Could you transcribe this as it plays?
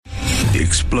The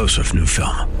explosive new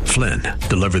film, Flynn,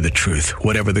 deliver the truth,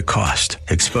 whatever the cost,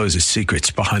 exposes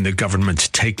secrets behind the government's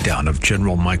takedown of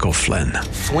General Michael Flynn.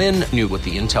 Flynn knew what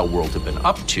the intel world had been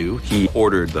up to. He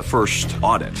ordered the first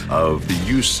audit of the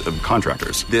use of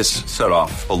contractors. This set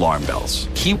off alarm bells.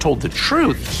 He told the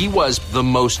truth. He was the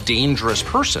most dangerous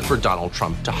person for Donald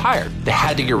Trump to hire. They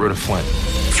had to get rid of Flynn.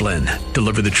 Flynn,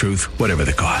 deliver the truth, whatever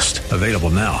the cost. Available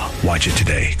now. Watch it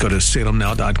today. Go to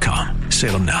salemnow.com.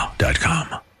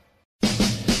 salemnow.com.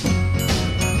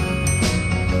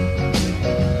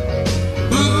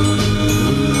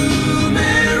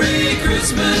 Merry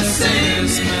Christmas,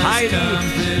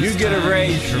 Heidi, you get a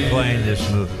raise for playing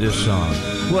this song.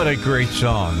 What a great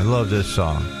song. I love this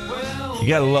song. You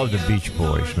got to love the Beach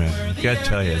Boys, man. Got to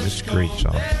tell you, this is a great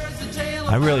song.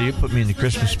 You put me in the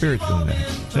Christmas spirit doing that.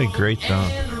 It's a great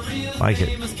song. Like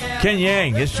it. Ken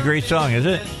Yang, it's a great song, is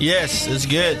it? Yes, it's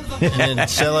good. And it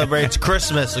celebrates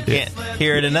Christmas. We can't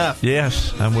hear it enough.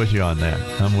 Yes, I'm with you on that.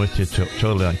 I'm with you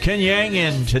totally on. Ken Yang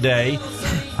in today.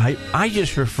 I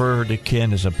just refer to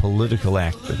Ken as a political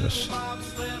activist.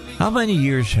 How many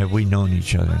years have we known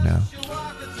each other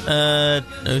now?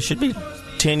 It should be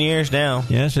 10 years now.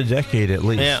 Yeah, it's a decade at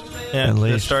least. Yeah. At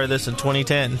least. I started this in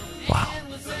 2010. Wow.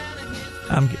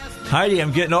 Heidi,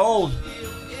 I'm getting old.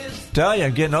 Tell you,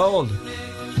 I'm getting old.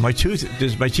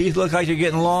 Does my teeth look like they're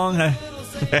getting long? And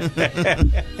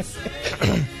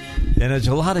there's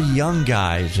a lot of young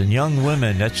guys and young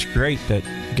women. That's great that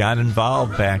got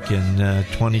involved back in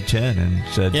 2010 and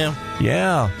said,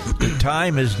 yeah, the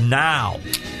time is now.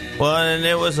 Well, and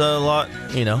it was a lot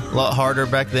harder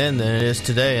back then than it is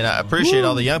today. And I appreciate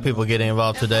all the young people getting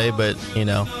involved today, but,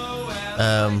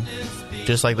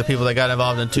 just like the people that got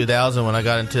involved in 2000, when I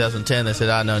got in 2010, they said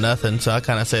I know nothing. So I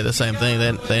kind of say the same thing.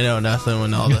 They know nothing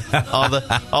when all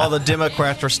the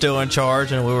Democrats were still in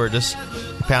charge and we were just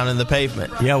pounding the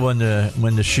pavement. Yeah, when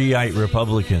the Shiite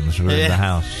Republicans were in the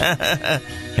House.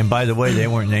 And by the way, they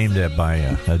weren't named that by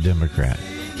a Democrat.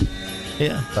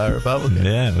 Yeah, by a Republican.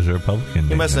 Yeah, it was a Republican.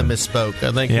 He must have misspoke.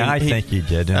 I think. I think he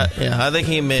did. I think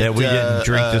he meant that we didn't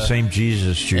drink the same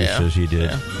Jesus juice as he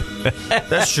did. Yeah.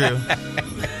 That's true.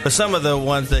 But some of the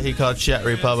ones that he called Shiite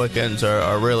Republicans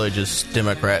are really just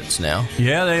Democrats now.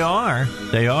 Yeah, they are.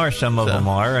 They are. Some of them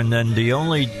are. And then the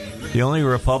only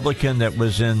Republican that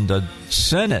was in the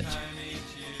Senate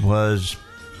was,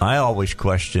 I always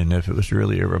question if it was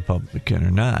really a Republican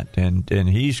or not. And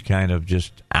he's kind of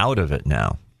just out of it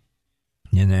now.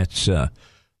 And that's,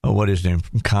 what is his name?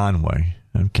 From Conway.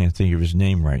 I can't think of his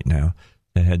name right now.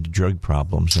 That had the drug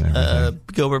problems and everything.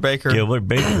 Gilbert Baker. Gilbert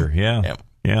Baker, yeah.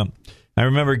 Yeah. I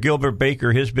remember Gilbert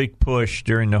Baker, his big push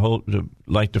during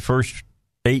the first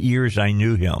 8 years I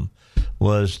knew him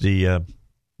was the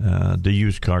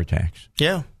used car tax.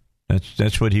 Yeah.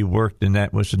 That's what he worked, and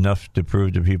that was enough to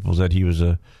prove to people that he was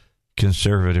a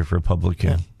conservative Republican.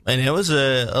 Yeah. And it was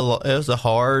a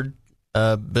hard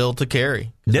bill to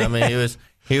carry. I mean,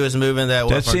 he was moving that.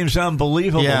 That seems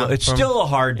unbelievable. Yeah, it's still a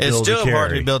hard bill to carry. It's still a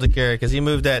hard bill to carry because he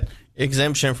moved that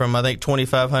exemption from I think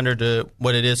 $2,500 to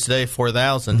what it is today,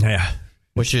 $4,000. Yeah,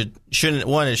 which it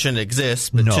shouldn't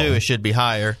exist, but two, it should be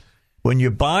higher. When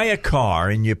you buy a car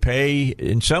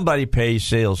and somebody pays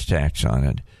sales tax on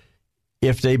it,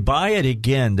 if they buy it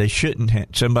again,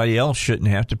 somebody else shouldn't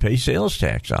have to pay sales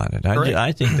tax on it.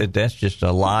 I think that's just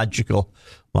a logical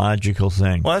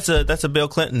thing. Well, that's a Bill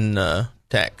Clinton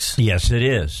tax. Yes, it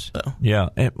is. So. Yeah.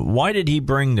 And why did he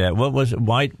bring that? What was it?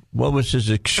 What was his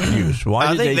excuse?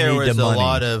 Why did they need the money? I think there was a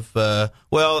lot of.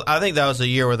 I think that was the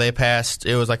year where they passed.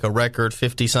 It was like a record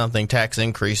 50-something tax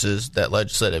increases that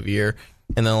legislative year,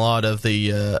 and then a lot of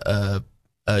the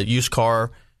used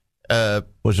car.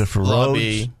 Was it for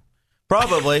roads?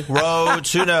 Probably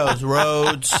roads. Who knows?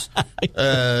 Roads.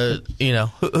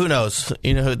 Who knows?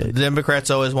 The Democrats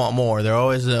always want more. They're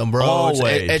always roads,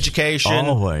 always. Education.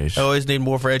 Always. They always need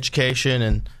more for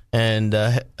education and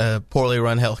poorly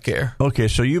run health care. Okay,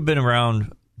 so you've been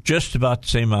around just about the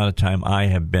same amount of time I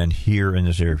have been here in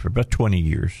this area for about 20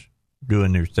 years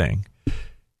doing their thing.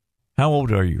 How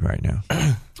old are you right now?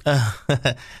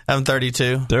 I'm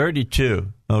 32.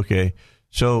 32. Okay,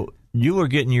 so. You were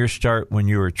getting your start when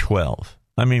you were 12.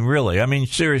 I mean, really. I mean,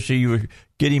 seriously, you were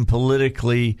getting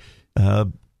politically.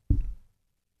 You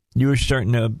were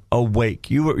starting to awake.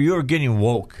 You were getting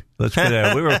woke. Let's put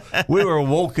that. We were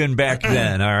woken back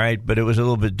then, all right. But it was a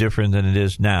little bit different than it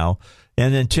is now.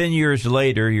 And then 10 years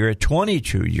later, you're at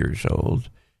 22 years old,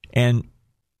 and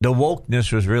the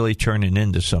wokeness was really turning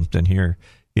into something here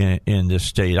in this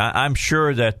state. I'm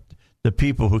sure that the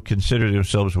people who consider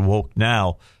themselves woke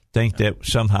now think that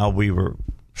somehow we were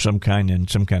some kind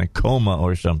of coma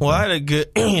or something. Well, I had a good,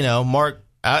 Mark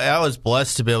I was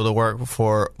blessed to be able to work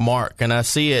for Mark, and I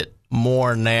see it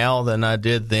more now than I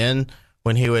did then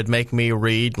when he would make me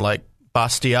read like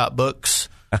Bastiat books.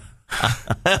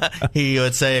 He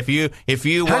would say, if you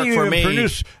work for me,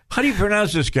 how do you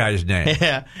pronounce this guy's name?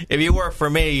 Yeah, if you work for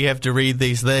me, you have to read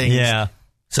these things. Yeah.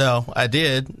 So I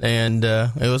did, and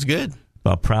it was good.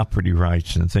 About property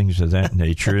rights and things of that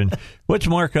nature. And what's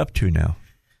Mark up to now?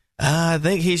 I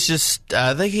think he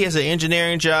has an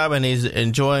engineering job, and he's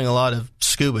enjoying a lot of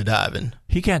scuba diving.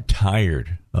 He got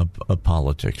tired of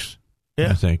politics. Yeah.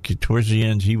 I think towards the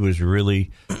end, he was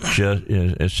really just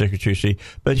as Secretary of State,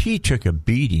 but he took a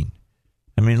beating.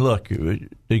 I mean, look,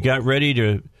 they got ready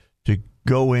to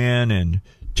go in and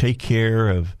take care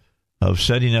of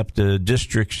setting up the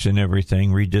districts and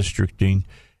everything, redistricting.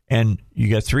 And you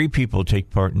got 3 people take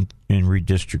part in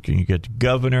redistricting. You got the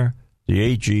governor, the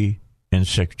AG, and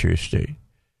Secretary of State.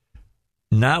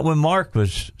 Not when Mark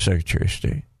was Secretary of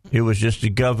State. It was just the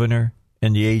governor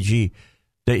and the AG.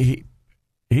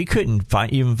 He couldn't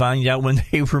even find out when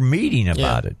they were meeting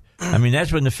about it. I mean,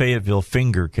 that's when the Fayetteville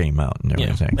finger came out and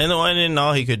everything. Yeah. And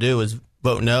all he could do was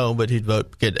vote no, but he'd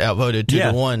get outvoted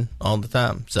 2-1 all the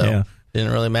time. So it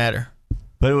didn't really matter.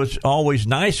 But it was always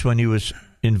nice when he was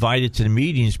invited to the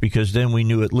meetings, because then we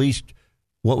knew at least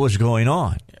what was going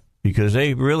on. Because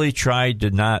they really tried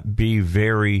to not be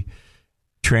very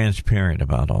transparent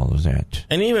about all of that.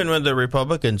 And even when the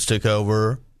Republicans took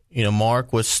over,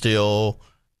 Mark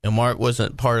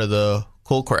wasn't part of the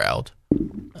cool crowd.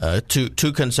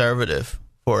 Too conservative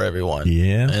for everyone.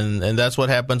 Yeah. And that's what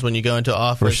happens when you go into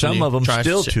office. For some of them,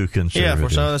 still too conservative. Yeah,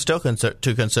 for some of them, still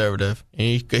too conservative.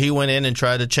 He went in and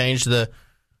tried to change the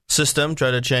system,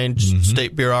 tried to change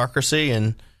state bureaucracy,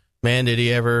 and man, did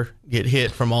he ever get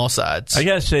hit from all sides. I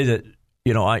got to say that,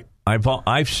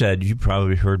 I've said, you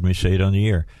probably heard me say it on the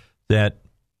air, that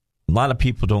a lot of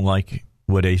people don't like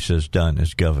what Asa has done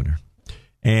as governor.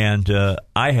 And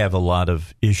I have a lot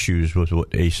of issues with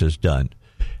what Asa has done.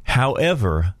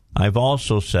 However, I've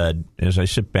also said, as I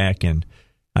sit back and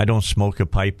I don't smoke a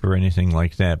pipe or anything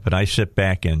like that, but I sit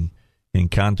back and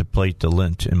contemplate the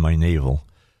lint in my navel.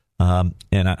 And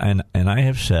I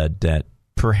have said that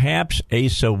perhaps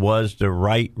Asa was the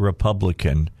right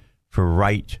Republican for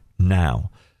right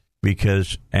now,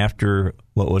 because after,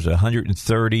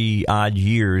 130-odd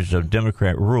years of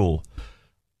Democrat rule,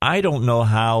 I don't know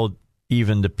how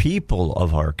even the people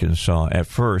of Arkansas at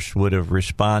first would have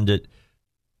responded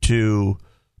to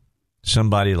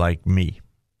somebody like me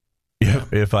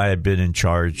if I had been in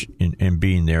charge and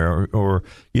being there, or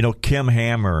Kim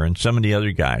Hammer and some of the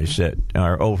other guys that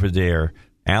are over there,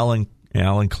 Alan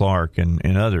Clark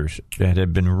and others that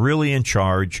have been really in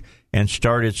charge and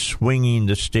started swinging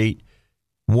the state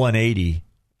 180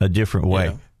 a different way.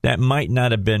 Yeah. That might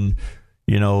not have been,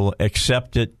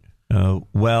 accepted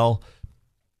well.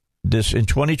 This in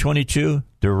 2022,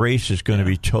 the race is going to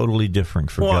be totally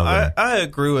different for governor. I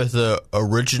agree with the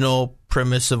original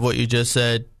premise of what you just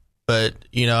said, but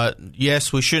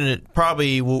yes, we shouldn't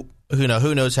probably.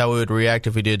 Who knows how we would react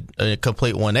if we did a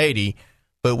complete 180?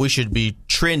 But we should be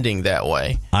trending that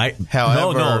way.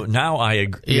 No. Now I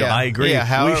agree. Yeah, I agree. Yeah,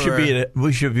 however,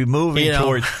 we should be moving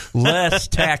towards less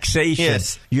taxation.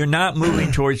 Yes. You're not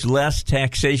moving towards less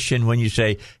taxation when you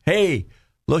say, "Hey,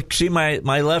 look, see my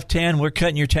left hand. We're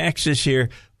cutting your taxes here,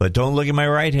 but don't look at my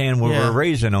right hand where we're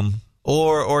raising them."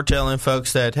 Or telling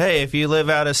folks that, hey, if you live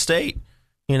out of state,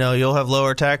 you'll have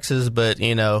lower taxes, but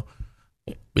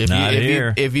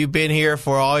If you've been here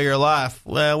for all your life,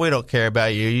 well, we don't care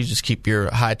about you. You just keep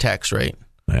your high tax rate.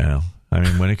 Well, I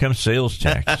mean, when it comes to sales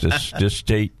tax, this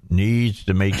state needs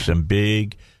to make some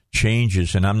big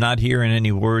changes. And I'm not hearing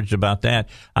any words about that.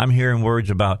 I'm hearing words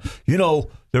about,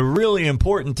 the really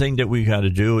important thing that we got to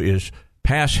do is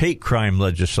pass hate crime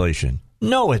legislation.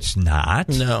 No, it's not.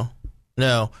 No.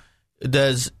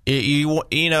 Does we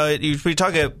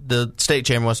talk about the state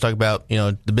chamber wants to talk about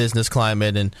the business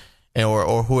climate and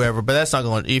or whoever, but that's not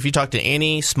going. If you talk to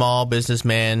any small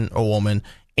businessman or woman,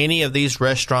 any of these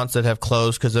restaurants that have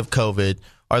closed because of COVID,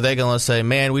 are they going to say,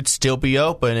 "Man, we'd still be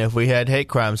open if we had hate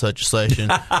crimes legislation"?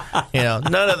 None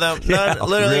of them.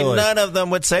 None of them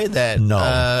would say that. No,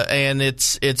 and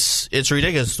it's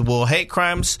ridiculous. Will hate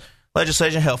crimes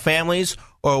legislation help families,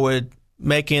 or would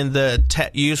making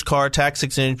the used car tax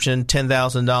exemption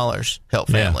 $10,000 help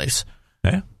families?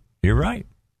 Yeah, you're right.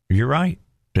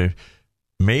 They're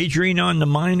majoring on the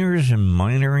minors and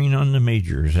minoring on the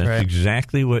majors. That's right.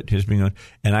 Exactly what has been going.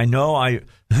 And I know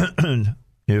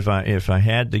if I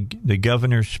had the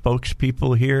governor's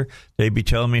spokespeople here, they'd be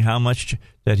telling me how much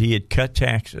that he had cut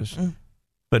taxes.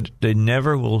 But they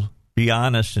never will be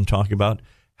honest and talk about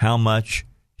how much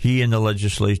he and the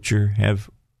legislature have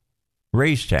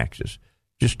raise taxes.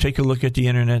 Just take a look at the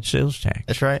internet sales tax.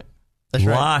 That's right.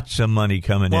 Lots of money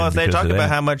coming in. Well, if they talk about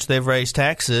how much they've raised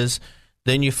taxes,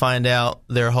 then you find out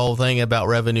their whole thing about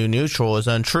revenue neutral is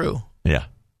untrue. Yeah.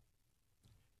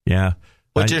 Yeah.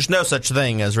 Which there's no such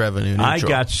thing as revenue neutral. I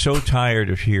got so tired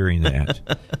of hearing that.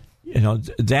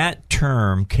 That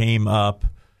term came up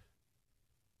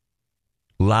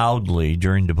loudly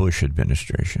during the Bush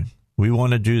administration. We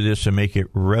want to do this and make it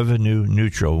revenue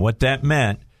neutral. What that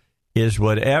meant is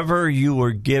whatever you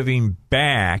were giving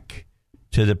back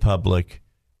to the public,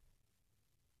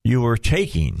 you were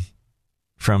taking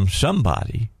from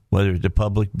somebody, whether it's the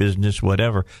public, business,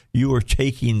 whatever, you were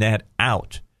taking that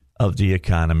out of the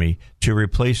economy to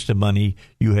replace the money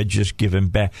you had just given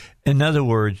back. In other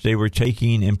words, they were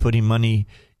taking and putting money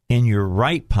in your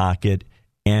right pocket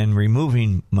and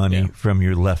removing money from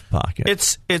your left pocket.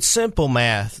 It's simple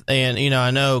math, and I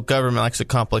know government likes to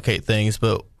complicate things,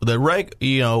 but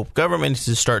government needs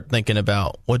to start thinking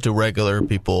about what do regular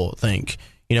people think.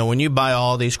 When you buy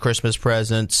all these Christmas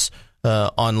presents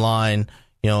online,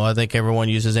 I think everyone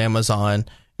uses Amazon.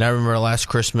 And I remember last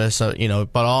Christmas,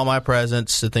 bought all my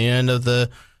presents at the end of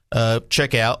the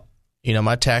checkout.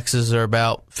 My taxes are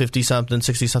about $50-something,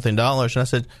 $60-something, and I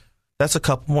said, that's a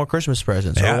couple more Christmas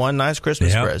presents or one nice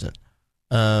Christmas present.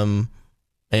 And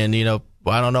I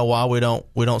don't know why we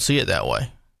don't see it that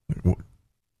way.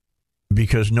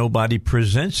 Because nobody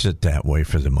presents it that way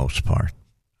for the most part.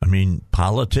 I mean,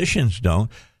 politicians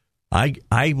don't.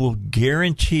 I will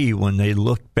guarantee when they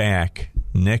look back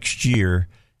next year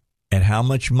at how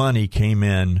much money came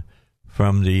in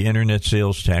from the internet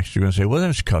sales tax, they're going to say, well,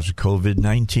 that's because of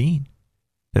COVID-19.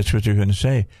 That's what they're going to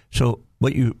say. So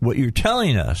what you're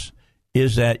telling us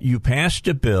is that you passed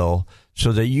a bill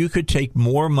so that you could take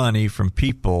more money from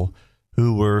people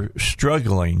who were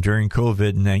struggling during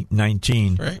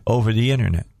COVID-19 over the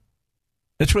internet.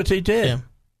 That's what they did. Yeah.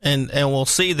 And we'll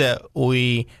see that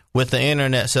with the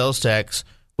internet sales tax,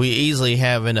 we easily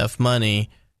have enough money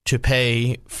to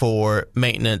pay for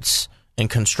maintenance and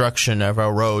construction of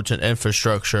our roads and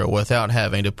infrastructure without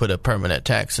having to put a permanent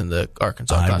tax in the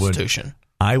Arkansas Constitution.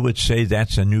 I would say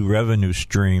that's a new revenue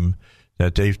stream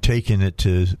that they've taken it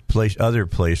to other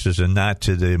places and not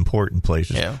to the important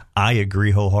places. Yeah. I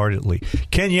agree wholeheartedly.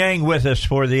 Ken Yang with us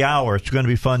for the hour. It's going to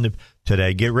be fun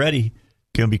today. Get ready.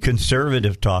 Going to be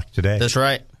conservative talk today. That's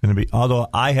right. Going to be. Although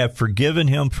I have forgiven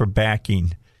him for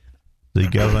backing the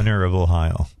governor of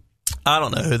Ohio. I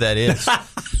don't know who that is.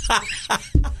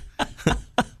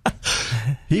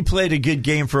 He played a good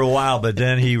game for a while, but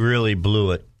then he really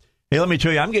blew it. Hey, let me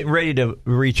tell you, I'm getting ready to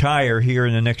retire here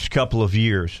in the next couple of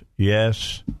years.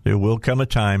 Yes, there will come a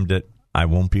time that I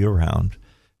won't be around.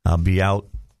 I'll be out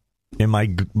in my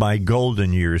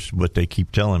golden years, what they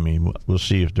keep telling me. We'll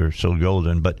see if they're so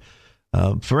golden. But,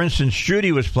 for instance,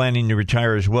 Judy was planning to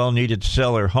retire as well, needed to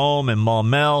sell her home in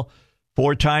Maumelle.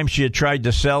 4 times she had tried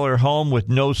to sell her home with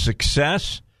no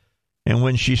success. And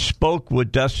when she spoke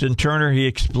with Dustin Turner, he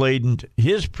explained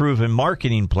his proven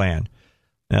marketing plan.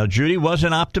 Now, Judy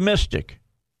wasn't optimistic.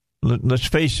 Let's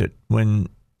face it. When,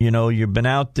 you've been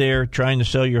out there trying to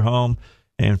sell your home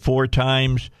and 4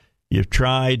 times you've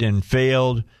tried and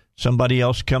failed, somebody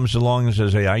else comes along and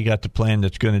says, hey, I got the plan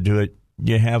that's going to do it.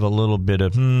 You have a little bit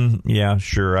of, yeah,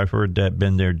 sure, I've heard that,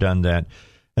 been there, done that.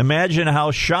 Imagine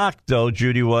how shocked, though,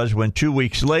 Judy was when 2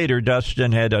 weeks later,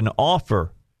 Dustin had an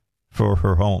offer for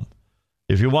her home.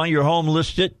 If you want your home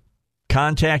listed,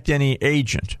 contact any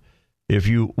agent. If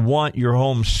you want your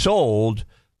home sold,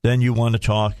 then you want to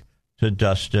talk to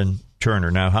Dustin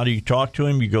Turner. Now, how do you talk to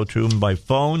him? You go to him by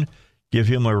phone, give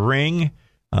him a ring.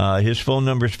 His phone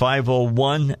number is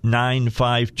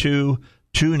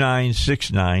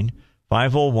 501-952-2969,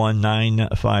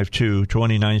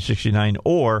 501-952-2969,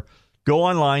 or go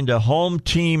online to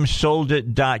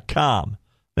hometeamsoldit.com.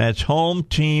 That's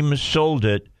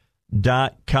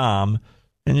hometeamsoldit.com,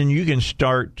 and then you can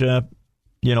start,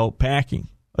 packing.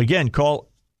 Again, call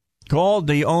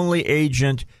the only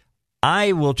agent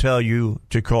I will tell you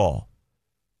to call.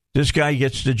 This guy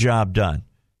gets the job done.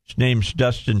 His name's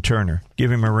Dustin Turner. Give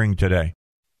him a ring today.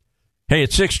 Hey,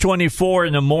 it's 6:24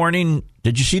 in the morning.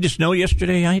 Did you see the snow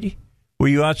yesterday, Heidi? Were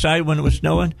you outside when it was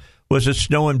snowing? Was it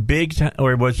snowing big,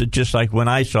 or was it just like when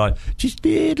I saw it?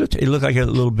 It looked like a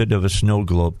little bit of a snow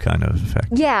globe kind of effect.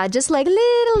 Yeah, just like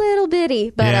little bitty.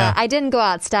 But I didn't go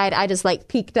outside. I just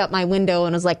peeked up my window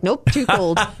and was like, nope, too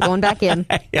cold. Going back in.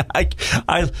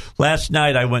 Last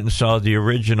night I went and saw the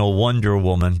original Wonder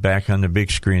Woman back on the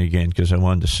big screen again because I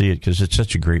wanted to see it because it's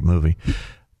such a great movie.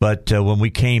 But when we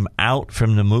came out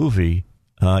from the movie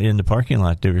in the parking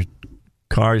lot, there were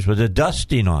cars with a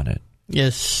dusting on it.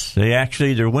 Yes.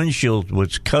 Their windshield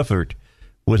was covered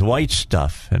with white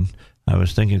stuff. And I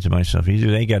was thinking to myself,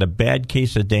 either they got a bad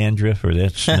case of dandruff or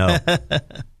that's snow.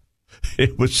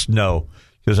 It was snow.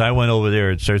 Because I went over there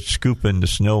and started scooping the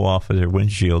snow off of their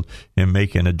windshield and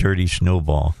making a dirty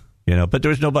snowball, But there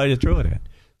was nobody to throw it at.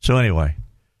 So anyway,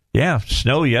 yeah,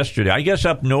 snow yesterday. I guess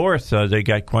up north they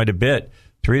got quite a bit.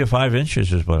 3 to 5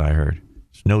 inches is what I heard.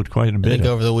 Snowed quite a bit. I think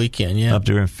over the weekend, yeah. Up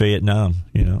there in Vietnam,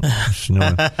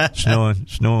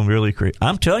 snowing really crazy.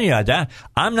 I'm telling you,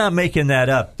 I'm not making that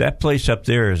up. That place up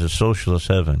there is a socialist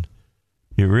heaven.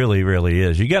 It really, really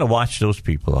is. You got to watch those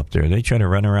people up there. They try to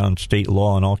run around state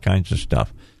law and all kinds of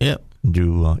stuff. Yep.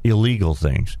 Do illegal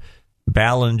things.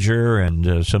 Ballinger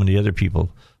and some of the other people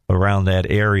around that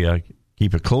area,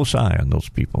 keep a close eye on those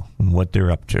people and what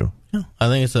they're up to. Yeah. I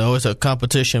think it's always a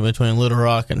competition between Little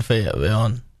Rock and Fayetteville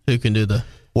on who can do the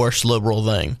worst liberal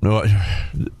thing. Well,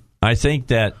 I think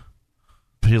that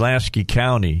Pulaski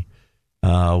County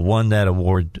won that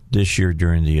award this year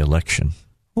during the election.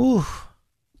 Ooh.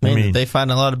 Man, they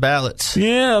find a lot of ballots.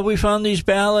 Yeah, we found these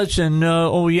ballots, and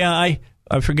I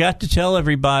forgot to tell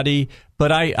everybody,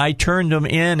 but I turned them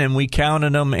in, and we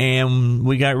counted them, and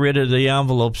we got rid of the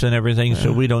envelopes and everything,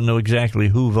 so we don't know exactly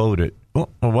who voted.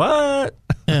 What?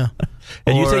 Yeah.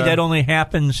 And you think that only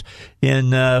happens in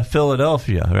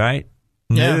Philadelphia, right?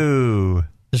 Yeah. No.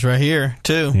 It's right here,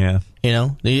 too. Yeah.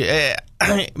 I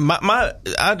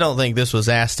don't think this was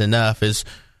asked enough, is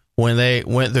when they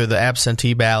went through the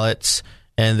absentee ballots,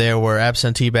 and there were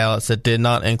absentee ballots that did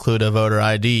not include a voter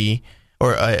ID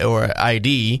or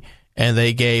ID, and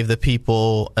they gave the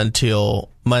people until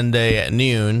Monday at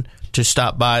noon to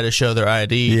stop by to show their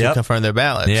ID to confirm their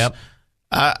ballots. Yep.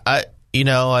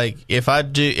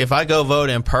 If I go vote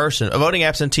in person, a voting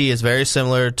absentee is very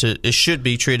similar to, it should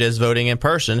be treated as voting in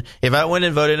person. If I went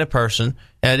and voted in person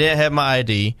and I didn't have my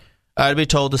ID, I'd be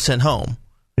told to send home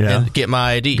and get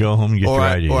my ID. Go home and get your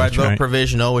ID. Or I'd vote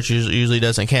provisional, which usually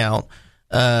doesn't count.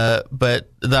 But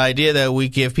the idea that we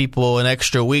give people an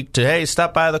extra week to, hey,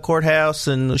 stop by the courthouse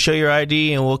and show your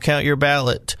ID and we'll count your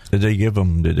ballot. Did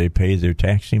they pay their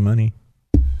taxi money?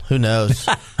 Who knows?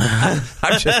 I'm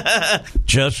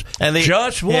just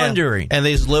wondering. Yeah. And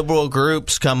these liberal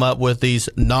groups come up with these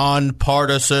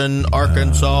nonpartisan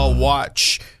Arkansas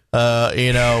Watch.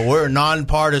 We're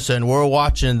nonpartisan. We're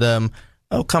watching them.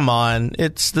 Oh, come on.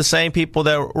 It's the same people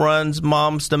that runs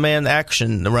Moms Demand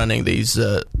Action running these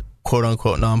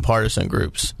quote-unquote nonpartisan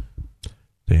groups.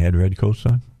 They had red coats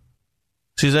on?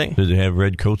 Excuse me? Did they have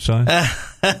red coats on?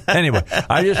 Anyway,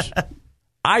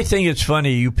 I think it's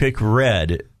funny you pick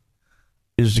red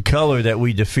is the color that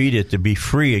we defeated to be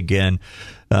free again,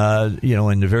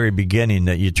 in the very beginning,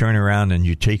 that you turn around and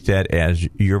you take that as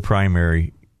your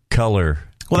primary color.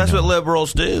 Well, that's what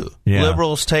liberals do. Yeah.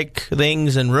 Liberals take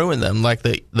things and ruin them, like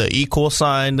the equal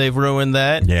sign, they've ruined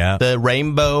that. Yeah. The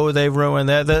rainbow, they've ruined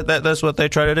that. That's what they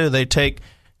try to do. They take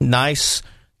nice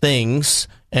things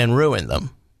and ruin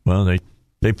them. Well,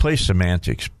 they play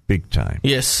semantics big time.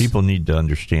 Yes. People need to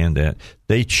understand that.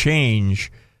 They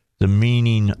change the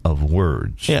meaning of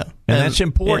words. Yeah. And that's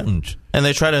important. Yeah. And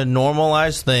they try to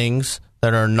normalize things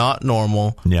that are not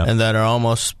normal and that are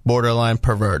almost borderline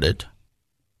perverted.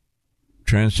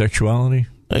 Transsexuality?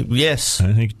 Yes.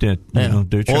 I think that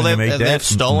they're trying to make that they've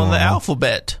stolen the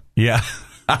alphabet. Yeah.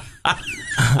 I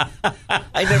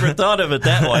never thought of it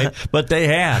that way, but they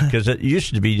have, because it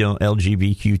used to be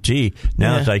LGBTQT.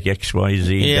 Now it's like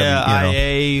XYZ. Yeah,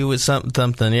 IA with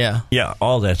something. Yeah. Yeah,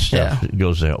 all that stuff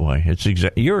goes that way.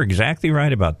 You're exactly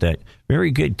right about that.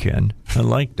 Very good, Ken. I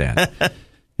like that.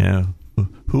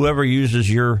 Whoever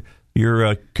uses your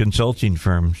consulting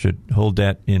firm should hold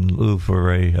that in lieu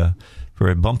for a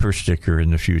bumper sticker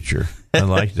in the future. I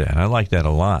like that. I like that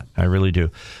a lot. I really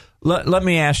do. Let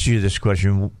me ask you this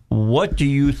question. What do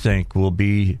you think will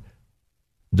be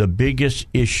the biggest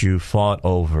issue fought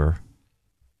over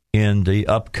in the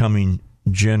upcoming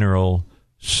general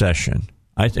session?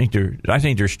 I think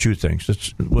there's two things.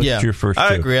 What's your first two?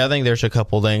 I agree. I think there's a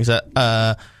couple things.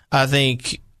 I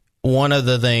think one of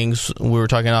the things we were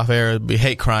talking off air would be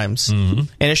hate crimes. Mm-hmm.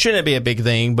 And it shouldn't be a big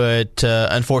thing, but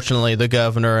unfortunately the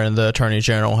governor and the attorney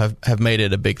general have made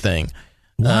it a big thing.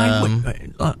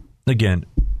 Again,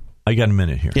 I got a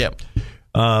minute here. Yep.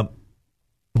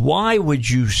 Why would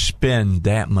you spend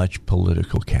that much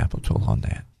political capital on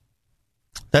that?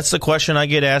 That's the question I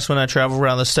get asked when I travel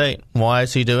around the state. Why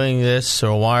is he doing this,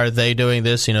 or why are they doing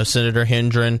this? Senator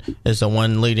Hendren is the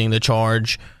one leading the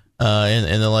charge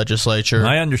in the legislature.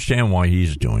 I understand why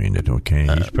he's doing it, okay?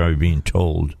 He's probably being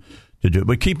told to do it.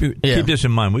 But keep this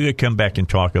in mind. We got to come back and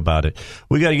talk about it.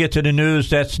 We got to get to the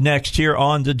news. That's next here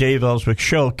on the Dave Elswick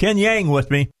Show. Ken Yang with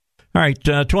me. All right,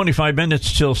 25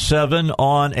 minutes till 7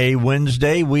 on a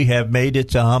Wednesday. We have made it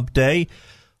to Hump Day,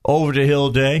 over the hill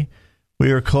day.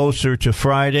 We are closer to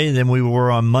Friday than we were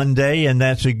on Monday, and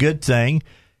that's a good thing.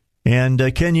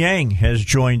 And Ken Yang has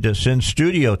joined us in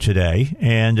studio today,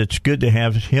 and it's good to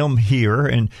have him here.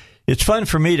 And it's fun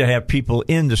for me to have people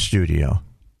in the studio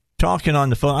talking on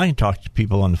the phone. I can talk to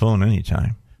people on the phone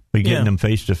anytime. But getting them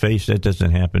face-to-face, that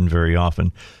doesn't happen very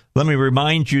often. Let me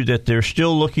remind you that they're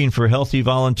still looking for healthy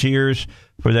volunteers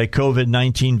for that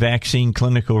COVID-19 vaccine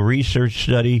clinical research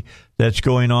study that's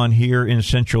going on here in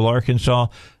Central Arkansas.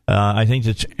 I think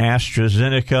it's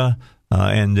AstraZeneca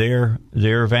and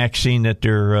their vaccine that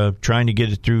they're trying to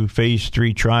get it through phase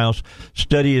 3 trials.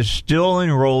 Study is still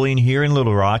enrolling here in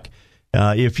Little Rock.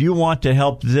 If you want to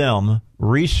help them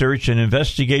research an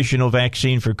investigational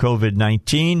vaccine for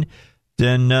COVID-19,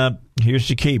 then here's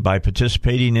the key. By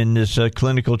participating in this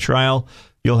clinical trial,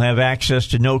 you'll have access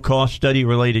to no-cost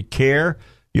study-related care.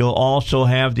 You'll also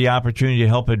have the opportunity to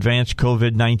help advance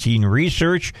COVID-19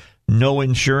 research. No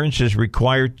insurance is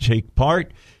required to take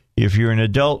part. If you're an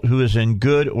adult who is in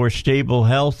good or stable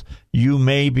health, you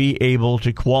may be able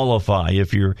to qualify.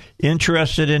 If you're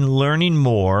interested in learning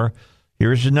more,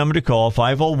 here's the number to call,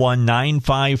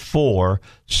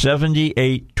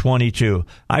 501-954-7822.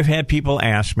 I've had people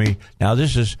ask me, now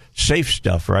this is safe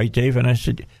stuff, right, Dave? And I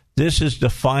said, this is the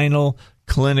final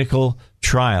clinical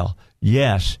trial.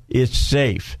 Yes, it's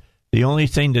safe. The only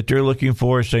thing that they're looking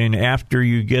for is saying after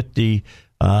you get the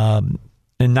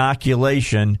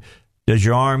inoculation, does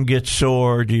your arm get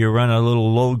sore? Do you run a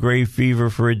little low-grade fever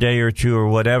for a day or two or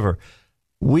whatever?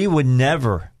 We would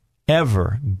never,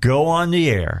 ever go on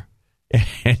the air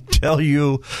and tell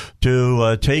you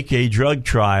to take a drug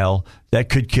trial that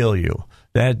could kill you.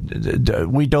 That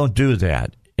we don't do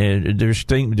that. And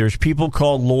there's people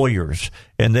called lawyers,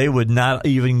 and they would not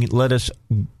even let us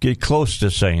get close to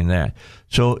saying that.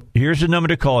 So here's the number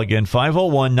to call again,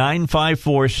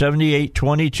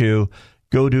 501-954-7822.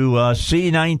 Go to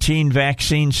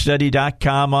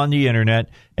C19vaccinestudy.com on the internet,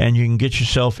 and you can get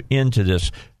yourself into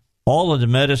this. All of the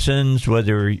medicines,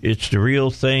 whether it's the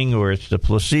real thing or it's the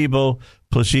placebo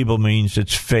means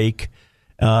it's fake.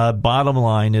 Bottom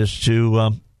line is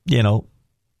to,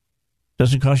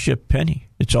 doesn't cost you a penny.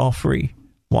 It's all free.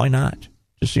 Why not?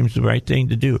 Just seems the right thing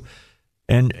to do.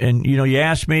 And you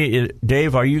asked me,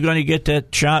 Dave, are you going to get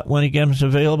that shot when it becomes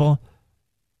available?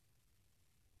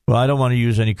 Well, I don't want to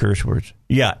use any curse words.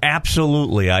 Yeah,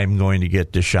 absolutely, I'm going to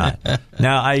get the shot.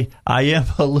 Now, I am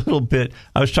a little bit.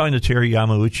 I was talking to Terry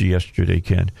Yamauchi yesterday,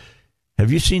 Ken.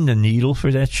 Have you seen the needle for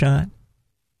that shot?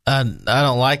 I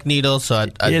don't like needles, so I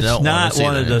don't want to see it. It's not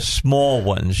one of the small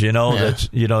ones, that's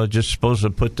just supposed to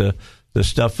put the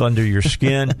stuff under your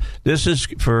skin. This is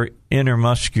for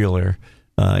intermuscular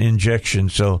injection,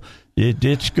 so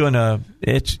it's gonna,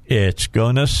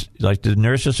 like the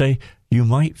nurses say, you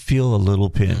might feel a little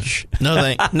pinch. No,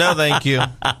 thank you.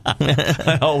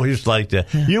 I always like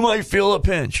that. You might feel a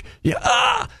pinch.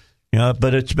 Yeah,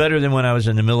 but it's better than when I was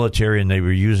in the military and they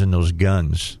were using those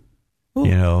guns. Ooh.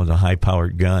 The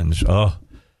high-powered guns. Oh,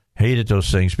 hated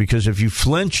those things because if you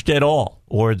flinched at all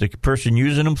or the person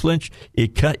using them flinched,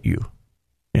 it cut you.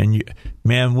 And,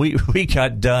 we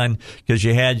got done because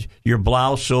you had your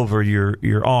blouse over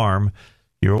your arm.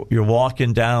 You're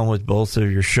walking down with both of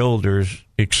your shoulders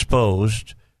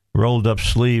exposed, rolled up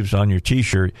sleeves on your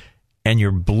T-shirt, and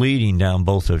you're bleeding down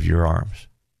both of your arms.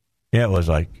 Yeah, it was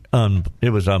it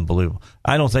was unbelievable.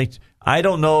 I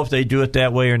don't know if they do it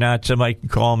that way or not. Somebody can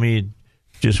call me,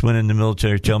 just went in the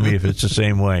military, tell me if it's the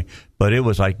same way. But it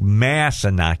was like mass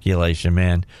inoculation,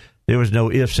 man. There was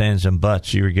no ifs, ands, and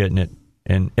buts. You were getting it.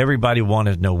 And everybody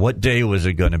wanted to know what day was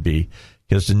it going to be.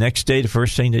 Because the next day, the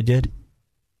first thing they did,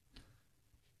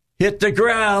 hit the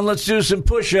ground. Let's do some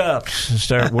push-ups.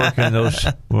 Start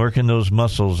working those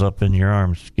muscles up in your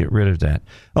arms. Get rid of that.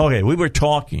 Okay, we were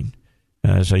talking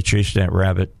as I chased that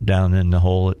rabbit down in the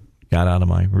hole. It got out of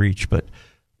my reach. But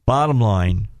bottom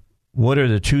line, what are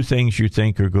the two things you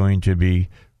think are going to be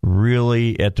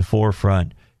really at the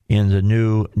forefront in the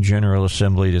new General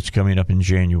Assembly that's coming up in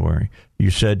January?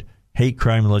 You said hate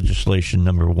crime legislation,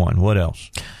 number one. What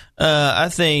else? I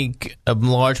think a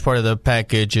large part of the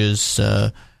package is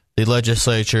the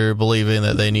legislature believing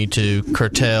that they need to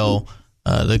curtail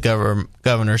the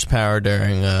governor's power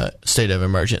during state of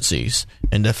emergencies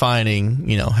and defining,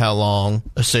 how long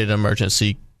a state of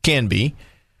emergency can be.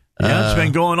 Yeah, it's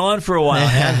been going on for a while,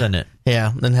 hasn't it?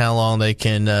 Yeah, and how long they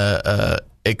can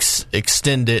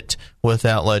extend it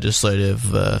without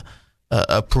legislative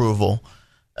approval.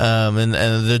 And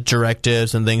the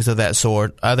directives and things of that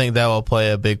sort. I think that will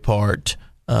play a big part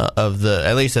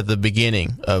at least at the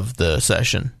beginning of the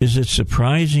session. Is it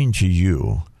surprising to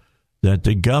you that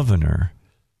the governor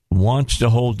wants to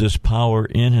hold this power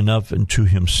in and of and to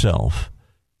himself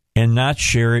and not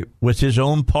share it with his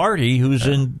own party, who's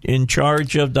in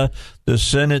charge of the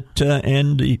Senate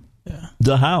and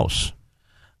the House?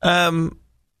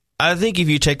 I think if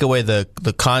you take away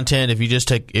the content, if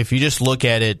you just look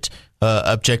at it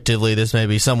objectively, this may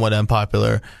be somewhat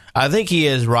unpopular. I think he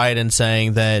is right in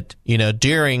saying that,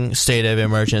 during state of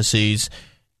emergencies,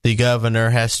 the governor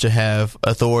has to have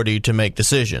authority to make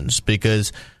decisions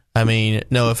because,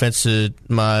 no offense to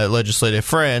my legislative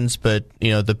friends, but,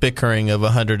 the bickering of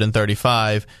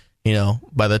 135,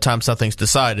 by the time something's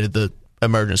decided, the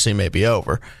emergency may be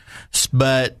over.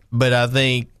 But I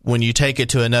think when you take it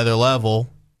to another level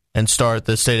and start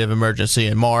the state of emergency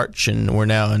in March, and we're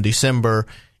now in December,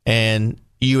 and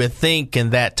you would think in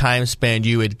that time span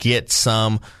you would get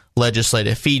some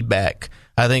legislative feedback.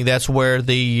 I think that's where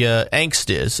the angst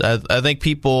is. I think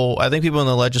people in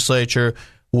the legislature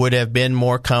would have been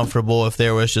more comfortable if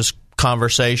there was just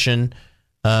conversation,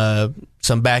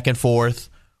 some back and forth,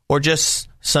 or just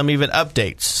some even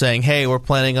updates saying, hey, we're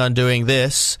planning on doing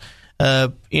this.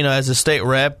 As a state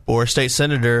rep or a state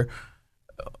senator,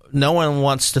 no one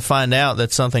wants to find out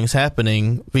that something's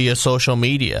happening via social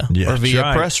media or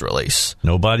via press release.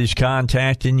 Nobody's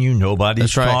contacting you.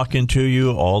 Nobody's talking to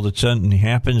you. All of a sudden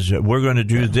happens that we're going to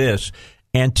do this.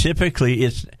 And typically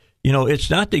it's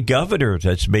not the governor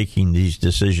that's making these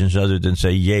decisions other than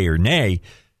say yay or nay.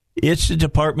 It's the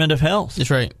Department of Health.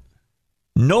 That's right.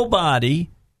 Nobody,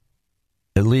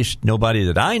 at least nobody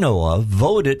that I know of,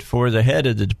 voted for the head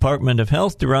of the Department of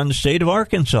Health to run the state of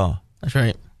Arkansas. That's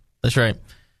right.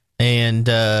 And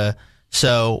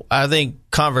so I think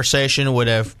conversation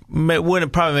wouldn't have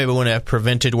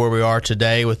prevented where we are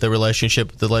today with the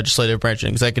relationship with the legislative branch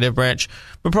and executive branch,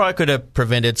 but probably could have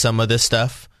prevented some of this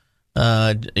stuff.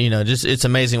 It's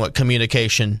amazing what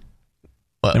communication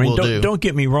will do. Don't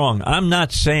get me wrong. I'm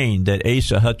not saying that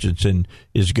Asa Hutchinson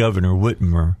is Governor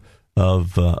Whitmer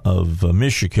of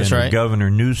Michigan, right, or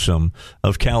Governor Newsom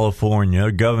of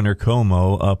California, Governor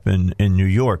Cuomo up in New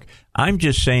York. I'm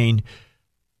just saying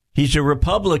he's a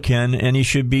Republican, and he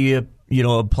should be,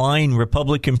 applying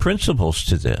Republican principles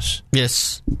to this.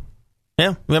 Yes.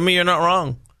 Yeah. You're not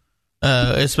wrong.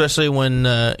 Especially when,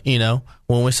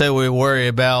 when we say we worry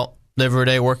about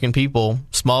everyday working people,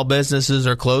 small businesses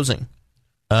are closing.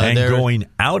 And going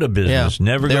out of business,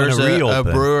 never going to reopen. There's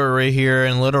a brewery here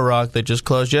in Little Rock that just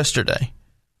closed yesterday.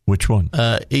 Which one?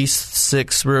 East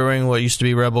 6 Brewing, what used to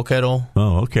be Rebel Kettle.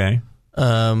 Oh, okay.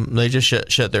 They just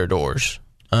shut their doors.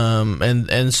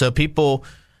 And so people,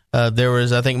 there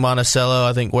was, I think, Monticello,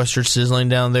 I think Western Sizzling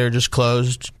down there just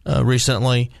closed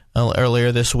recently,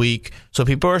 earlier this week. So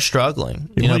people are struggling.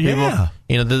 The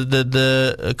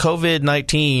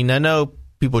COVID-19, I know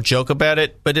people joke about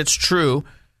it, but it's true.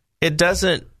 It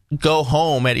doesn't go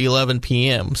home at 11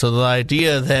 p.m. So the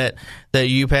idea that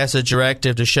you pass a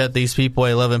directive to shut these people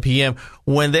at 11 p.m.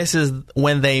 when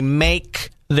they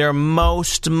make their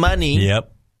most money.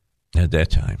 Yep. At that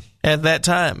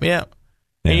time, yeah.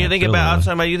 And you think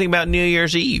about New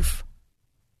Year's Eve.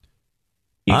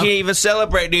 You can't even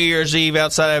celebrate New Year's Eve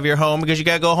outside of your home because you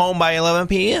got to go home by 11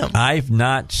 p.m. I've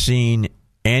not seen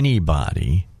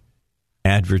anybody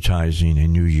advertising a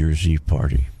New Year's Eve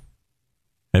party.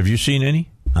 Have you seen any?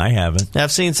 I haven't. I've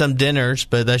seen some dinners,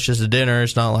 but that's just a dinner.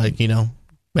 It's not like,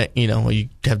 when you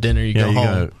have dinner, you go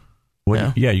home.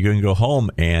 You're going to go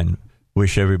home and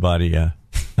wish everybody a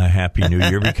Happy New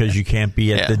Year because you can't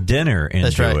be at the dinner and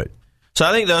That's do right. it. So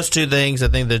I think those two things, I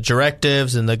think the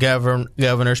directives and the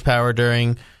governor's power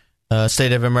during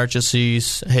state of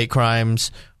emergencies, hate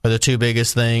crimes are the two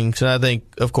biggest things. And I think,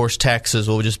 of course, taxes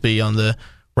will just be on the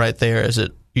right there as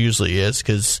it usually is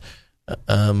because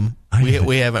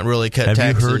we haven't really cut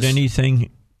taxes. Have you heard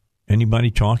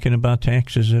anybody talking about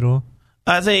taxes at all?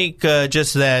 I think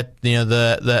just that,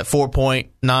 that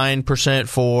 4.9%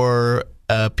 for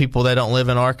people that don't live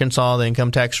in Arkansas, the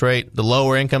income tax rate, the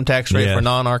lower income tax rate for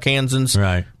non-Arkansans.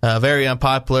 Right. Very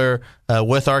unpopular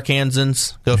with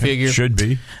Arkansans. Go figure. Should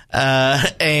be.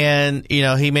 And,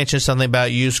 he mentioned something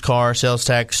about used car sales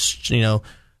tax,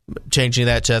 changing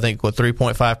that to, I think,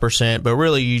 3.5%. But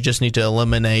really, you just need to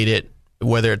eliminate it,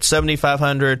 whether it's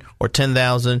 $7,500 or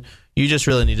 $10,000. You just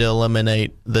really need to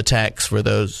eliminate the tax for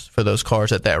those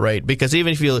cars at that rate. Because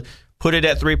even if you put it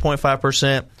at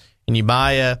 3.5% and you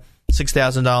buy a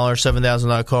 $6,000,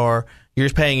 $7,000 car, you're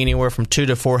paying anywhere from $200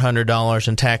 to $400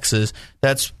 in taxes.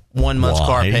 That's 1 month's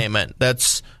car payment.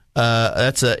 That's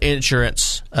an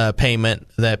insurance payment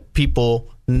that people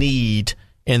need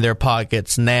in their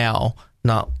pockets now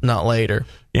not later.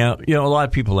 Yeah, a lot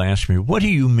of people ask me, what do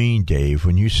you mean, Dave,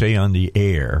 when you say on the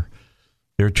air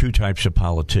there are two types of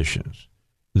politicians,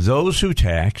 those who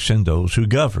tax and those who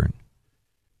govern?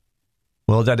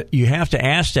 Well, that you have to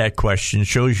ask that question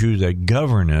shows you that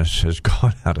governance has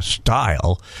gone out of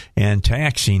style and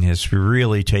taxing has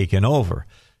really taken over.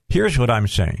 Here's what I'm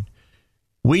saying.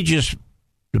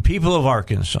 The people of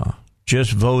Arkansas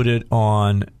just voted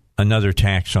on another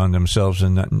tax on themselves,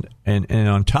 and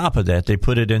on top of that, they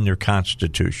put it in their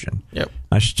constitution. Yep.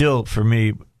 For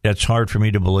me, that's hard for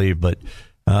me to believe, but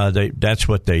that's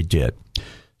what they did.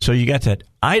 So you got that.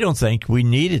 I don't think we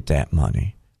needed that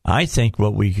money. I think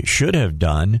what we should have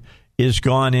done is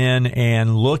gone in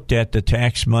and looked at the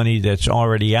tax money that's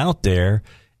already out there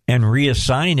and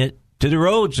reassign it to the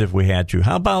roads if we had to.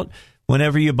 How about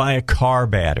whenever you buy a car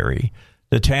battery,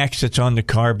 the tax that's on the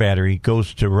car battery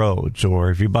goes to roads, or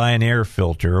if you buy an air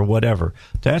filter or whatever.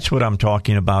 That's what I'm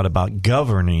talking about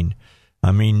governing.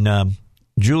 I mean,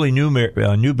 Julie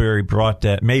Newberry brought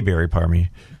that, Mayberry, pardon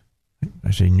me. I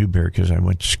say Newberry because I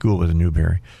went to school with a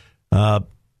Newberry.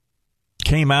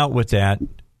 Came out with that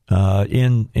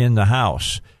in the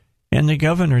House, and the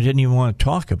governor didn't even want to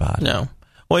talk about it. No.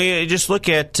 Well, you just look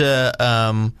at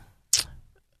the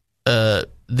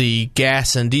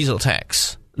gas and diesel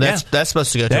tax. That's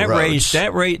supposed to go to roads.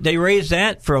 They raised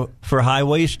that for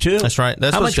highways too. That's right.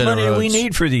 That's how much money do we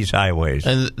need for these highways?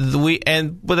 But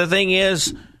the thing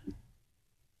is,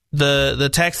 the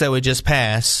tax that we just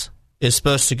passed is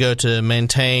supposed to go to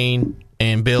maintain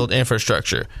and build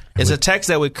infrastructure. It's a tax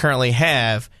that we currently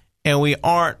have, and we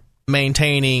aren't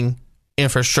maintaining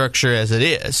infrastructure as it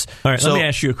is. All right, let me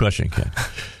ask you a question, Ken.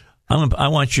 I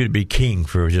want you to be king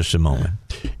for just a moment.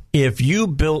 If you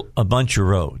built a bunch of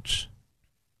roads,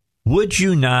 would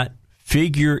you not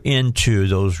figure into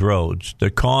those roads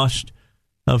the cost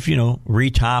of,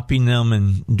 retopping them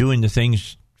and doing the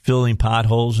things, filling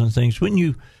potholes and things? Wouldn't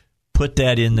you put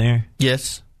that in there?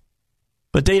 Yes.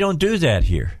 But they don't do that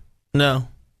here. No.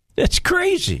 That's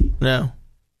crazy. No,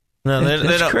 they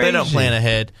don't plan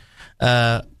ahead.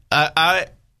 I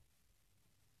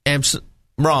am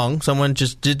wrong. Someone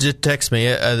just did text me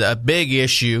a big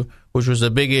issue, which was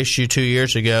a big issue 2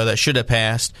 years ago that should have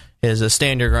passed, is a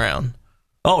stand your ground.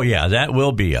 Oh yeah, that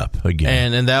will be up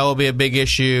again, and that will be a big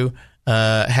issue.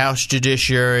 House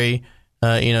Judiciary.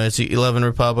 It's 11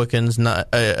 Republicans,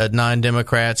 9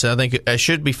 Democrats. I think it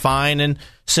should be fine in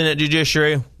Senate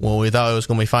Judiciary. Well, we thought it was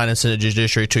going to be fine in Senate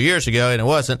Judiciary 2 years ago, and it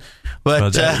wasn't.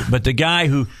 But the guy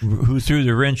who threw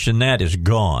the wrench in that is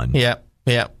gone. Yeah.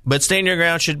 But stand your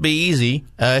ground should be easy,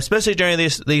 especially during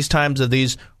these times of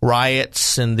these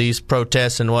riots and these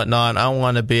protests and whatnot. I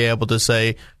want to be able to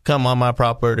say, come on my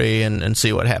property and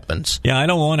see what happens. Yeah, I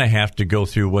don't want to have to go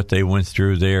through what they went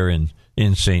through there in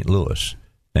St. Louis.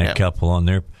 That couple on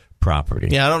their property.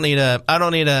 Yeah, I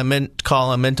don't need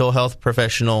call a mental health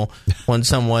professional when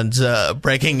someone's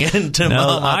breaking into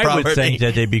my property. I would think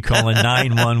that they'd be calling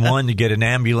 911 to get an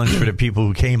ambulance for the people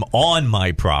who came on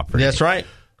my property. That's right.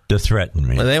 To threaten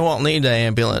me. Well, they won't need an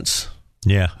ambulance.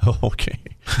 Yeah, okay.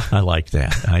 I like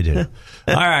that. I do.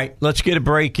 All right, let's get a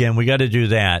break in. We got to do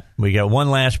that. We got one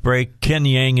last break. Ken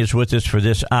Yang is with us for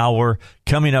this hour.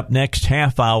 Coming up next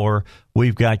half hour,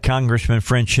 we've got Congressman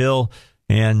French Hill.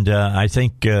 And I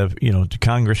think, the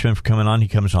congressman coming on, he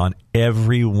comes on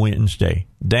every Wednesday.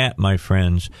 That, my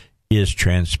friends, is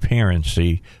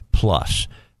transparency plus.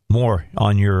 More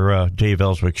on your Dave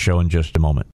Elswick show in just a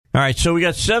moment. All right, so we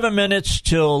got 7 minutes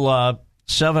till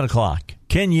 7 o'clock.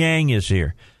 Ken Yang is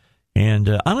here. And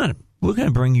we're going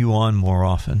to bring you on more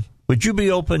often. Would you be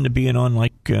open to being on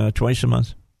like twice a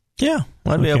month? Yeah,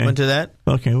 I'd be open to that.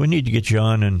 Okay, we need to get you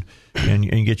on and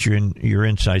get your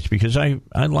insights, because I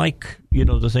like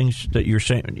the things that you're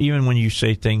saying, even when you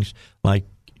say things like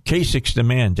Kasich the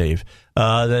man, Dave.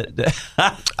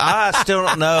 I still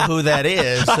don't know who that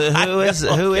is.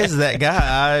 Who is that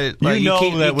guy?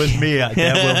 That was me.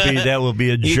 That will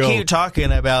be a joke. You keep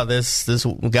talking about this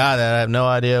guy that I have no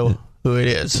idea who it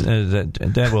is.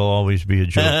 That will always be a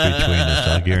joke between us.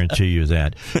 I'll guarantee you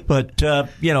that. But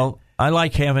I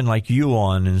like having like you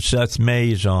on and Seth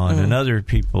Mays on and other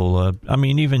people.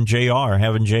 Even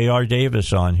having J.R.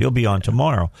 Davis on. He'll be on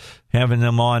tomorrow. Having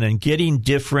them on and getting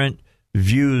different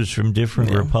views from different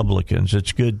Republicans.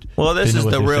 It's good. Well, this is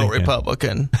the real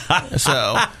Republican.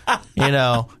 So,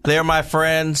 they're my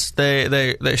friends.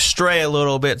 They stray a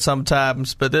little bit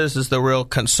sometimes, but this is the real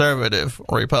conservative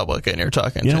Republican you're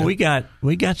talking to. We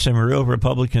got some real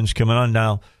Republicans coming on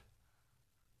now.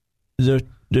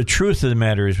 The truth of the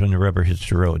matter is when the rubber hits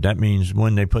the road. That means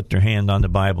when they put their hand on the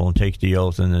Bible and take the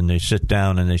oath, and then they sit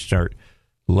down and they start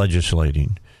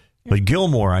legislating. But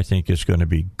Gilmore, I think, is going to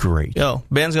be great.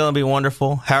 Ben's going to be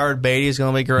wonderful. Howard Beatty is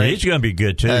going to be great. He's going to be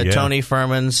good, too, Tony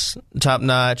Furman's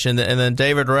top-notch. And then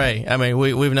David Ray. I mean,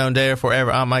 we've known David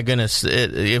forever. Oh, my goodness.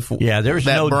 There's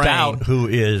no doubt who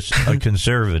is a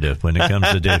conservative when it comes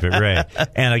to David Ray.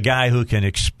 And a guy who can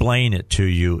explain it to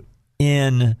you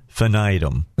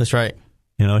infinitum. That's right.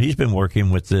 He's been working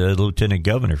with the lieutenant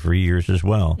governor for years as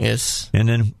well. Yes. And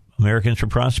then Americans for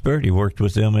Prosperity worked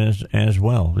with them as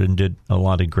well and did a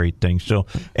lot of great things. So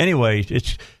anyway,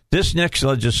 it's this next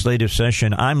legislative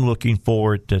session, I'm looking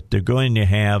forward that they're going to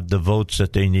have the votes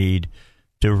that they need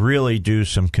to really do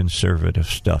some conservative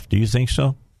stuff. Do you think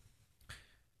so?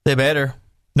 They better.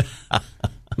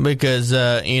 Because,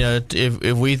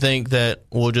 if we think that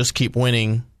we'll just keep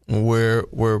winning,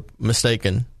 we're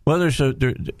mistaken. Well,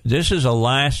 this is a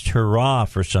last hurrah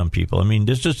for some people. I mean,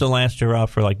 this is the last hurrah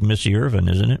for like Missy Irvin,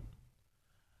 isn't it?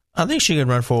 I think she could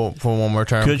run for one more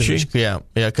term. Could she? Yeah,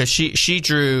 because she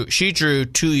drew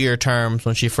 2-year terms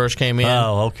when she first came in.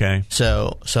 Oh, okay.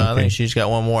 So I think she's got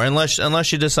one more, unless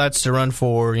she decides to run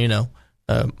for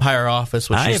higher office,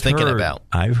 which she's thinking about.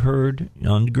 I've heard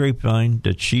on the grapevine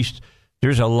that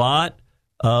there's a lot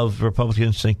of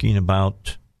Republicans thinking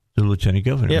about the lieutenant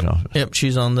governor's office. Yep,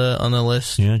 she's on the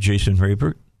list. Yeah, Jason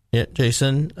Raybert. Yeah,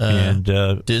 Jason. And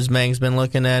Dismang's been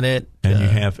looking at it.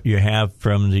 And you have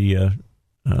from the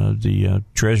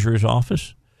treasurer's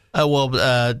office.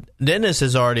 Dennis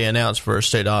has already announced for a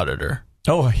state auditor.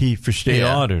 Oh, for state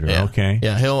auditor. Yeah. Okay.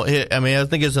 Yeah, I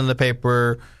think it's in the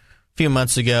paper a few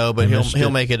months ago, but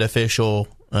he'll make it official.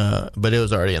 But it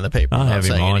was already in the paper. I'll have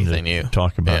him on to new.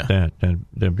 Talk about that.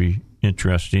 That'd be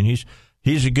interesting.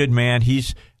 He's a good man.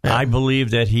 I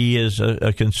believe that he is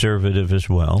a conservative as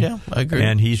well. Yeah, I agree.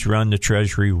 And he's run the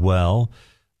Treasury well.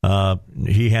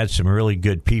 He had some really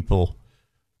good people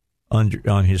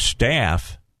on his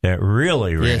staff that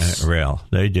really ran it well.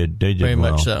 They did very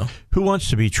well. Much so. Who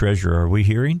wants to be treasurer? Are we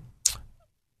hearing?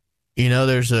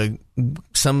 There's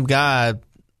some guy,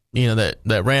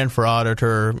 that ran for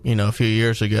auditor, a few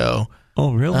years ago.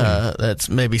 Oh, really? That's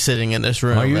maybe sitting in this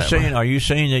room. Are you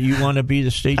saying that you want to be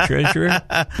the state treasurer?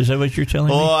 Is that what you're telling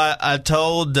me? Well, I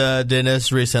told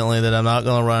Dennis recently that I'm not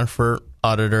going to run for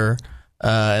auditor,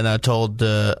 and I told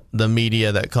the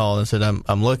media that called and said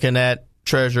I'm looking at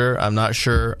treasurer. I'm not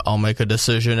sure. I'll make a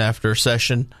decision after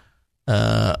session.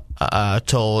 I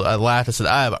laughed. I said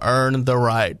I have earned the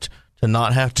right to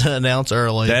not have to announce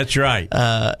early. That's right.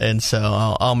 And so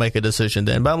I'll make a decision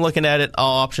then. But I'm looking at it.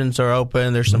 All options are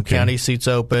open. There's some county seats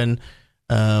open.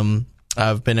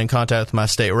 I've been in contact with my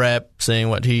state rep, seeing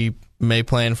what he may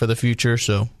plan for the future.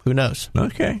 So who knows?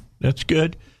 Okay, that's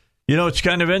good. It's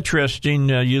kind of interesting.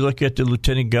 You look at the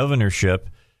lieutenant governorship.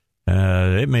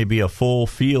 It may be a full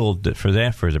field for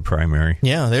the primary.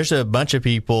 Yeah, there's a bunch of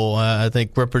people. I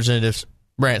think Representative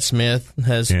Brant Smith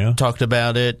has talked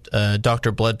about it.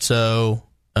 Dr. Bledsoe.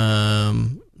 Wow.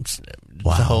 A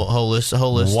whole list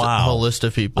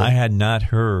of people. I had not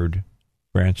heard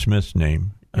Brant Smith's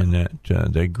name in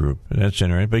that group. That's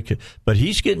interesting. But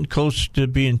he's getting close to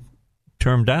being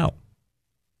termed out.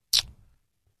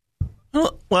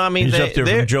 Well, I mean, he's up there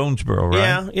from Jonesboro,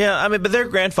 right? Yeah. I mean, but they're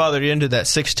grandfathered into that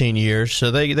 16 years,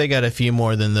 so they got a few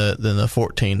more than the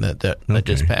 14 that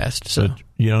just passed. So but,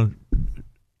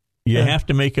 you have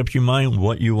to make up your mind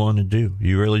what you want to do.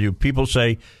 You really do. People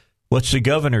say, "What's the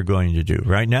governor going to do?"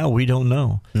 Right now, we don't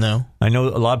know. No, I know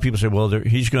a lot of people say, "Well,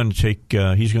 he's going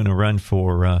to run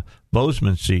for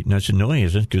Bozeman's seat," and I said, "No, he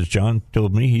isn't," because John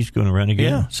told me he's going to run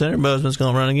again. Yeah, Senator Bozeman's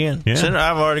going to run again. Yeah.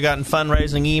 I've already gotten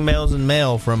fundraising emails and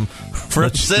mail from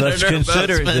Senator Let's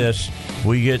consider Bozeman. this.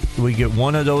 We get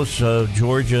one of those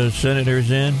Georgia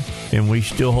senators in, and we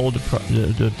still hold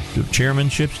the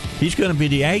chairmanships. He's going to be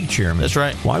the ag chairman. That's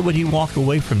right. Why would he walk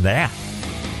away from that?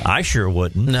 I sure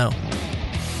wouldn't. No.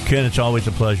 Ken, it's always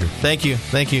a pleasure. Thank you.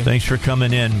 Thanks for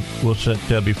coming in. We'll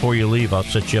set before you leave, I'll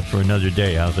set you up for another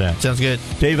day. How's that? Sounds good.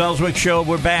 Dave Elswick Show.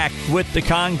 We're back with the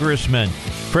Congressman.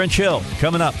 French Hill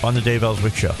coming up on the Dave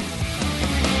Elswick Show.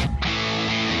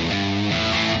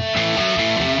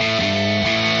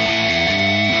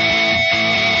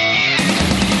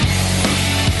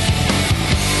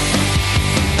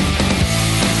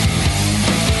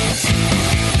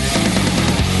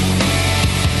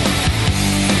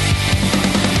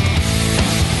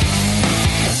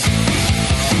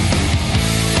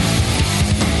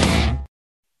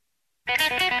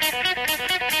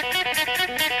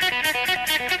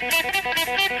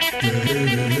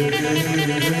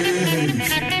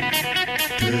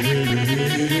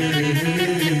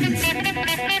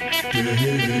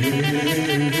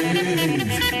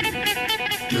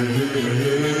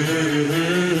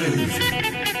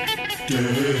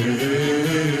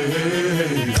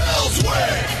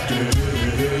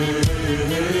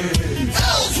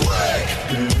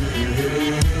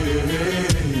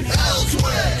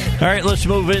 All right, let's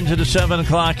move into the 7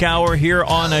 o'clock hour here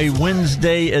on a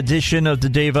Wednesday edition of the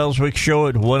Dave Elswick Show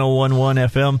at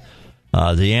 101.1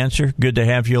 FM. The Answer. Good to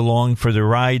have you along for the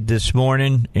ride this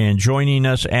morning. And joining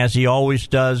us, as he always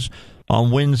does,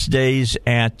 on Wednesdays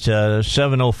at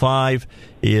 7:05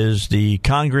 is the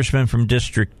congressman from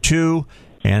District 2.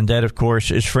 And that, of course,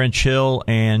 is French Hill.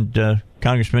 And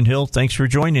Congressman Hill, thanks for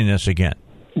joining us again.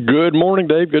 Good morning,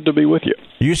 Dave. Good to be with you.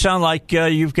 You sound like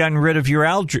you've gotten rid of your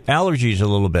allergies a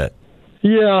little bit.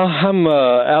 Yeah, I'm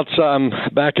outside. I'm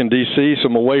back in D.C., so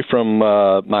I'm away from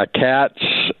my cats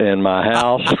and my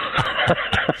house.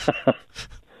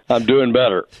 I'm doing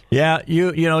better. Yeah,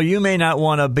 you may not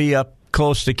want to be up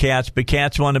close to cats, but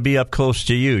cats want to be up close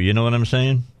to you. You know what I'm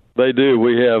saying? They do.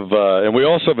 We have, and we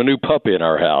also have a new puppy in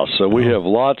our house, so we have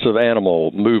lots of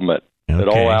animal movement. Okay. At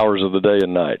all hours of the day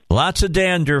and night. Lots of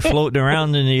dander floating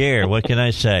around in the air. What can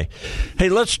I say? Hey,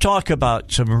 let's talk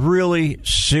about some really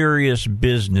serious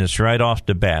business right off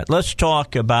the bat. Let's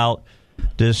talk about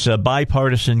this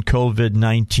bipartisan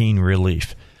COVID-19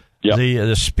 relief. Yep.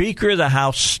 The Speaker of the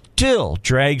House still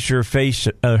drags her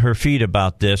feet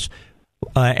about this,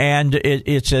 and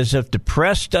it's as if the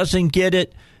press doesn't get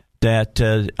it, that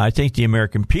I think the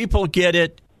American people get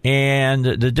it, and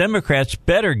the Democrats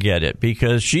better get it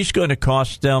because she's going to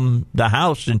cost them the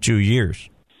House in 2 years.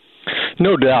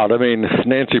 No doubt. I mean,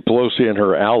 Nancy Pelosi and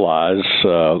her allies,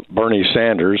 Bernie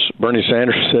Sanders,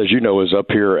 as you know, is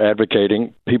up here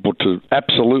advocating people to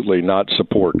absolutely not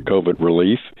support COVID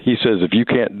relief. He says if you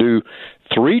can't do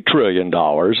 $3 trillion,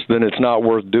 then it's not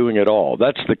worth doing at all.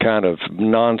 That's the kind of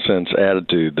nonsense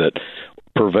attitude that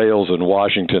prevails in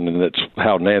Washington, and that's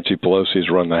how Nancy Pelosi's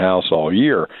run the House all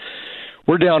year.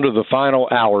 We're down to the final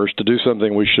hours to do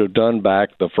something we should have done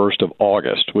back the 1st of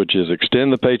August, which is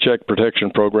extend the Paycheck Protection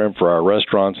Program for our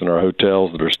restaurants and our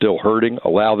hotels that are still hurting,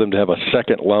 allow them to have a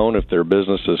second loan if their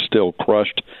business is still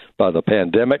crushed by the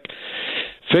pandemic,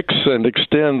 fix and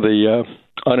extend the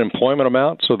unemployment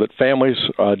amount so that families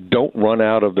don't run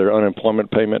out of their unemployment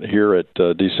payment here at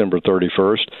December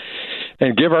 31st,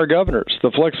 and give our governors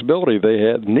the flexibility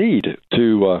they need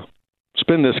to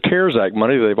spend this CARES Act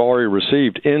money they've already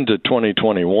received into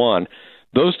 2021.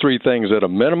 Those three things at a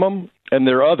minimum, and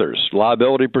there are others.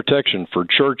 Liability protection for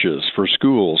churches, for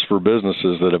schools, for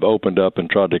businesses that have opened up and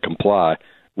tried to comply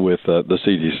with the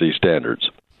CDC standards.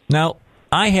 Now,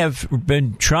 I have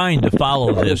been trying to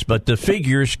follow this, but the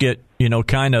figures get,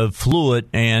 kind of fluid.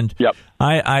 And yep.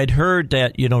 I'd heard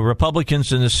that,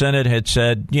 Republicans in the Senate had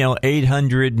said,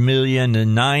 $800 million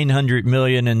and $900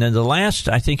 million. And then the last,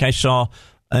 I think I saw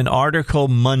an article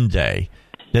Monday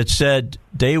that said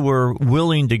they were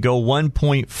willing to go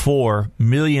 $1.4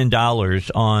 million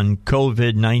on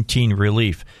COVID-19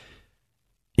 relief.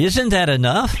 Isn't that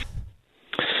enough?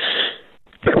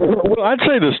 Well, I'd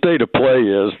say the state of play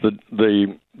is that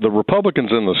the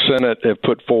Republicans in the Senate have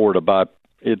put forward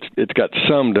it's got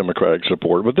some Democratic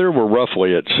support, but they were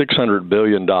roughly at $600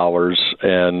 billion,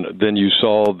 and then you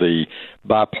saw the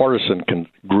bipartisan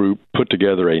group put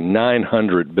together a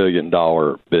 $900 billion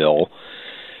bill.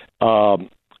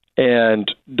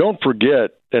 And don't forget,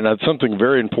 and that's something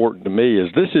very important to me,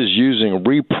 is this is using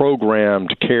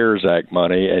reprogrammed CARES Act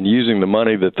money and using the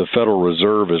money that the Federal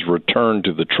Reserve has returned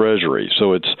to the Treasury.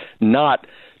 So it's not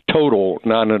total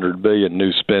 $900 billion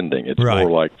new spending. It's right.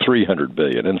 More like $300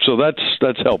 billion. And so that's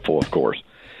helpful, of course.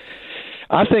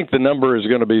 I think the number is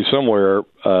going to be somewhere,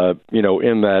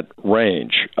 in that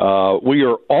range. We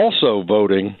are also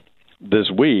voting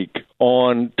this week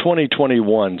on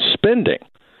 2021 spending,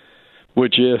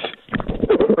 which is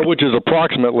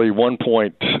approximately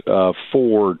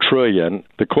 $1.4 trillion.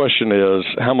 The question is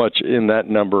how much in that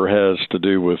number has to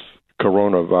do with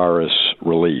coronavirus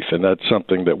relief, and that's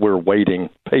something that we're waiting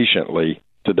patiently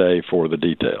today for the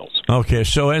details. Okay,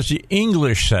 so as the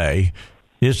English say,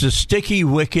 is the sticky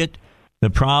wicket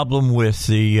the problem with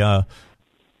the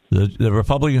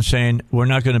Republicans saying we're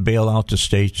not going to bail out the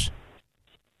states?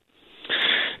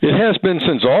 It has been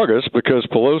since August because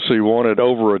Pelosi wanted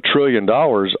over $1 trillion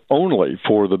only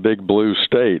for the big blue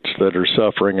states that are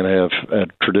suffering and have a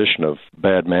tradition of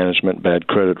bad management, bad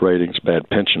credit ratings, bad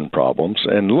pension problems.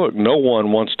 And look, no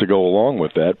one wants to go along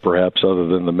with that, perhaps other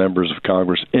than the members of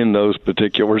Congress in those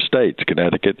particular states,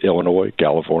 Connecticut, Illinois,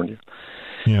 California.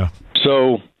 Yeah.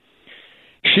 So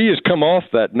she has come off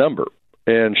that number.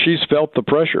 And she's felt the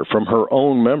pressure from her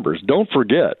own members. Don't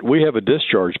forget, we have a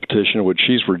discharge petition which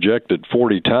she's rejected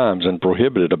 40 times and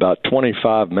prohibited about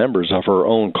 25 members of her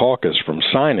own caucus from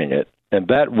signing it. And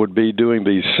that would be doing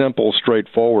these simple,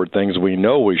 straightforward things we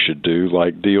know we should do,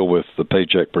 like deal with the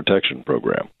Paycheck Protection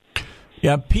Program.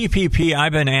 Yeah, PPP,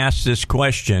 I've been asked this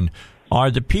question.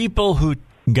 Are the people who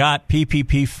got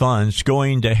PPP funds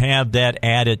going to have that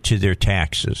added to their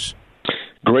taxes?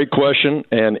 Great question.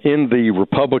 And in the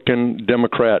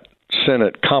Republican-Democrat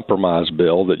Senate compromise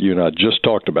bill that you and I just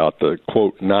talked about, the,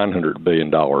 quote, $900 billion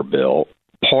bill,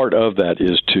 part of that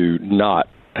is to not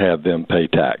have them pay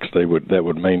tax. That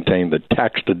would maintain the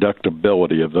tax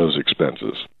deductibility of those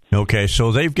expenses. Okay,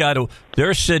 so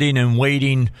they're sitting and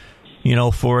waiting,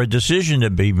 for a decision to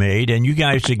be made, and you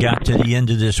guys have got to the end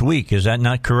of this week. Is that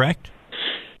not correct?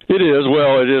 It is.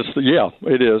 Well, it is. Yeah,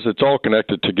 it is. It's all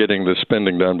connected to getting the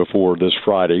spending done before this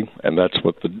Friday, and that's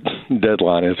what the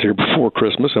deadline is here before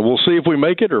Christmas. And we'll see if we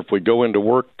make it or if we go into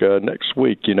work next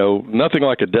week. Nothing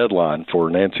like a deadline for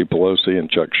Nancy Pelosi and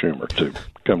Chuck Schumer to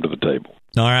come to the table.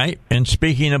 All right. And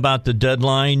speaking about the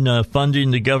deadline,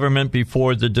 funding the government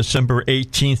before the December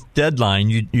 18th deadline,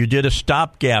 you did a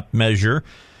stopgap measure.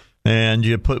 And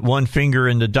you put one finger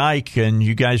in the dike, and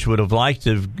you guys would have liked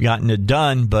to have gotten it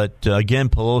done. But, again,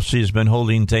 Pelosi has been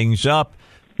holding things up.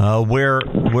 Where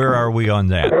are we on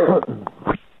that?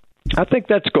 I think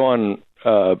that's gone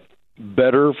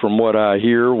better from what I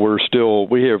hear. We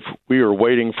are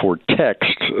waiting for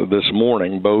text this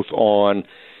morning, both on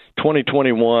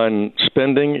 2021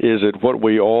 spending. Is it what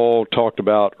we all talked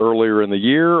about earlier in the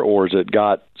year, or has it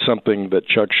got something that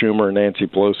Chuck Schumer and Nancy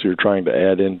Pelosi are trying to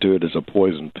add into it as a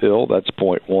poison pill? That's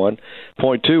point one.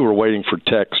 Point two, we're waiting for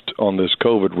text on this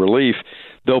COVID relief.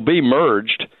 They'll be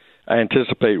merged. I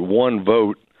anticipate one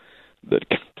vote that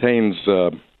contains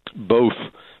both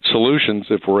solutions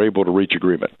if we're able to reach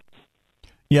agreement.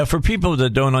 Yeah, for people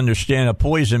that don't understand, a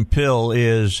poison pill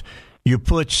is you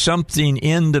put something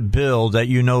in the bill that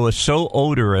is so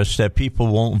odorous that people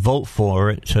won't vote for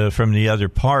it from the other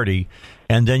party,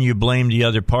 and then you blame the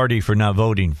other party for not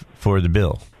voting for the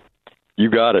bill. You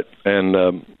got it.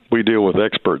 And we deal with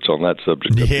experts on that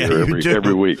subject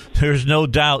every week. There's no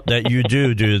doubt that you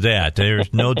do that.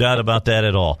 There's no doubt about that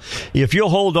at all. If you'll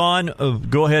hold on,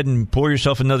 go ahead and pour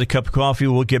yourself another cup of coffee.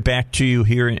 We'll get back to you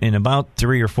here in about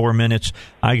 3 or 4 minutes.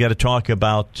 I got to talk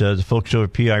about the folks over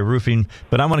at PI Roofing,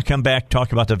 but I want to come back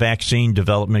talk about the vaccine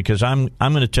development, because I'm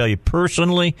going to tell you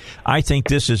personally, I think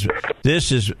this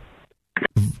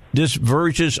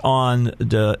verges on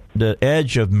the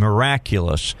edge of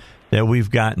miraculous that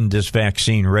we've gotten this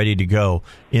vaccine ready to go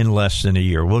in less than a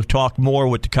year. We'll talk more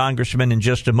with the congressman in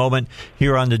just a moment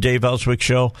here on the Dave Elswick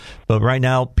Show. But right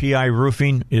now, PI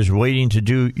Roofing is waiting to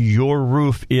do your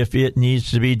roof if it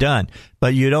needs to be done.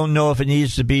 But you don't know if it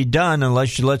needs to be done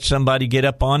unless you let somebody get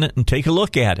up on it and take a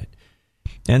look at it.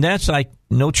 And that's like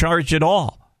no charge at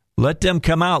all. Let them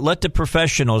come out. Let the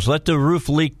professionals, let the roof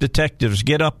leak detectives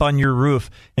get up on your roof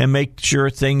and make sure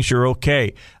things are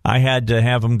okay. I had to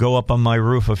have them go up on my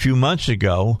roof a few months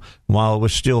ago while it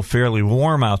was still fairly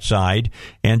warm outside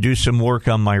and do some work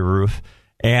on my roof.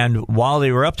 And while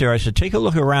they were up there, I said, take a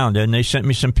look around. And they sent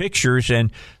me some pictures,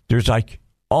 and there's like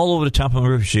all over the top of my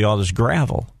roof, you see all this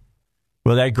gravel.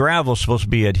 Well, that gravel is supposed to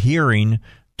be adhering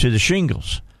to the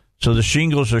shingles. So the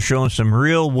shingles are showing some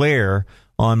real wear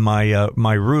on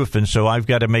my roof, and so I've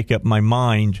got to make up my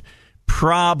mind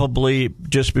probably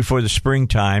just before the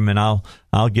springtime, and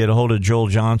I'll get a hold of Joel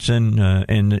Johnson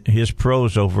and his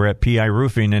pros over at PI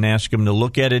Roofing and ask them to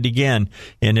look at it again.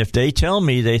 And if they tell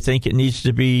me they think it needs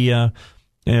to be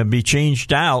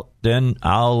changed out, then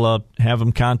I'll have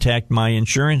them contact my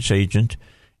insurance agent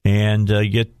and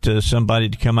get somebody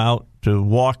to come out to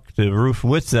walk the roof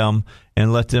with them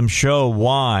and let them show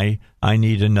why I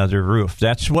need another roof.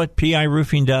 That's what PI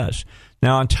Roofing does.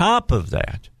 Now, on top of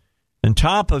that, on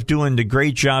top of doing the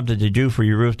great job that they do for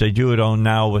your roof, they do it on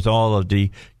now with all of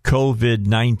the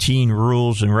COVID-19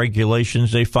 rules and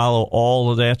regulations. They follow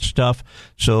all of that stuff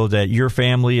so that your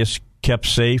family is kept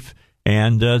safe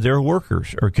and their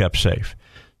workers are kept safe.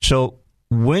 So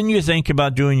when you think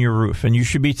about doing your roof, and you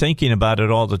should be thinking about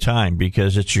it all the time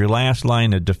because it's your last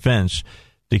line of defense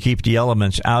to keep the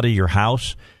elements out of your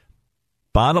house,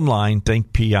 bottom line,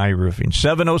 think PI Roofing.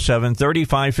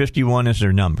 707-3551 is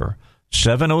their number.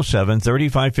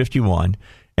 707-3551.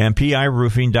 And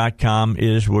PIRoofing.com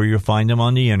is where you'll find them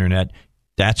on the internet.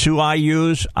 That's who I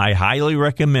use. I highly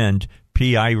recommend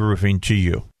PI Roofing to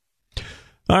you.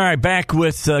 All right, back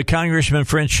with Congressman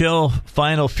French Hill.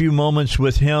 Final few moments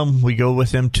with him. We go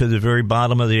with him to the very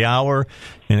bottom of the hour.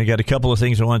 And I got a couple of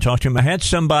things I want to talk to him. I had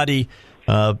somebody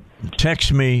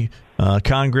text me,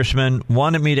 Congressman,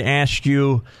 wanted me to ask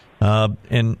you,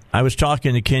 and I was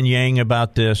talking to Ken Yang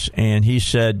about this, and he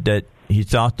said that he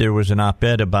thought there was an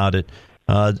op-ed about it.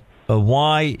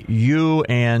 Why you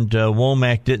and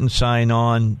Womack didn't sign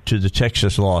on to the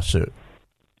Texas lawsuit?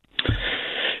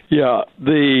 Yeah,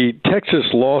 the Texas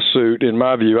lawsuit, in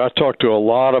my view, I talked to a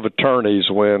lot of attorneys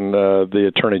when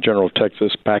the Attorney General of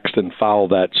Texas, Paxton,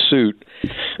 filed that suit.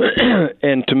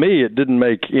 And to me, it didn't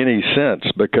make any sense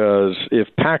because if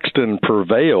Paxton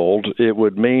prevailed, it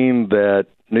would mean that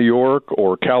New York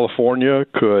or California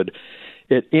could,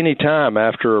 at any time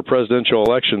after a presidential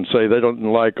election, say they don't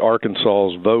like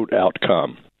Arkansas's vote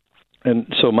outcome.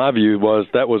 And so my view was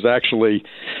that was actually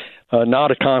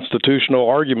not a constitutional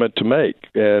argument to make,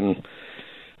 and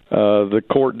the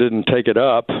court didn't take it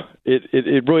up.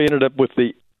 It really ended up with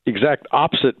the exact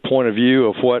opposite point of view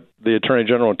of what the Attorney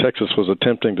General in Texas was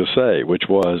attempting to say, which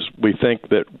was we think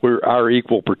that our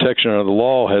equal protection under the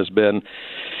law has been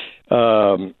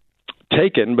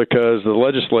taken because the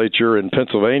legislature in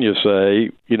Pennsylvania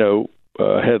say,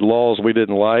 had laws we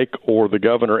didn't like, or the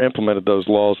governor implemented those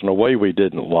laws in a way we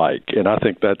didn't like. And I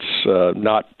think that's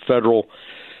not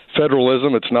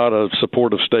federalism. It's not a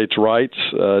support of states' rights,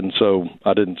 and so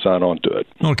I didn't sign on to it.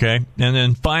 Okay. And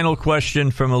then final question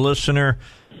from a listener.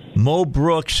 Mo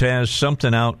Brooks has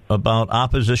something out about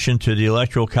opposition to the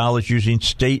Electoral College using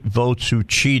state votes who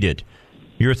cheated.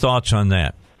 Your thoughts on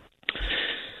that?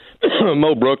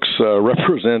 Mo Brooks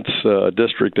represents a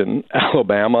district in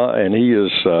Alabama, and he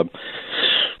is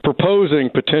proposing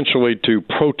potentially to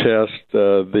protest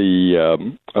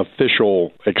the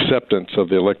official acceptance of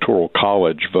the Electoral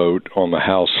College vote on the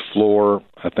House floor.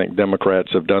 I think Democrats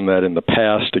have done that in the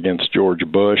past against George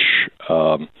Bush,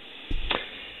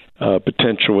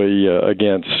 potentially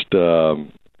against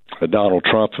Donald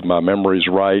Trump, if my memory's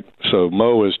right. So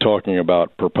Mo is talking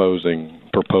about proposing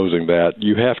that.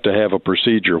 You have to have a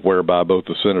procedure whereby both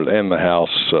the Senate and the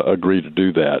House agree to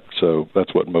do that. So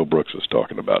that's what Mo Brooks is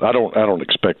talking about. I don't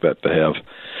expect that to have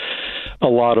a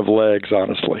lot of legs,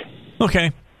 honestly.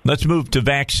 Okay, let's move to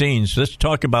vaccines. Let's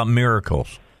talk about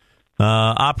miracles.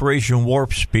 Operation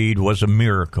Warp Speed was a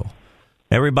miracle.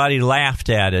 Everybody laughed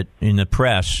at it in the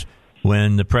press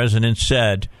when the president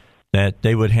said that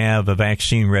they would have a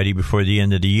vaccine ready before the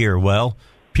end of the year. Well,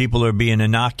 people are being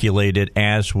inoculated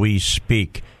as we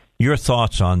speak. Your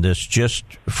thoughts on this, just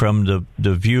from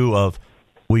the view of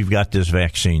we've got this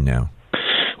vaccine now?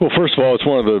 Well, first of all, it's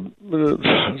one of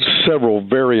the several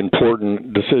very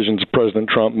important decisions President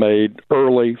Trump made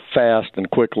early, fast, and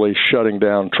quickly, shutting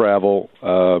down travel,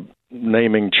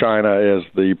 naming China as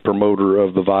the promoter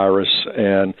of the virus,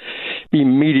 and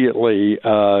immediately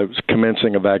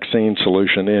commencing a vaccine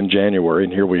solution in January.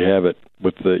 And here we have it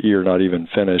with the year not even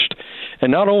finished.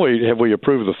 And not only have we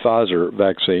approved the Pfizer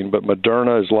vaccine, but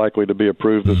Moderna is likely to be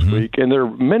approved this week. And there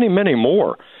are many, many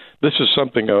more. This is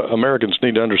something Americans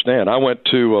need to understand. I went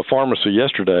to a pharmacy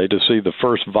yesterday to see the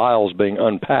first vials being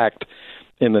unpacked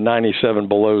in the 97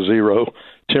 below zero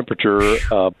temperature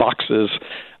boxes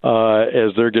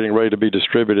as they're getting ready to be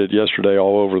distributed yesterday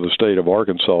all over the state of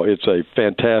Arkansas. It's a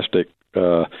fantastic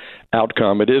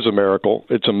outcome. It is a miracle.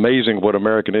 It's amazing what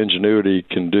American ingenuity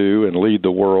can do and lead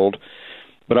the world.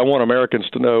 But I want Americans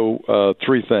to know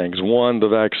three things. One, the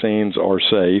vaccines are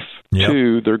safe. Yep.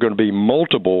 Two, there are going to be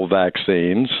multiple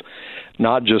vaccines,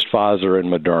 not just Pfizer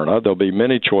and Moderna. There'll be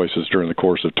many choices during the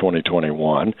course of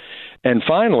 2021. And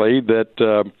finally,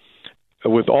 that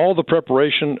with all the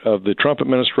preparation of the Trump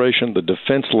administration, the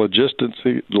Defense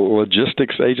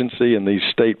Logistics Agency, and these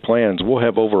state plans, we'll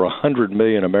have over 100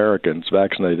 million Americans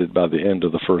vaccinated by the end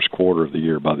of the first quarter of the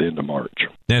year, by the end of March.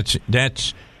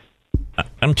 That's.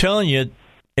 I'm telling you,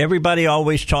 everybody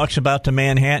always talks about the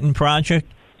Manhattan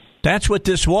Project. That's what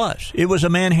this was. It was a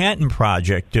Manhattan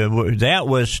Project. That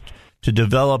was to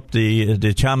develop the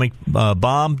atomic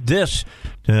bomb.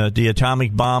 The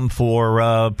atomic bomb for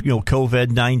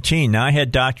COVID-19. Now, I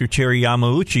had Dr. Terry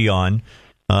Yamauchi on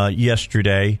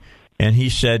yesterday, and he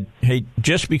said, hey,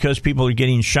 just because people are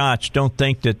getting shots, don't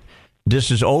think that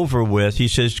this is over with. He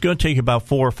says it's going to take about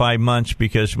 4 or 5 months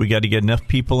because we got to get enough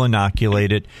people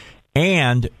inoculated,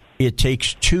 and it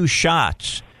takes 2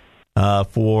 shots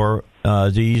for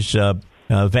these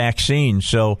vaccines.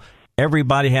 So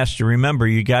everybody has to remember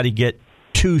you got to get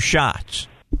 2 shots.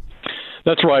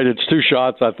 That's right. It's 2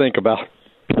 shots, I think, about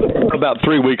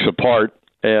 3 weeks apart,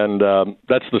 and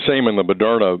that's the same in the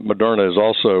Moderna. Moderna is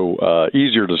also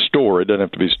easier to store. It doesn't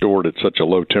have to be stored at such a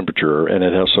low temperature, and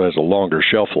it also has a longer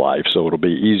shelf life, so it'll be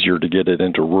easier to get it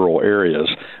into rural areas.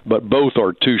 But both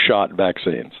are 2-shot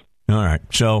vaccines. All right.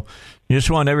 So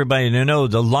just want everybody to know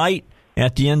the light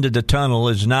at the end of the tunnel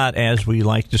is not, as we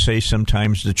like to say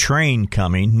sometimes, the train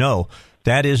coming. No,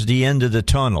 that is the end of the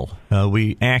tunnel.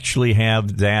 We actually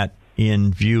have that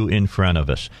in view in front of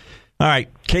us. All right,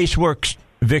 Caseworks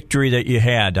victory that you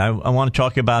had. I want to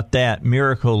talk about that.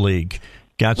 Miracle League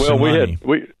got some money.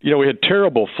 We had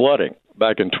terrible flooding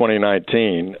back in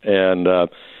 2019, and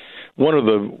one of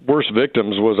the worst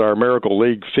victims was our Miracle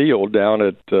League field down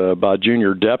at by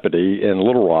Junior Deputy in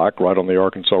Little Rock, right on the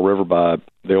Arkansas River by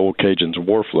the old Cajuns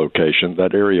Wharf location.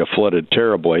 That area flooded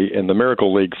terribly, and the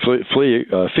Miracle League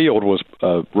field was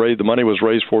raised. The money was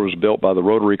raised for was built by the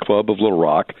Rotary Club of Little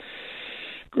Rock.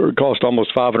 It cost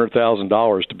almost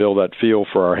 $500,000 to build that field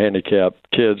for our handicapped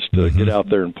kids to get out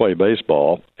there and play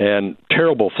baseball. And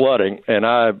terrible flooding, and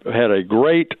I had a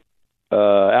great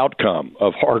outcome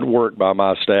of hard work by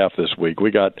my staff this week.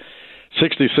 We got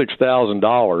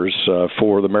 $66,000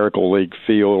 for the Miracle League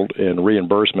field in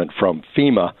reimbursement from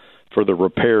FEMA for the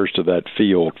repairs to that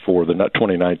field for the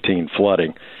 2019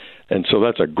 flooding. And so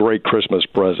that's a great Christmas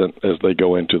present as they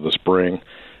go into the spring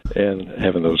and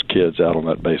having those kids out on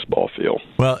that baseball field.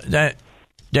 Well, that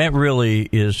really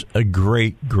is a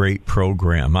great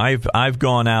program. I've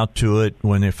gone out to it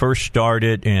when it first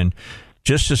started, and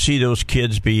just to see those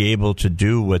kids be able to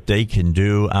do what they can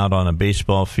do out on a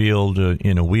baseball field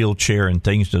in a wheelchair and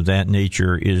things of that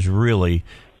nature is really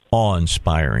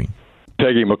awe-inspiring.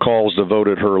 Peggy McCall's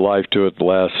devoted her life to it the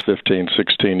last 15,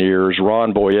 16 years.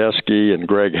 Ron Boyeski and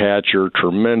Greg Hatcher,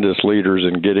 tremendous leaders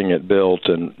in getting it built.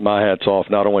 And my hat's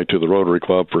off not only to the Rotary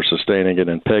Club for sustaining it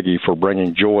and Peggy for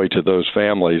bringing joy to those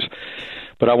families,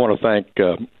 but I want to thank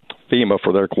FEMA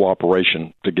for their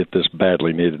cooperation to get this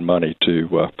badly needed money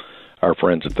to our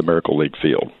friends at the Miracle League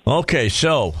field. Okay,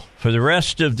 so for the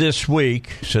rest of this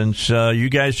week, since you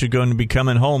guys are going to be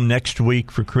coming home next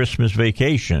week for Christmas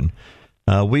vacation,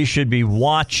 we should be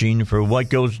watching for what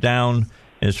goes down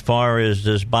as far as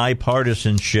this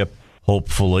bipartisanship,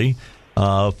 hopefully,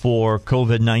 for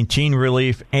COVID-19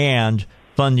 relief and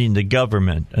funding the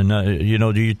government. And,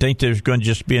 do you think there's going to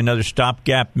just be another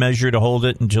stopgap measure to hold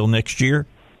it until next year?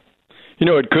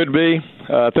 It could be.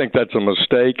 I think that's a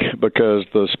mistake because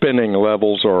the spending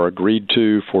levels are agreed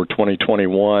to for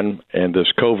 2021, and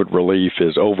this COVID relief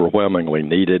is overwhelmingly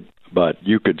needed. But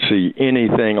you could see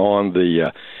anything on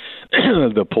the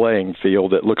playing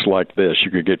field that looks like this.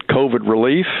 You could get COVID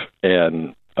relief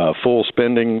and full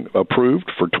spending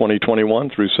approved for 2021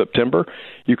 through September.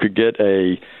 You could get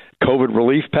a COVID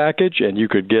relief package, and you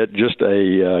could get just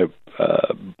a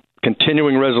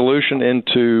continuing resolution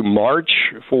into March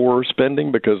for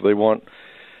spending because they want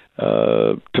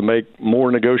to make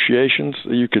more negotiations.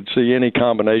 You could see any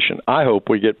combination. I hope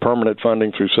we get permanent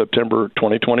funding through September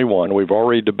 2021. We've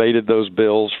already debated those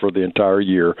bills for the entire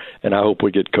year, and I hope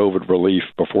we get COVID relief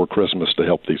before Christmas to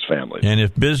help these families. And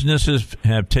if businesses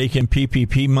have taken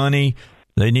PPP money,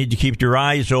 they need to keep their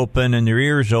eyes open and their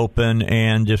ears open,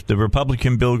 and if the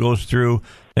Republican bill goes through,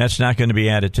 that's not going to be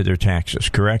added to their taxes,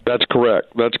 correct? That's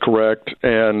correct.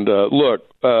 And look,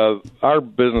 our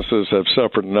businesses have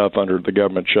suffered enough under the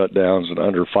government shutdowns and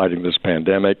under fighting this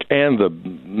pandemic and the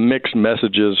mixed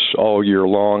messages all year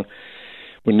long.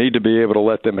 We need to be able to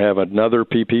let them have another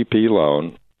PPP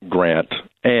loan grant,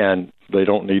 and they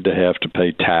don't need to have to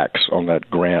pay tax on that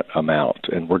grant amount.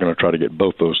 And we're going to try to get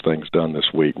both those things done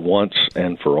this week, once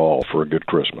and for all, for a good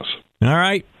Christmas. All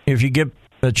right. If you get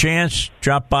a chance,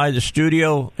 drop by the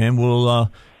studio, and we'll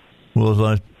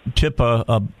tip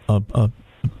a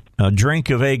drink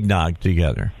of eggnog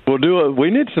together. We'll do it. We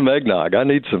need some eggnog. I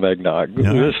need some eggnog.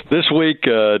 Right. This week,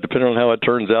 depending on how it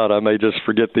turns out, I may just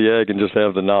forget the egg and just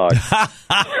have the nog.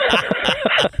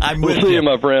 We'll see you,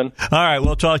 my friend. All right,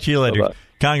 we'll talk to you later. Bye-bye.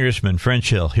 Congressman French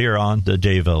Hill here on the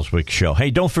Dave Elswick Show. Hey,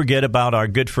 don't forget about our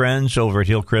good friends over at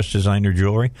Hillcrest Designer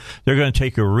Jewelry. They're going to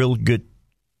take a real good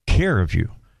care of you.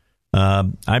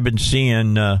 I've been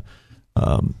seeing a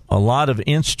lot of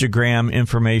Instagram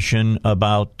information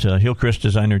about Hillcrest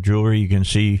Designer Jewelry. You can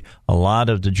see a lot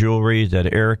of the jewelry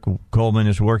that Eric Coleman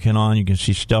is working on. You can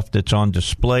see stuff that's on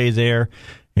display there.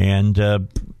 And,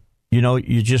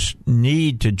 you just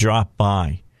need to drop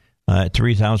by at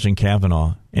 3000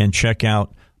 Kavanaugh and check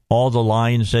out all the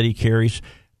lines that he carries.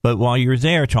 But while you're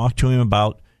there, talk to him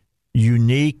about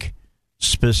unique,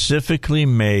 specifically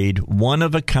made,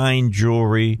 one-of-a-kind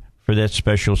jewelry for that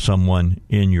special someone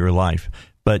in your life.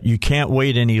 But you can't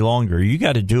wait any longer. You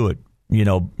got to do it,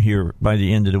 here by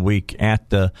the end of the week at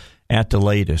the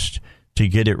latest to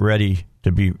get it ready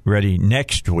to be ready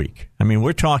next week. I mean,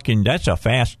 we're talking, that's a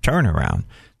fast turnaround.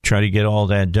 Try to get all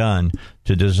that done,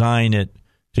 to design it,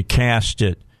 to cast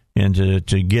it, and to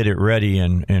get it ready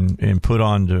and put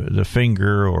on the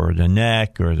finger or the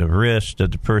neck or the wrist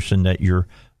of the person that you're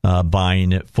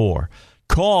buying it for.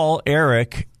 Call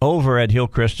Eric over at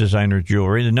Hillcrest Designer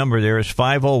Jewelry. The number there is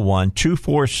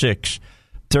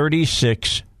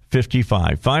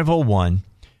 501-246-3655.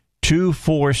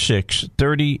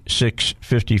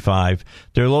 501-246-3655.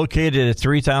 They're located at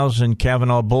 3000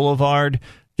 Kavanaugh Boulevard.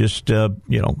 Just,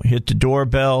 hit the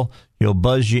doorbell. He'll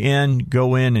buzz you in.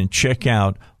 Go in and check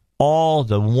out all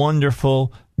the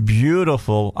wonderful,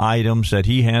 beautiful items that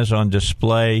he has on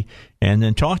display, and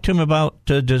then talk to him about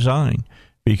design.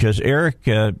 Because Eric,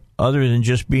 other than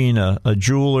just being a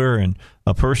jeweler and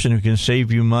a person who can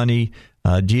save you money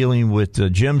dealing with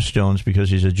gemstones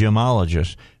because he's a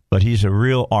gemologist, but he's a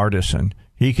real artisan.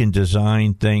 He can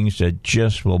design things that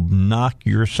just will knock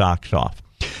your socks off.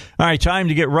 All right, time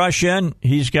to get Rush in.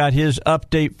 He's got his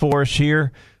update for us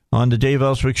here on the Dave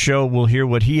Elswick Show. We'll hear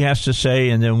what he has to say,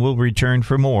 and then we'll return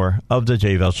for more of the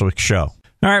Dave Elswick Show.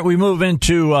 All right, we move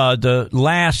into the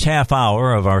last half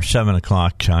hour of our 7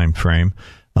 o'clock time frame.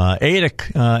 8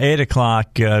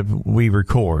 o'clock, we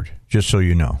record, just so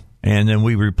you know. And then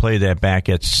we replay that back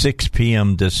at 6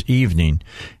 p.m. this evening.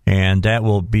 And that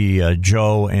will be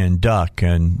Joe and Duck.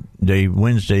 And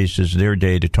Wednesdays is their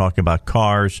day to talk about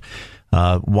cars.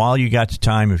 While you got the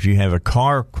time, if you have a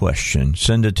car question,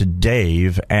 send it to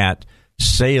Dave at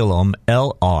Salem,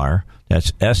 LR.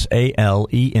 That's SALEMLR.com.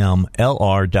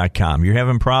 You're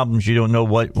having problems. You don't know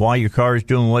why your car is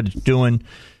doing what it's doing.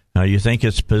 You think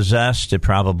it's possessed. It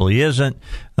probably isn't.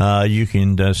 You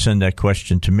can send that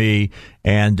question to me,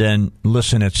 and then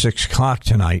listen at 6 o'clock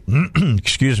tonight.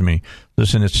 Excuse me.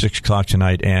 Listen at 6 o'clock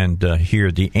tonight and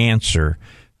hear the answer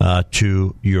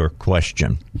to your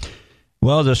question.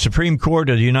 Well, the Supreme Court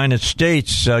of the United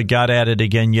States got at it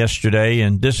again yesterday,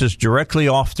 and this is directly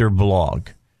off their blog.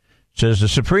 It says the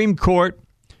Supreme Court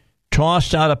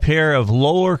tossed out a pair of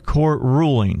lower court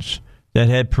rulings that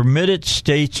had permitted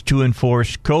states to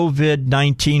enforce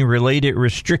COVID-19 related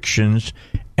restrictions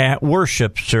at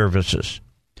worship services.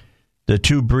 The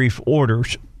two brief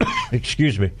orders,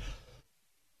 excuse me.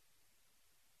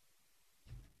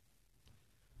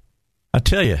 I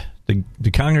tell you,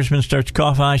 the congressman starts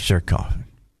coughing, I start coughing.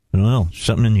 I don't know,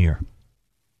 something in the air.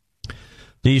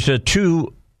 These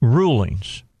two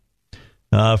rulings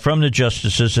from the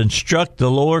justices instruct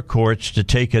the lower courts to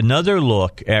take another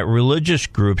look at religious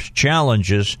groups'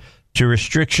 challenges to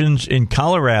restrictions in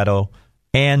Colorado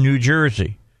and New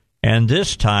Jersey. And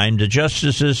this time, the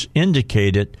justices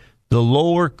indicated the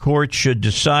lower court should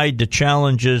decide the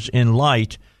challenges in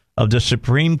light of the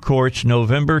Supreme Court's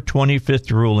November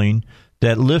 25th ruling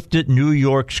that lifted New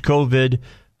York's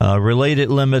COVID-related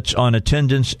limits on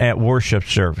attendance at worship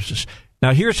services.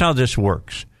 Now, here's how this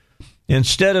works.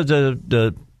 Instead of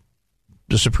the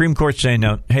Supreme Court saying,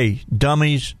 now, hey,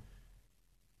 dummies,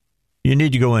 you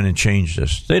need to go in and change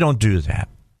this. They don't do that.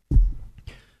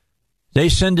 They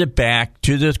send it back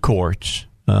to the courts,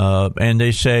 and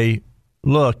they say,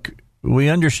 look, we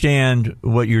understand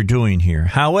what you're doing here.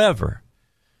 However,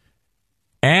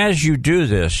 as you do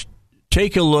this,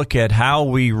 take a look at how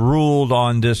we ruled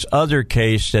on this other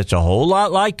case that's a whole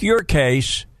lot like your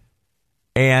case,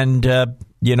 and,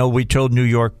 we told New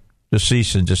York to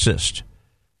cease and desist.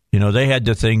 They had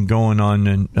the thing going on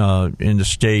in the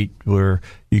state where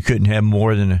you couldn't have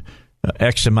more than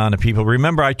X amount of people.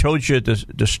 Remember, I told you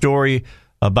the story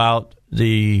about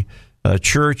the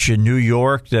church in New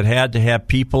York that had to have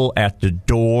people at the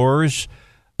doors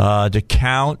to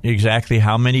count exactly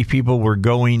how many people were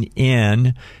going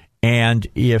in, and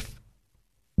if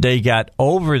they got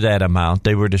over that amount,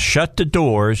 they were to shut the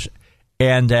doors,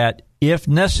 and that if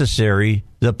necessary,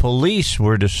 the police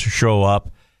were to show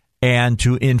up and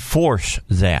to enforce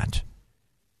that.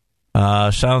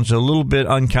 Sounds a little bit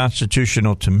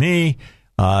unconstitutional to me.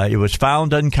 It was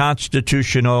found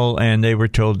unconstitutional, and they were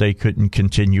told they couldn't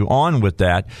continue on with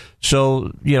that.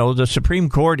 So, the Supreme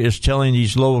Court is telling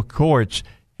these lower courts,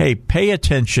 hey, pay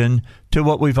attention to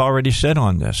what we've already said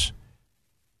on this.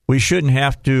 We shouldn't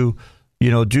have to,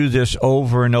 do this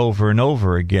over and over and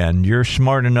over again. You're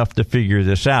smart enough to figure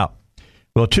this out.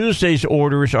 Well, Tuesday's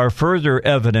orders are further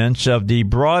evidence of the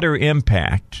broader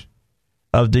impact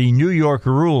of the New York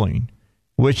ruling,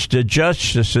 which the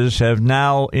justices have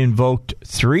now invoked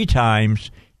 3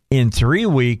 times in 3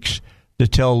 weeks to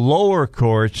tell lower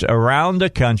courts around the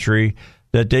country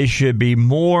that they should be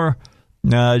more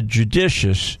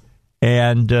judicious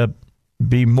and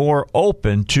be more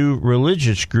open to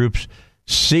religious groups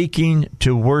seeking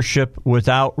to worship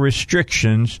without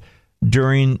restrictions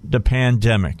during the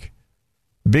pandemic.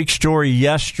 Big story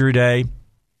yesterday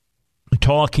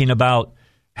talking about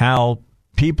how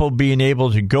people being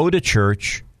able to go to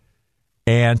church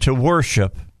and to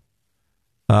worship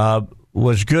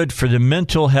was good for the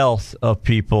mental health of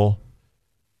people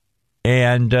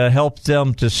and helped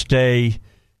them to stay,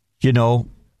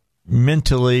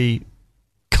 mentally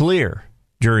clear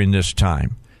during this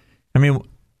time. I mean,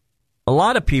 a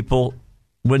lot of people,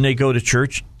 when they go to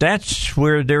church, that's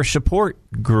where their support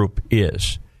group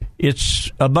is.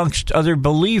 It's amongst other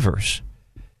believers.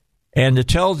 And to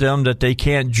tell them that they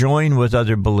can't join with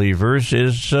other believers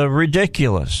is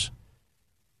ridiculous.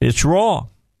 It's wrong.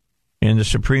 And the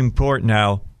Supreme Court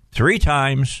now, 3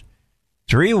 times,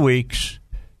 3 weeks,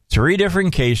 3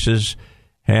 different cases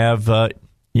have,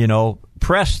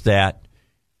 pressed that.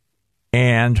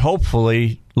 And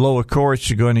hopefully lower courts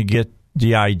are going to get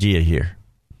the idea here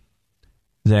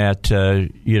that,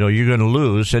 you're going to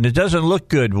lose. And it doesn't look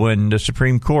good when the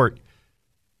Supreme Court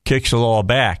kicks the law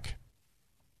back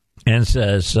and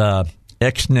says,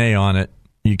 ex-nay on it.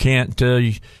 You can't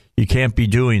be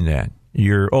doing that.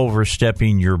 You're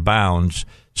overstepping your bounds,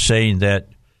 saying that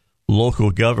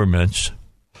local governments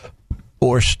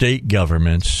or state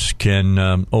governments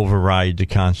can override the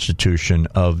Constitution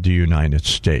of the United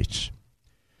States.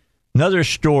 Another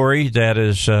story that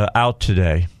is out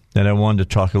today that I wanted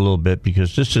to talk a little bit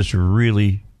because this is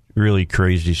really, really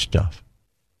crazy stuff.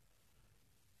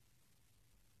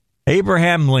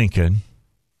 Abraham Lincoln,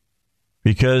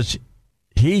 because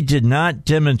he did not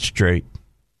demonstrate,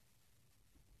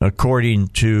 according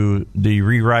to the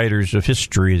rewriters of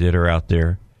history that are out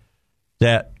there,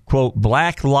 that, quote,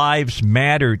 Black lives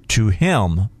mattered to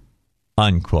him,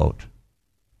 unquote.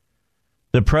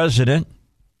 The president,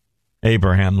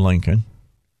 Abraham Lincoln,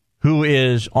 who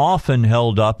is often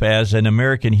held up as an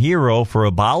American hero for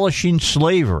abolishing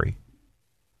slavery,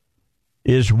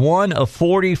 is one of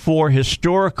 44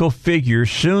 historical figures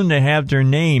soon to have their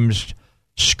names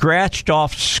scratched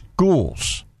off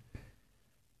schools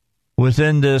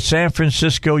within the San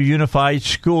Francisco Unified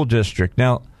School District.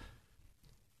 Now,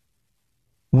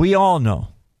 we all know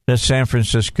that San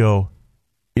Francisco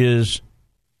is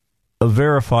a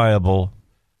verifiable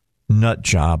nut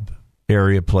job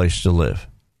area place to live.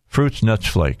 Fruits, nuts,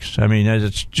 flakes. I mean,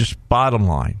 it's just bottom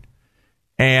line.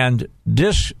 And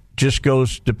this just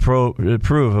goes to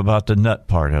prove about the nut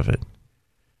part of it.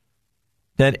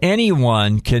 That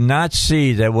anyone cannot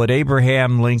see that what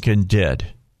Abraham Lincoln did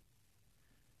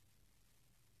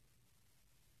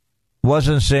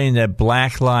wasn't saying that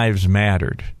Black lives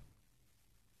mattered.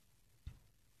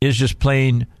 Is just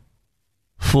plain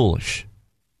foolish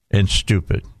and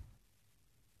stupid.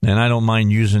 And I don't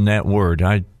mind using that word.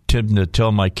 I tend to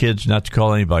tell my kids not to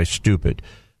call anybody stupid.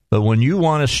 But when you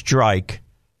want to strike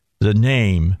the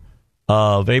name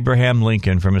of Abraham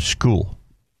Lincoln from a school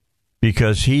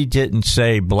because he didn't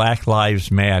say Black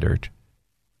lives mattered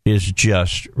is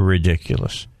just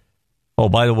ridiculous. Oh,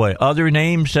 by the way, other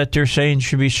names that they're saying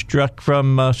should be struck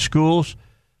from schools: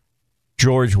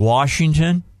 George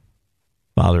Washington,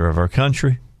 father of our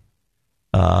country,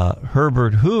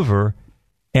 Herbert Hoover,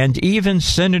 and even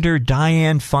Senator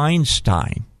Dianne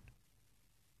Feinstein.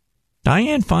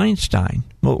 Dianne Feinstein,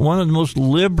 one of the most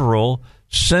liberal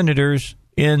senators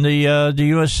in the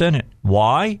U.S. Senate.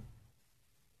 Why?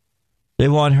 They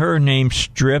want her name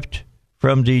stripped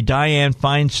from the Dianne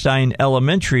Feinstein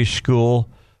Elementary School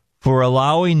for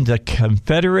allowing the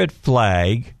Confederate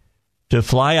flag to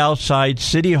fly outside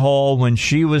City Hall when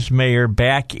she was mayor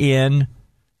back in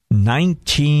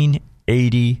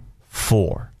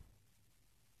 1984.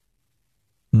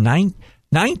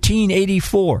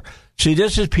 1984. See,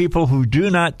 this is people who do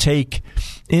not take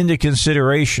into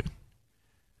consideration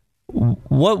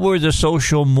what were the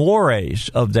social mores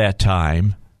of that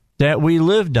time that we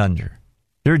lived under.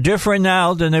 They're different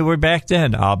now than they were back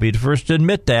then. I'll be the first to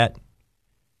admit that.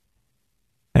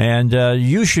 And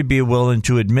you should be willing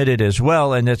to admit it as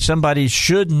well, and that somebody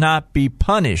should not be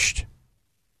punished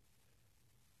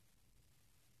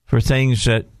for things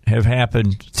that have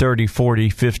happened 30, 40,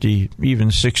 50,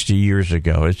 even 60 years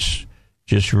ago. It's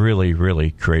just really,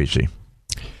 really crazy.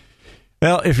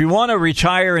 Well, if you want to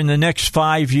retire in the next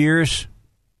 5 years,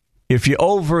 if you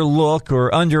overlook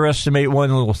or underestimate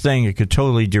one little thing, it could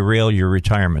totally derail your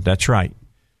retirement. That's right.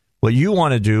 What you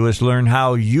want to do is learn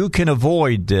how you can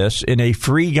avoid this in a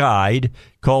free guide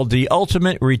called the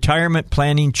Ultimate Retirement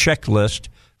Planning Checklist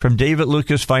from David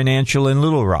Lucas Financial in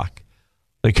Little Rock.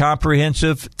 The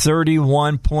comprehensive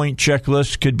 31-point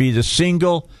checklist could be the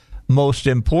single most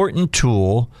important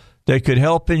tool that could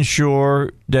help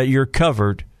ensure that you're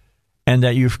covered and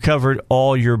that you've covered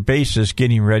all your bases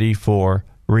getting ready for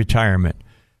retirement,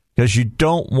 because you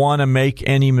don't want to make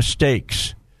any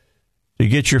mistakes. To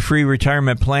get your free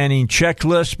retirement planning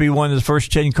checklist, be one of the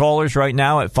first 10 callers right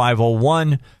now at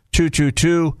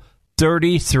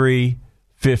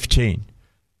 501-222-3315.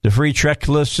 The free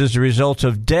checklist is the result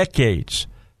of decades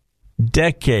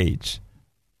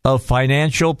of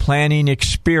financial planning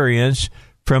experience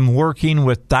from working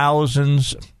with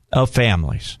thousands of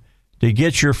families. To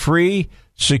get your free,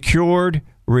 secured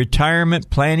retirement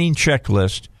planning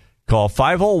checklist, call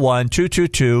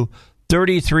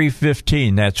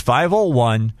 501-222-3315. That's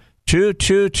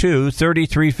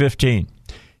 222-3315.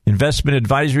 Investment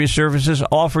advisory services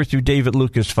offered through David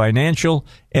Lucas Financial,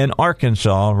 an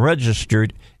Arkansas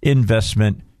registered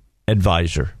investment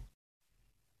advisor.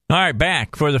 All right,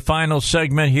 back for the final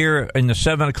segment here in the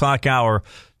 7 o'clock hour.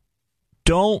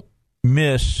 Don't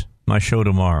miss my show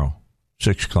tomorrow,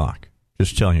 6 o'clock.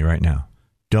 Just telling you right now.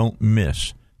 Don't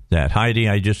miss that. Heidi,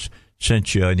 I just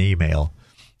sent you an email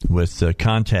with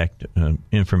contact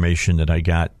information that I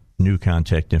got, new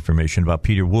contact information about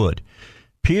Peter Wood.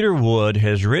 Peter Wood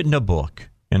has written a book,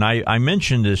 and I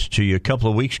mentioned this to you a couple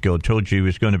of weeks ago, told you he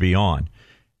was going to be on.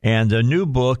 And the new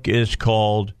book is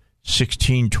called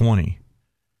 1620,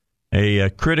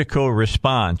 a critical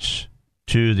response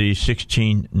to the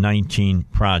 1619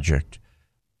 Project.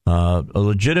 A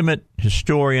legitimate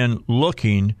historian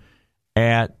looking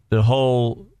at the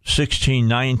whole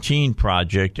 1619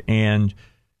 Project and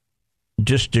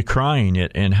just decrying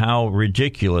it and how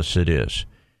ridiculous it is.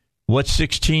 What's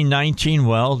 1619?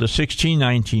 Well, the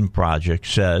 1619 Project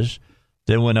says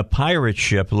that when a pirate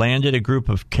ship landed a group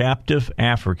of captive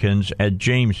Africans at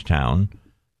Jamestown,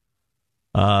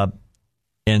 and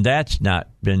that's not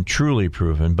been truly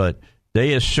proven, but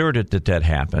they asserted that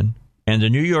happened, and the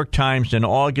New York Times in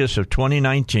August of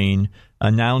 2019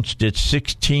 announced its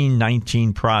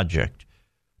 1619 Project.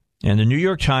 And the New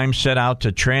York Times set out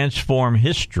to transform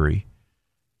history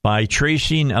by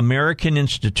tracing American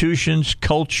institutions,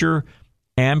 culture,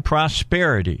 and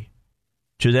prosperity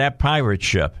to that pirate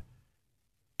ship.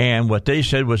 And what they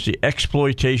said was the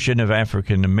exploitation of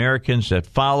African Americans that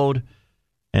followed.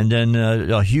 And then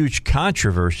a huge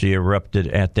controversy erupted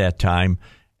at that time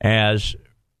as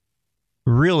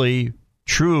really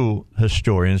true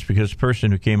historians, because the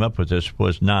person who came up with this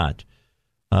was not,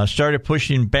 started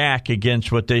pushing back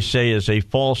against what they say is a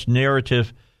false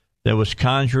narrative that was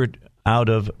conjured out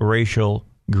of racial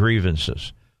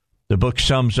grievances. The book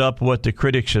sums up what the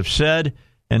critics have said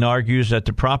and argues that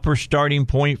the proper starting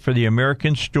point for the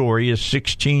American story is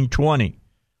 1620,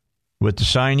 with the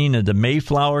signing of the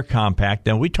Mayflower Compact.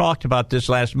 And we talked about this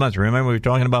last month. Remember, we were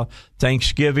talking about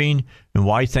Thanksgiving and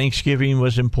why Thanksgiving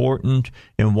was important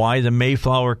and why the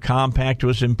Mayflower Compact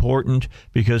was important,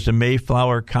 because the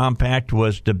Mayflower Compact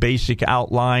was the basic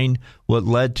outline, what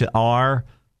led to our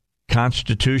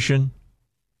Constitution.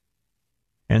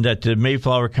 And that the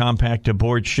Mayflower Compact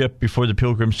aboard ship before the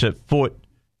Pilgrims set foot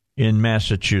in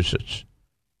Massachusetts.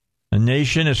 A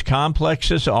nation as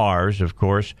complex as ours, of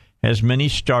course, has many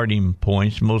starting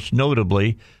points, most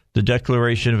notably the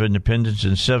Declaration of Independence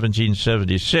in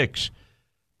 1776.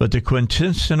 But the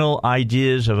quintessential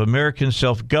ideas of American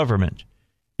self-government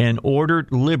and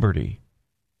ordered liberty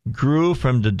grew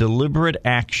from the deliberate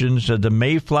actions of the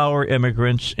Mayflower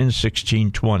immigrants in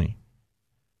 1620.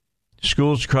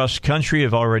 Schools across the country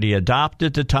have already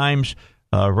adopted the Times'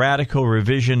 radical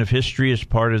revision of history as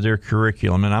part of their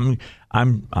curriculum, and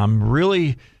I'm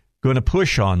really going to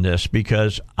push on this,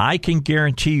 because I can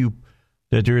guarantee you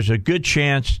that there's a good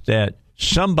chance that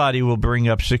somebody will bring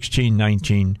up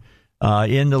 1619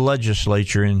 in the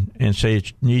legislature and say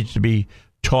it needs to be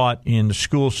taught in the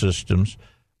school systems,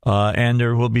 and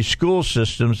there will be school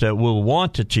systems that will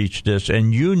want to teach this,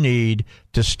 and you need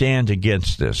to stand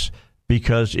against this,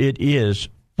 because it is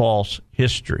false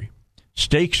history.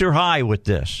 Stakes are high with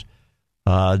this.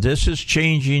 This is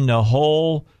changing the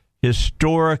whole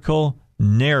historical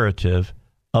narrative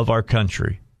of our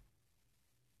country.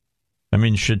 I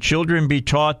mean, should children be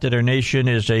taught that our nation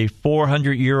is a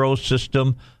 400-year-old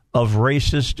system of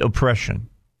racist oppression?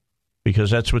 Because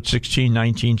that's what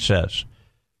 1619 says.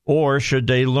 Or should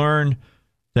they learn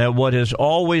that what has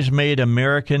always made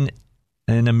America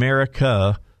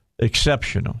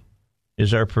exceptional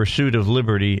is our pursuit of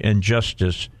liberty and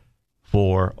justice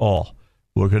for all?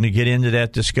 We're going to get into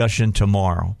that discussion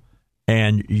tomorrow,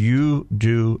 and you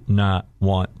do not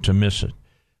want to miss it.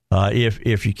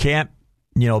 If you can't,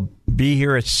 be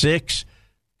here at 6,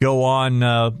 go on,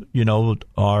 our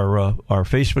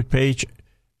Facebook page.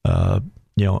 Go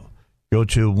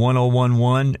to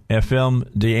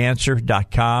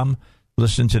 1011fmtheanswer.com.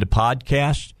 Listen to the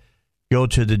podcast. Go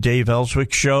to the Dave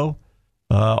Elswick Show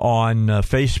on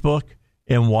Facebook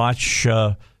and watch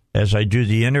as I do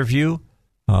the interview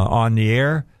on the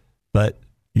air. But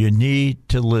you need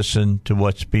to listen to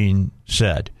what's being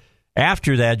said.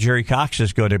 After that, Jerry Cox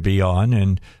is going to be on,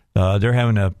 and they're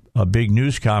having a big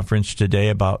news conference today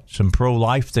about some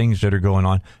pro-life things that are going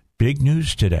on. Big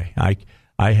news today.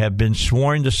 I have been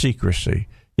sworn to secrecy.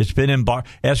 It's been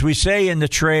as we say in the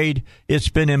trade, it's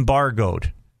been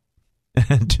embargoed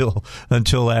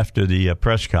until after the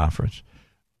press conference.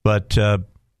 But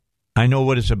I know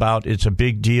what it's about. It's a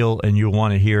big deal, and you'll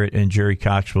want to hear it, and Jerry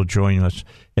Cox will join us.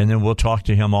 And then we'll talk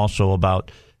to him also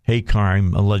about hate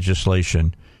crime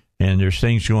legislation, and there's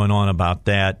things going on about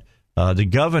that. The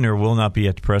governor will not be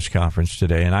at the press conference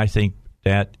today, and I think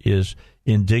that is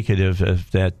indicative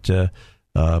of that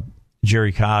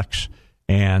Jerry Cox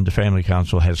and the Family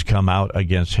Council has come out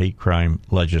against hate crime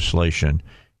legislation,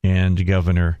 and the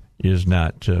governor is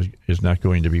not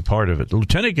going to be part of it. The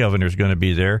lieutenant governor is going to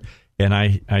be there. And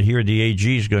I hear the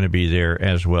AG is going to be there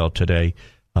as well today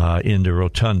in the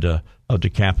rotunda of the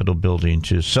Capitol building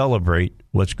to celebrate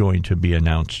what's going to be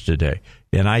announced today.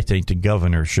 And I think the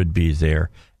governor should be there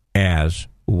as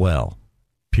well,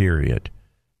 period.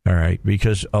 All right,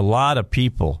 because a lot of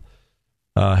people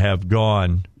have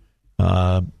gone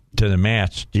to the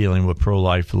mats dealing with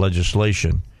pro-life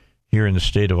legislation here in the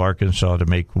state of Arkansas to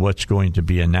make what's going to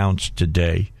be announced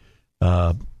today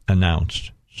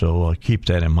announced. So keep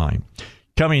that in mind.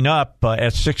 Coming up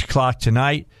at 6 o'clock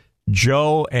tonight,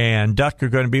 Joe and Duck are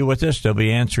going to be with us. They'll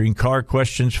be answering car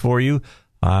questions for you.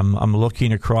 I'm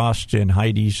looking across in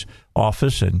Heidi's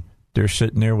office, and they're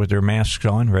sitting there with their masks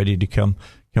on, ready to come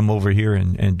over here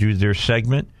and do their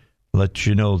segment. Let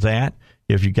you know that.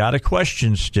 If you got a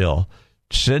question still,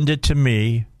 send it to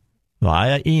me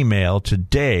via email to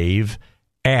Dave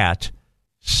at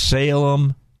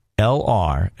SalemLR,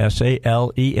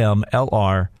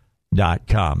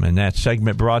 SalemLR.com. And that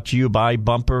segment brought to you by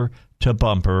Bumper to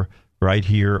Bumper right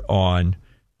here on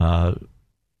the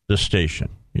station.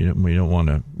 We don't want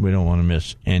to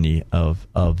miss any of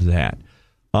that.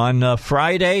 On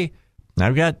Friday,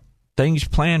 I've got things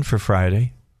planned for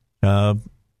Friday.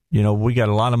 We got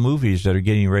a lot of movies that are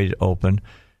getting ready to open.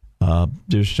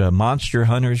 There's Monster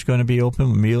Hunter is going to be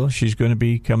open with Mila. She's going to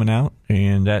be coming out,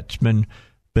 and that's been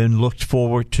looked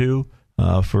forward to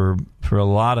for a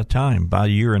lot of time, about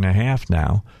a year and a half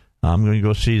now. I'm going to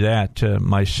go see that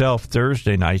myself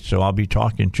Thursday night, so I'll be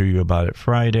talking to you about it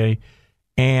Friday.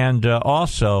 And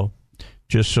also,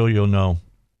 just so you'll know,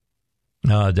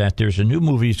 that there's a new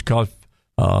movie called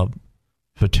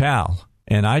Fatale,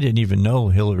 and I didn't even know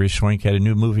Hilary Swank had a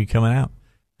new movie coming out.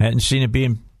 Hadn't seen it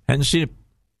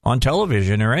on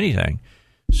television or anything.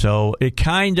 So it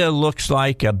kind of looks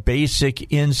like a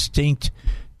Basic Instinct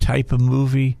type of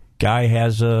movie. Guy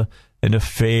has an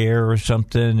affair or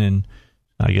something, and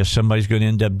I guess somebody's going to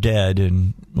end up dead,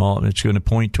 and it's going to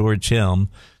point towards him.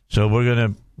 So we're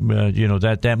going to,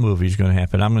 that movie's going to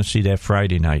happen. I'm going to see that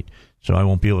Friday night, so I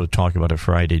won't be able to talk about it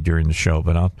Friday during the show,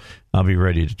 but I'll be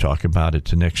ready to talk about it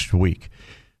the next week.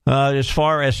 As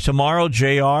far as tomorrow,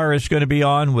 JR is going to be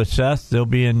on with Seth. They'll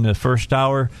be in the first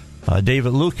hour.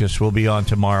 David Lucas will be on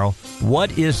tomorrow.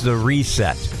 What is the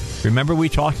reset? Remember we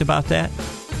talked about that?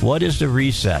 What is the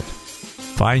reset?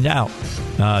 Find out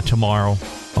tomorrow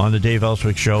on the Dave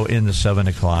Elswick Show in the 7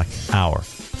 o'clock hour.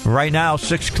 Right now,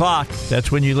 6 o'clock,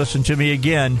 that's when you listen to me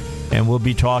again, and we'll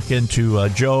be talking to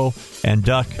Joe and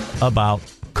Duck about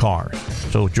cars.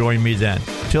 So join me then.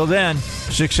 Till then,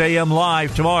 6 a.m.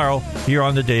 live tomorrow here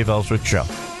on the Dave Elswick Show.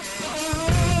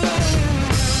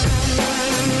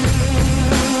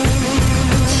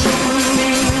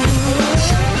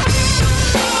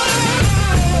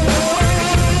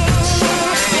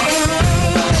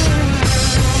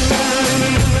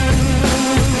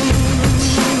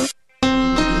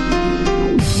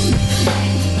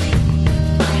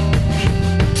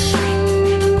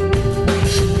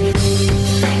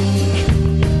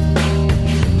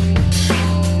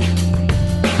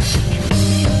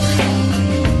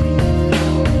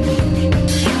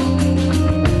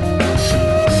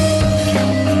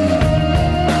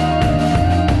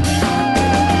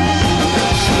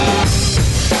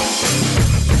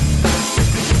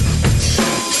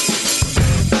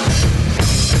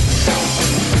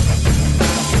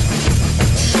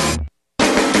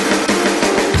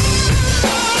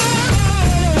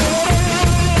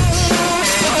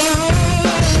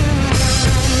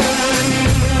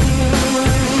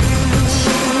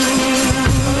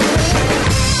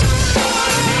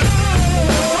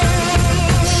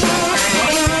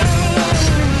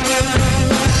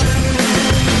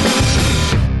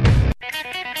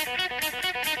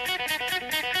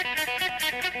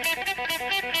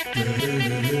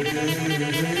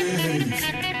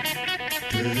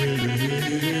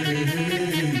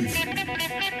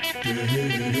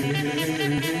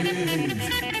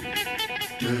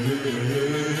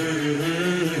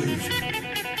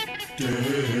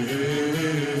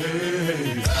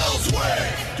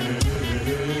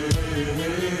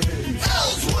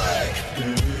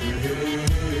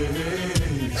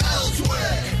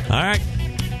 All right,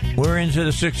 we're into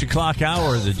the 6 o'clock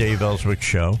hour of the Dave Elswick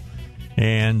Show.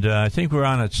 And I think we're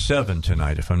on at 7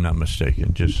 tonight, if I'm not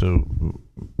mistaken, just so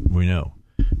we know.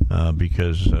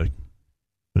 Because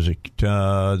was it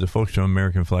the folks from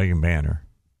American Flag and Banner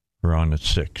were on at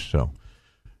 6. So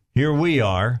here we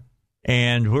are,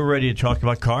 and we're ready to talk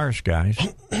about cars, guys.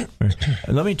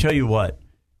 Let me tell you what.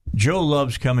 Joe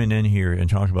loves coming in here and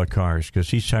talking about cars because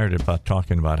he's tired about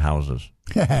talking about houses.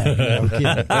 No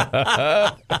kidding.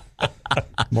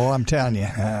 Well, I'm telling you,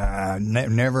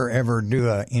 never ever do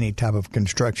any type of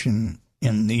construction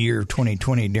in the year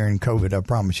 2020 during COVID. I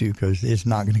promise you, because it's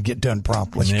not going to get done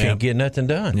properly. You can't get nothing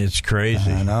done. It's crazy.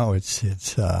 I know it's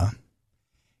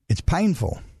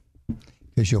painful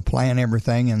because you'll plan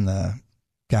everything and the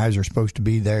guys are supposed to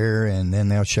be there, and then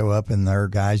they'll show up, and their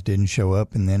guys didn't show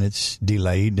up, and then it's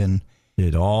delayed, and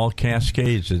it all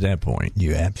cascades at that point.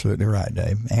 You're absolutely right,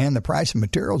 Dave. And the price of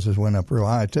materials has went up real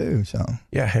high too. So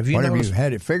yeah, have you whatever noticed? You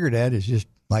had it figured at is just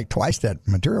like twice that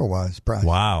material-wise price.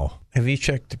 Wow. Have you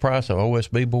checked the price of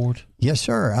OSB boards? Yes,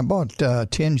 sir. I bought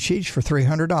 10 sheets for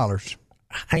 $300.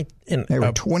 They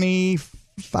were $25,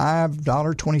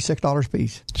 $26 a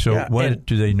piece. So what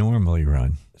do they normally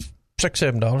run?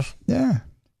 $6, $7. Yeah.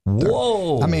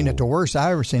 Whoa! I mean, at the worst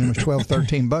I ever seen was $12,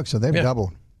 $13, so they've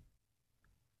doubled.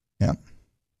 Yep.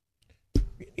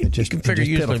 You can figure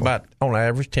usually about on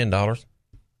average $10,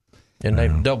 and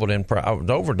they've doubled in price,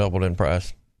 over doubled in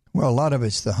price. Well, a lot of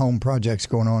it's the home projects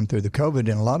going on through the COVID,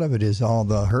 and a lot of it is all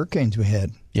the hurricanes we had.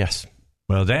 Yes.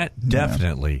 Well, that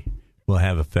definitely will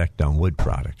have effect on wood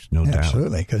products, no doubt.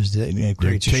 Absolutely, because it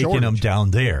creates They're taking them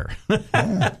down there.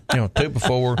 Yeah.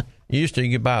 2x4. You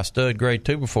could buy a stud grade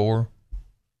 2x4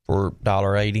 for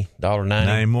 $1.80, $1.90. Not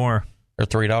anymore. They're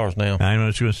 $3 now. I know what I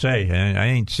was going to say. I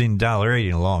ain't seen $1.80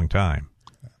 in a long time.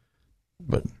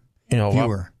 But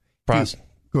Go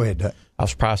ahead, Doug. I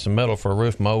was pricing metal for a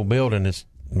roof in my old building. It's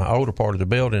my older part of the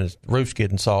building. The roof's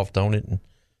getting soft on it. And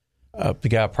the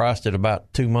guy priced it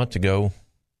about 2 months ago,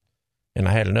 and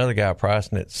I had another guy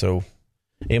pricing it. So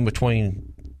in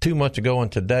between 2 months ago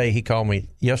and today, he called me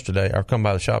yesterday, or come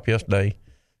by the shop yesterday,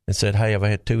 and said, "Hey, I've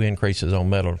had 2 increases on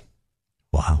metal."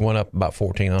 Wow. Went up about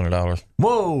 $1,400.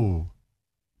 Whoa.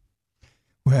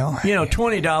 Well,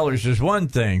 $20 is one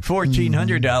thing.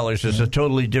 $1,400 is a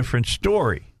totally different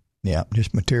story. Yeah,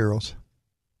 just materials.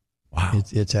 Wow.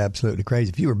 It's absolutely crazy.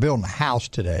 If you were building a house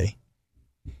today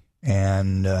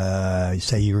and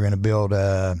say you were going to build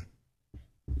a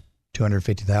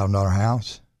 $250,000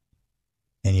 house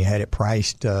and you had it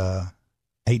priced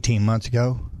 18 months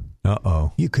ago,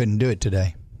 you couldn't do it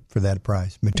today for that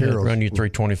price. Materials run you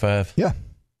 $325. Yeah.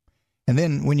 And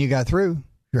then when you got through,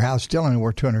 your house still only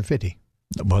worth $250.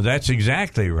 Well, that's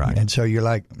exactly right. And so you're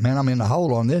like, man, I'm in the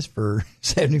hole on this for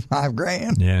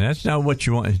 $75,000. Yeah, that's not what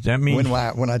you want. That means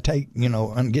when I take,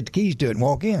 and get the keys to it and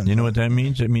walk in. You know what that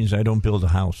means? It means I don't build a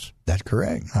house. That's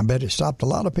correct. I bet it stopped a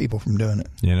lot of people from doing it.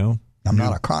 I'm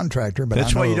not a contractor, but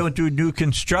that's why you don't do new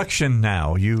construction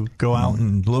now. You go out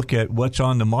and look at what's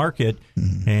on the market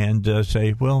and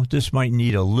say, well, this might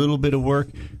need a little bit of work,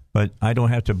 but I don't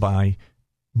have to buy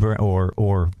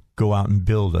or go out and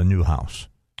build a new house.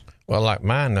 Well, like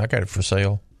mine, I got it for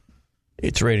sale.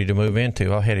 It's ready to move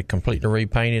into. I had it completely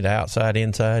repainted, outside,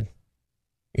 inside.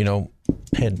 And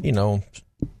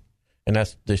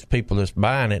that's these people that's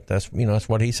buying it. That's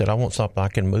what he said. I want something I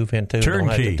can move into. Turnkey. And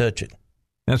don't have to touch it.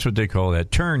 That's what they call that,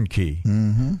 turnkey.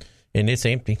 Mm-hmm. And it's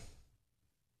empty.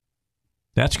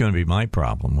 That's going to be my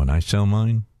problem when I sell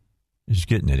mine. Is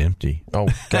getting it empty. Oh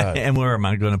God! And where am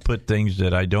I going to put things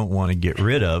that I don't want to get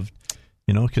rid of?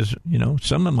 Because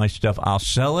some of my stuff I'll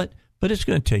sell it. But it's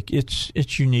going to take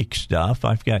it's unique stuff.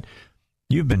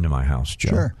 You've been to my house, Joe.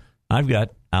 Sure. I've got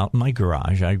out in my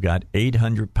garage, I've got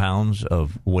 800 pounds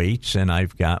of weights, and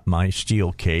I've got my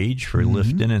steel cage for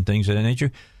lifting and things of that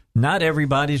nature. Not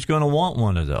everybody's going to want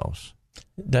one of those.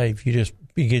 Dave,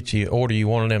 you order you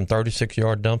one of them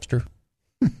 36-yard dumpster,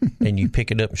 and you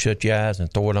pick it up and shut your eyes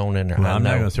and throw it on in there. Well, I'm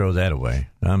not going to throw that away.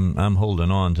 I'm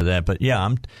holding on to that. But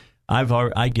yeah,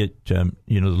 I get the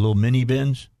little mini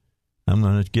bins. I'm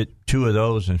going to get 2 of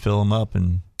those and fill them up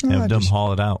and have them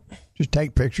haul it out. Just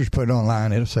take pictures, put it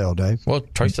online. It'll sell, Dave. Well,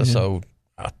 Teresa sold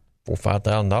 $4,000 or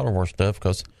 $5,000 worth of stuff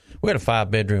because we had a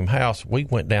 5-bedroom house. We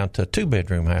went down to a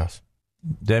 2-bedroom house.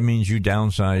 That means you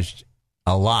downsized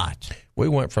a lot. We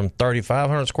went from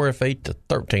 3,500 square feet to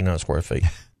 1,300 square feet.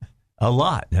 A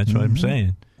lot. That's what I'm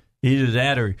saying. Either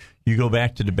that or you go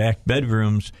back to the back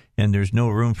bedrooms and there's no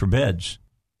room for beds.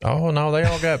 Oh, no, they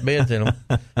all got beds in them.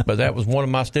 But that was one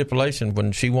of my stipulations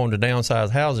when she wanted to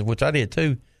downsize houses, which I did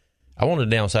too. I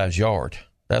wanted to downsize yard.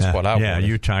 That's what I wanted. Yeah,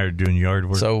 you're tired of doing yard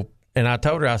work. So, and I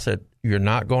told her, I said, you're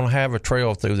not going to have a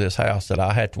trail through this house that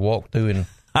I had to walk through and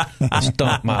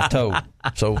stump my toe.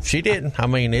 So she didn't. I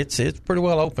mean, it's pretty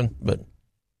well open, but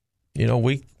you know,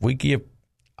 we give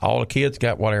all the kids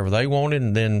got whatever they wanted,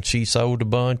 and then she sold a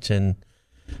bunch. And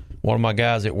one of my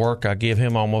guys at work, I give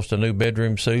him almost a new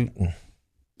bedroom suit. And,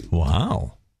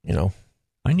 wow. You know,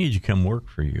 I need to come work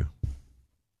for you.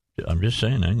 I'm just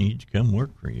saying, I need to come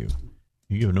work for you.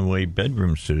 You're giving away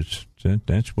bedroom suits.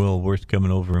 That's well worth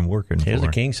coming over and working for. Here's a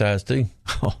king size, too.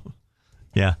 Oh,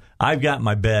 yeah. I've got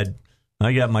my bed.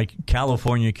 I got my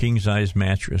California king size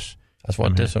mattress. That's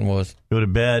what this one was. Go to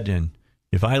bed, and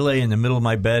if I lay in the middle of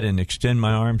my bed and extend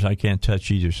my arms, I can't touch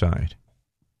either side.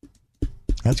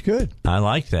 That's good. I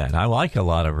like that. I like a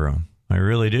lot of room. I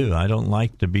really do. I don't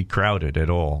like to be crowded at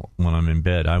all when I'm in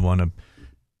bed. I want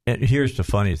to. Here's the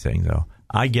funny thing, though.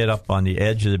 I get up on the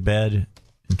edge of the bed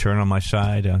and turn on my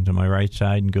side, onto my right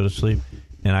side, and go to sleep.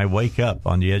 And I wake up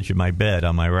on the edge of my bed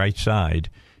on my right side,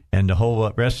 and the whole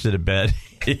rest of the bed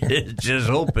is just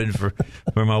open for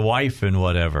my wife and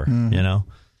whatever, you know.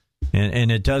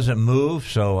 And it doesn't move,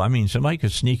 so, I mean, somebody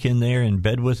could sneak in there in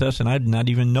bed with us, and I'd not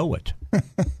even know it.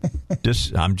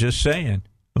 I'm just saying.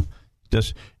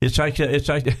 It's like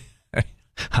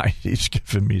he's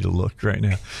giving me the look right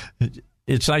now.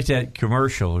 It's like that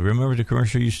commercial. Remember the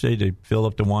commercial you say they fill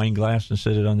up the wine glass and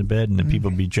set it on the bed, and the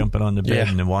people be jumping on the bed,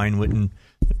 and the wine wouldn't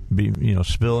be,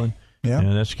 spilling. Yeah,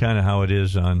 that's kind of how it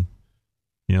is on,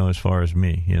 as far as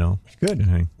me. It's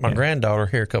good. My granddaughter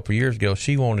here a couple of years ago,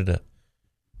 she wanted a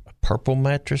purple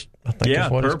mattress. I think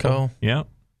that's what it's called. Yeah,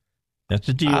 that's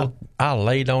a deal. I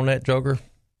laid on that joker.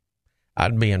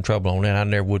 I'd be in trouble on that. I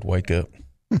never would wake up.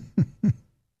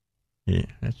 Yeah,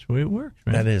 that's the way it works,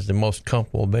 man. That is the most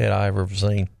comfortable bed I ever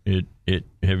seen. Did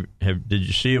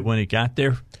you see it when it got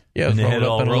there? Yeah, and it had it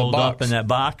all rolled up in that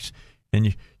box,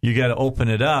 and you got to open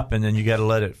it up, and then you got to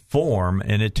let it form,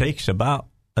 and it takes about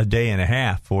a day and a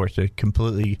half for it to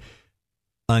completely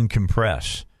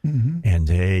uncompress, and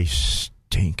they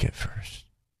stink at first.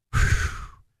 Whew.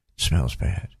 Smells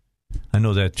bad. I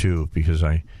know that too because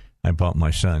I bought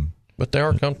my son. But they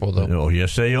are comfortable though. Oh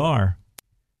yes, they are.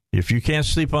 If you can't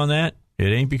sleep on that, it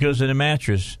ain't because of the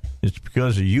mattress. It's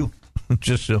because of you.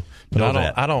 Just so know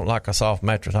that. I don't like a soft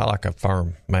mattress. I like a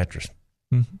firm mattress.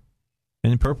 Mm-hmm.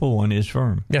 And the purple one is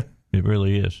firm. Yeah. It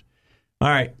really is. All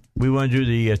right. We want to do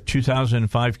the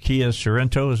 2005 Kia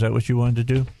Sorento. Is that what you wanted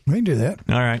to do? We can do that.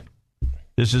 All right.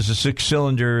 This is a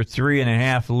 6-cylinder,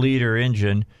 3.5-liter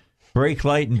engine. Brake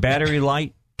light and battery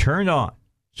light turned on.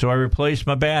 So I replaced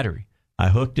my battery. I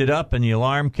hooked it up, and the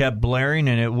alarm kept blaring,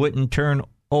 and it wouldn't turn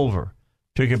over.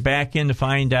 Took it back in to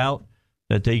find out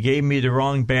that they gave me the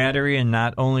wrong battery, and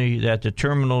not only that, the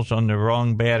terminals on the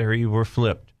wrong battery were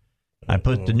flipped. I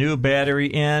put the new battery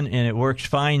in, and it works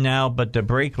fine now, but the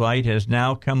brake light has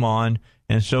now come on,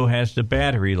 and so has the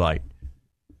battery light.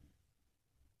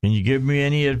 Can you give me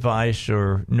any advice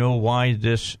or know why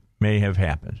this may have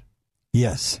happened?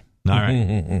 Yes. All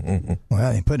right.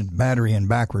 Well, they put the battery in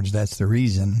backwards. That's the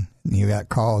reason. You got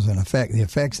cause and effect. The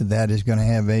effects of that is going to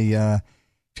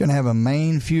have a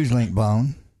main fuse link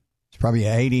blown. It's probably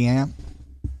an 80 amp.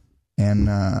 And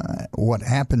what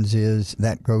happens is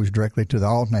that goes directly to the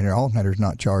alternator. The alternator's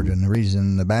not charging. The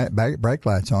reason the brake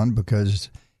light's on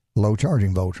because low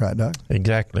charging volts, right, Doug?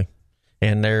 Exactly.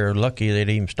 And they're lucky they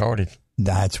even started.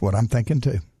 That's what I'm thinking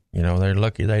too. They're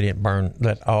lucky they didn't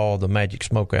let all the magic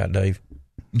smoke out, Dave.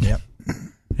 Yep.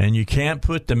 And you can't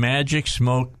put the magic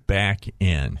smoke back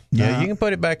in. Yeah, you can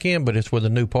put it back in, but it's with a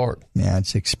new part. Yeah,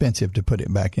 it's expensive to put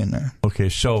it back in there. Okay,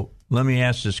 so let me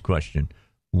ask this question.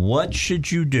 What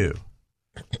should you do?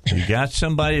 You got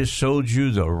somebody who sold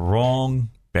you the wrong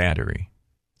battery.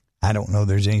 I don't know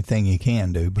there's anything you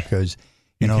can do because,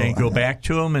 you can't go back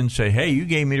to them and say, hey, you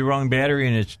gave me the wrong battery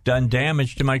and it's done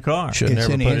damage to my car. It's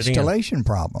an installation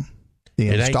problem.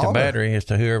 It ain't the battery, it's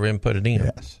to whoever put it in.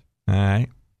 Yes. All right.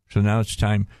 So now it's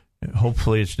time.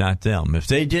 Hopefully it's not them. If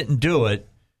they didn't do it,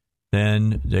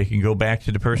 then they can go back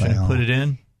to the person who put it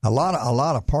in. A lot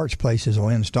of parts places will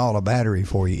install a battery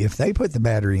for you. If they put the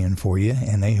battery in for you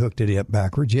and they hooked it up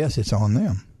backwards, yes, it's on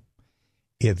them.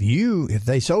 If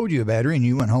they sold you a battery and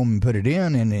you went home and put it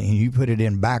in and you put it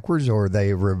in backwards, or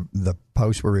the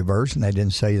posts were reversed and they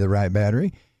didn't sell you the right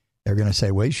battery, they're going to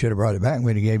say, well, you should have brought it back and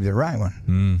we'd have gave you the right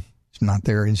one. It's not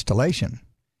their installation.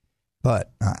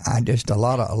 But a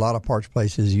lot of parts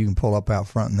places you can pull up out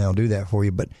front and they'll do that for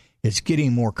you. But it's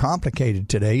getting more complicated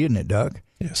today, isn't it, Doug?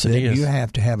 Yes, it is. You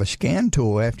have to have a scan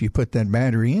tool after you put that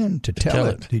battery in to tell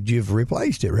it that you've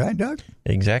replaced it, right, Doug?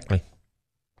 Exactly.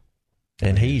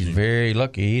 And he's very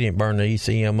lucky he didn't burn the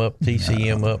ECM up,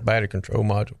 TCM up, battery control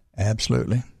module.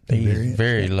 Absolutely. He's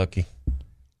very lucky.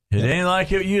 It ain't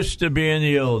like it used to be in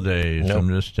the old days. Nope. I'm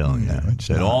just telling you.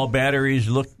 That all batteries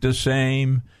look the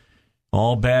same.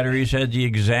 All batteries had the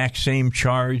exact same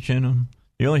charge in them.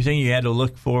 The only thing you had to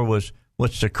look for was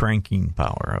what's the cranking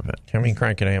power of it. How many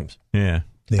cranking amps? Yeah.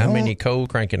 How many cold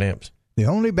cranking amps? The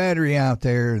only battery out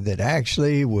there that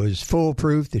actually was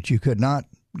foolproof, that you could not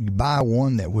buy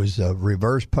one that was a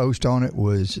reverse post on it,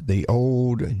 was the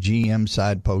old GM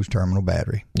side post terminal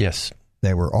battery. Yes.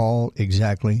 They were all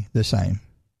exactly the same.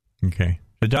 Okay.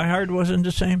 The diehard wasn't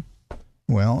the same?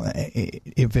 Well,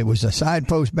 if it was a side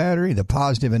post battery, the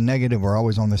positive and negative were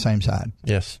always on the same side.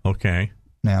 Yes. Okay.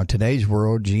 Now, today's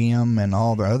world, GM and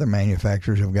all the other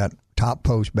manufacturers have got top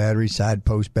post batteries, side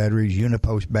post batteries,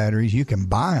 unipost batteries. You can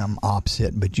buy them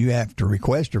opposite, but you have to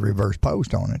request a reverse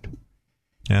post on it.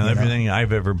 Now, everything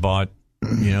I've ever bought,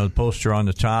 the poster on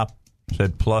the top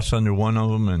said plus under one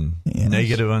of them and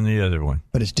negative on the other one.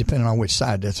 But it's depending on which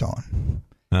side that's on.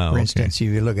 Oh, For instance, if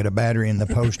you look at a battery and the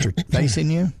poster facing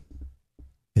you,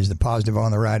 is the positive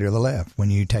on the right or the left? When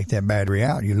you take that battery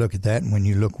out, you look at that, and when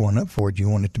you look one up for it, you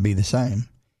want it to be the same.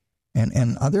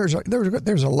 And there's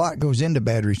a lot goes into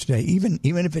batteries today. Even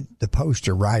if the posts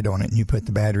are right on it and you put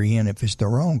the battery in, if it's the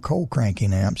wrong cold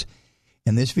cranking amps,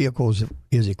 and this vehicle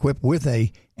is equipped with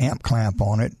a amp clamp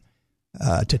on it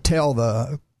to tell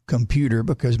the computer,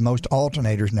 because most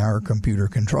alternators now are computer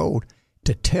controlled,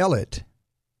 to tell it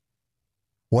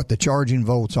what the charging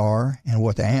volts are and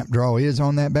what the amp draw is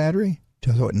on that battery,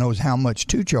 so it knows how much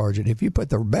to charge it. If you put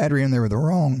the battery in there with the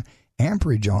wrong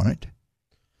amperage on it,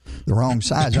 the wrong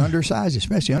size, undersize,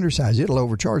 especially undersize, it'll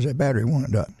overcharge that battery, won't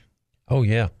it, Doug? Oh,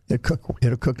 yeah.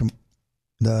 It'll cook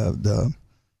the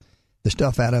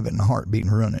stuff out of it in a heartbeat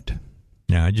and ruin it.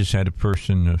 Yeah, I just had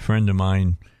a friend of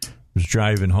mine was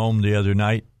driving home the other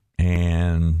night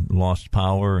and lost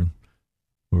power, and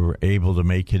we were able to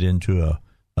make it into a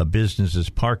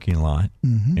business's parking lot,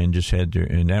 and just had to,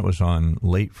 and that was on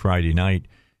late Friday night,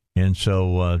 and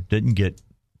so didn't get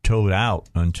towed out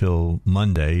until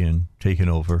Monday and taken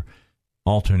over.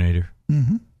 Alternator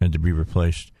had to be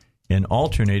replaced, and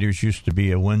alternators used to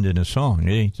be a wind in a song.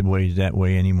 It ain't that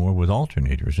way anymore with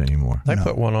alternators anymore. They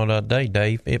put one on that day,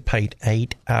 Dave. It paid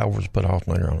 8 hours to put an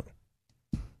alternator on it.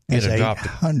 It's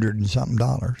 $800 and something.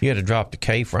 You had to drop the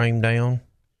K-frame down.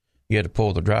 You had to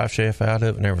pull the drive shaft out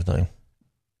of it and everything.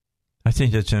 I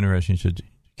think that's interesting. You said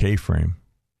K-frame.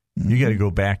 You got to go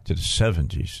back to the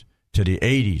 70s, to the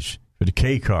 80s for the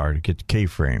K-car to get the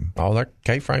K-frame. Oh, that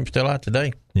K-frame's still out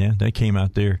today. Yeah, they came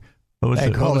out there. What was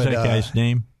that guy's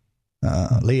name?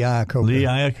 Lee Iacocca. Lee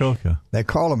Iacocca. They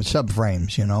call them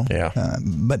subframes, Yeah.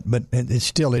 But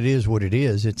it is what it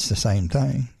is. It's the same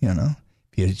thing,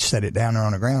 If you set it down there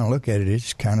on the ground and look at it,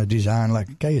 it's kind of designed like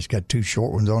a K. It's got two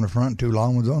short ones on the front, two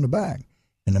long ones on the back.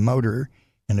 And the motor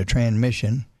and the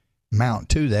transmission mount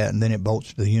to that, and then it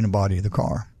bolts to the unibody of the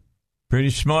car. Pretty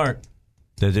smart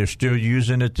that they're still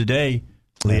using it today.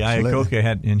 Lee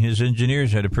Iacocca and his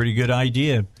engineers had a pretty good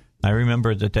idea. I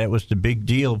remember that was the big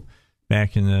deal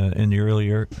back in the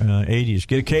earlier 80s.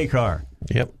 Get a K car.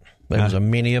 Yep. There was a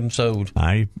many of them sold.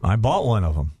 I bought one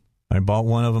of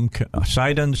them.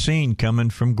 Sight unseen, coming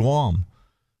from Guam.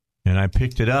 And I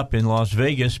picked it up in Las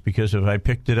Vegas, because if I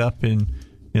picked it up in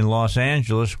Los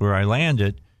Angeles where I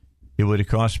landed, it would have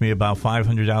cost me about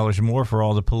 $500 more for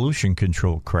all the pollution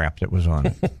control crap that was on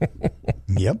it.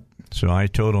 Yep. So I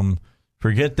told them,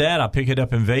 forget that. I'll pick it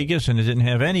up in Vegas, and it didn't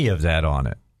have any of that on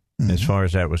it, as far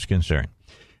as that was concerned.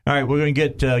 All right, we're going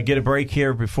to get a break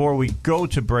here. Before we go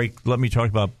to break, let me talk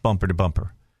about bumper to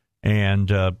bumper.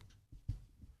 And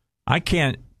I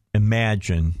can't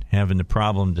imagine having the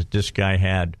problem that this guy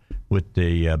had with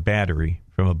the battery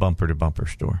from a bumper to bumper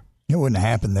store. It wouldn't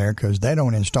happen there because they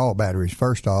don't install batteries.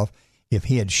 First off, if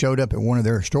he had showed up at one of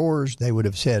their stores, they would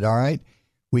have said, all right,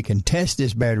 we can test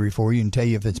this battery for you and tell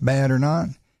you if it's bad or not.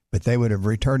 But they would have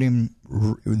referred him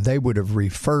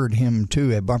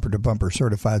to a bumper-to-bumper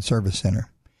certified service center.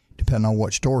 Depending on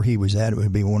what store he was at, it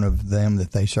would be one of them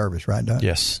that they service, right, Doug?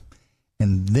 Yes.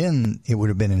 And then it would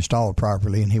have been installed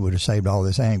properly, and he would have saved all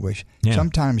this anguish. Yeah.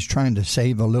 Sometimes trying to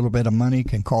save a little bit of money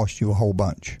can cost you a whole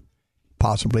bunch,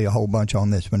 possibly a whole bunch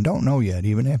on this one. Don't know yet.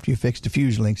 Even after you fix the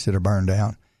fuse links that are burned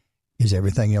out, is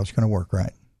everything else going to work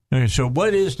right? Okay, so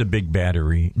what is the big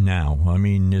battery now? I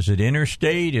mean, is it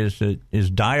Interstate? Is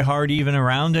Diehard even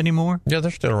around anymore? Yeah,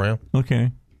 they're still around.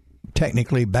 Okay.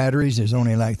 Technically, batteries, there's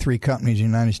only like 3 companies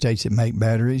in the United States that make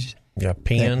batteries. Yeah,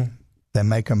 Penn. They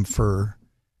make them for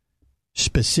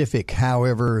specific,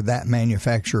 however that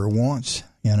manufacturer wants.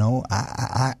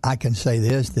 I can say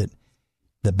this, that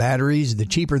the batteries, the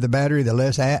cheaper the battery, the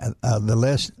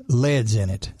less lead's in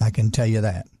it. I can tell you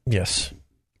that. Yes.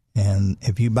 And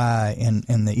if you buy, and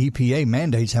the EPA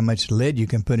mandates how much lead you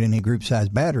can put in a group size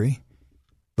battery,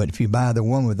 But if you buy the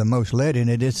one with the most lead in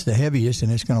it, it's the heaviest,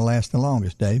 and it's going to last the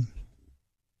longest, Dave.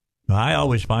 I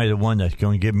always buy the one that's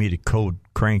going to give me the code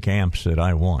crank amps that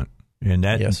I want, and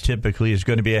that typically is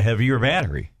going to be a heavier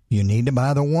battery. You need to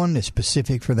buy the one that's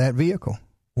specific for that vehicle.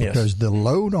 Because the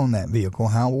load on that vehicle,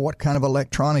 what kind of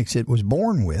electronics it was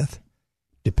born with,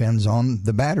 depends on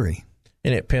the battery.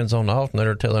 And it depends on the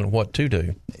alternator telling it what to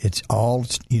do. It's all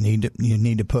you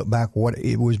need to put back what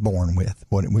it was born with,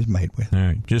 what it was made with. All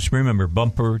right. Just remember,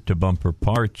 bumper to bumper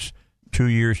parts, 2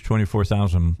 years,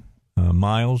 24,000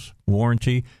 miles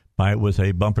warranty. Buy it with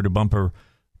a bumper to bumper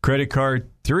credit card,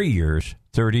 3 years,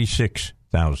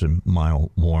 36,000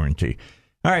 mile warranty.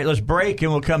 All right, let's break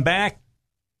and we'll come back.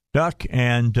 Duck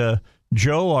and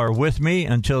Joe are with me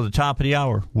until the top of the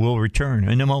hour. We'll return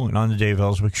in a moment on the Dave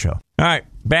Elswick Show. All right,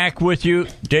 back with you,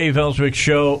 Dave Elswick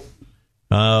Show.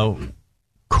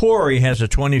 Corey has a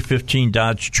 2015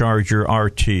 Dodge Charger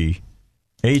RT,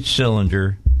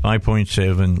 8-cylinder,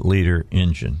 5.7-liter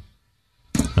engine.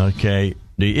 Okay,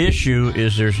 the issue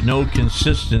is there's no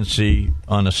consistency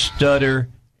on a stutter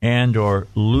and or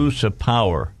loose of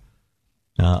power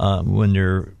when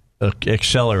they're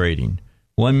accelerating.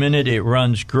 1 minute it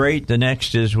runs great. The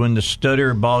next is when the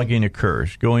stutter bogging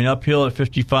occurs. Going uphill at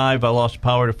 55, I lost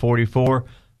power to 44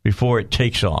 before it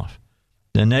takes off.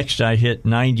 The next I hit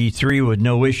 93 with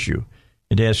no issue.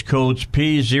 It has codes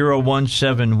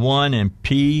P0171 and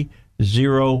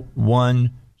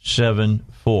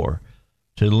P0174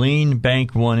 to lean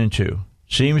bank 1 and 2.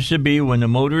 Seems to be when the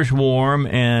motor's warm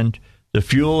and the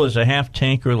fuel is a half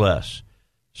tank or less.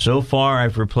 So far,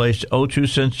 I've replaced O2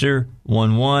 sensor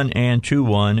 1.1 and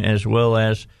 2.1, as well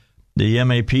as the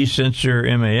MAP sensor,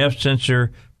 MAF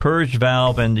sensor, purge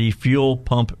valve, and the fuel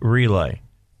pump relay.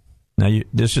 Now,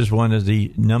 this is one of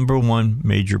the number one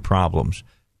major problems,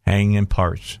 hanging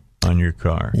parts on your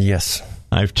car. Yes.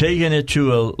 I've taken it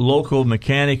to a local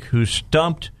mechanic who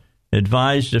stumped,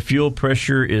 advised the fuel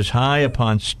pressure is high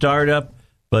upon startup,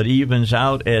 but evens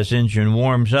out as engine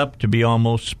warms up to be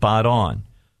almost spot on.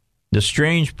 The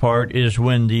strange part is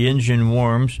when the engine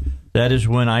warms, that is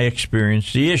when I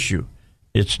experience the issue.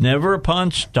 It's never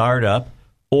upon startup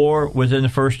or within the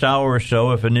first hour or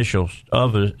so of initial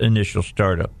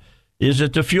startup. Is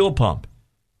it the fuel pump?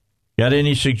 Got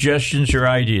any suggestions or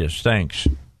ideas? Thanks.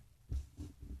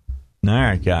 All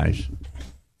right, guys.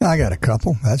 I got a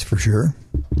couple, that's for sure.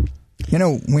 You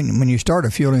know, when you start a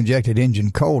fuel-injected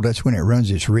engine cold, that's when it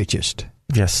runs its richest.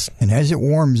 Yes. And as it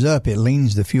warms up, it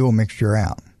leans the fuel mixture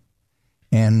out.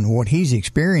 And what he's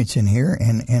experiencing here,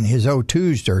 and his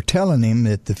O2s are telling him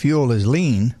that the fuel is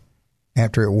lean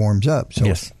after it warms up. So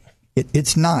yes.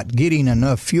 It's not getting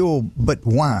enough fuel, but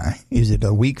why? Is it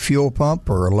a weak fuel pump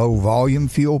or a low-volume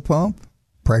fuel pump,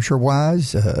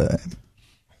 pressure-wise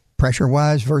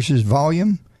versus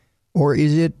volume? Or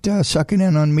is it sucking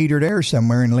in unmetered air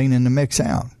somewhere and leaning the mix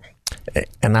out?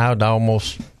 And I'd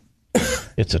almost,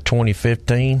 it's a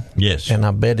 2015. Yes. And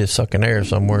I bet it's sucking air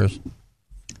somewhere.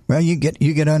 Well, you get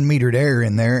unmetered air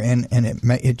in there, and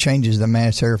it changes the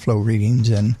mass airflow readings,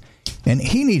 and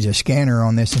he needs a scanner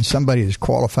on this and somebody that's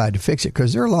qualified to fix it,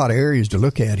 because there are a lot of areas to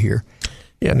look at here.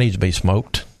 Yeah, it needs to be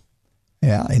smoked.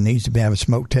 Yeah, it needs to have a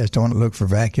smoke test on it, look for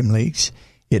vacuum leaks.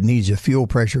 It needs a fuel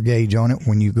pressure gauge on it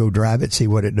when you go drive it, see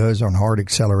what it does on hard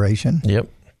acceleration. Yep.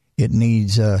 It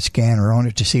needs a scanner on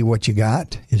it to see what you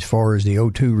got as far as the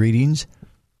O2 readings.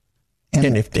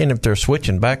 And if they're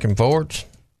switching back and forwards,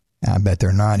 I bet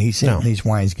they're not. He's saying these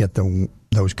wines get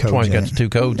those codes. Wines got the 2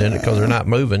 codes in it because they're not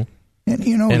moving. And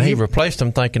you know, he replaced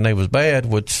them thinking they was bad,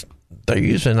 which they're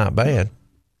usually not bad.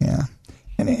 Yeah,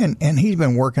 and he's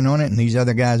been working on it, and these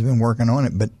other guys have been working on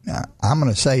it. But I'm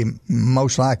going to say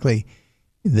most likely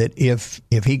that if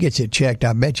he gets it checked,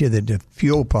 I bet you that the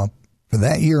fuel pump for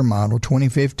that year model,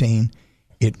 2015,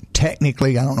 it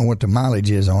technically, I don't know what the mileage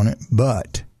is on it,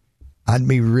 but I'd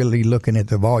be really looking at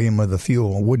the volume of the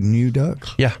fuel, wouldn't you, Doug?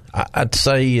 Yeah, I'd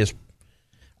say it's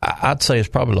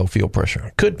probably low fuel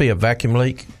pressure. Could be a vacuum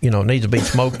leak. You know, it needs to be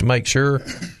smoked to make sure.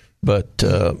 But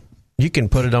you can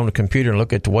put it on the computer and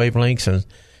look at the wavelengths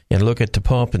and look at the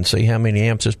pump and see how many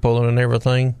amps it's pulling and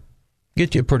everything.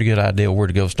 Get you a pretty good idea where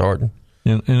to go starting.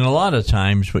 And a lot of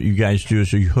times what you guys do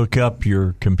is you hook up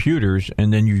your computers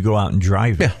and then you go out and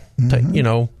drive it. Yeah.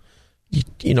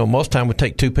 Mm-hmm. Most time we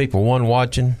take 2 people, one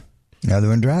watching, another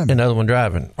one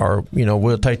driving. Or,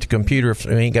 we'll take the computer if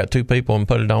we ain't got 2 people and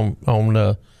put it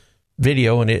on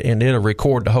video, and it'll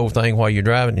record the whole thing while you're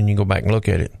driving, and you can go back and look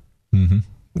at it.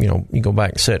 Mm-hmm. You go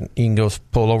back and you can go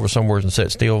pull over somewhere and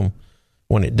sit still.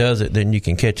 When it does it, then you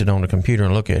can catch it on the computer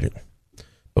and look at it.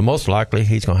 But most likely,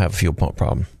 he's going to have a fuel pump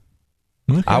problem.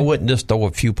 Okay. I wouldn't just throw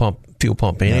a fuel pump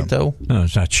in it, though. No,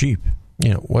 it's not cheap.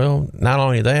 Well, not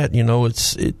only that,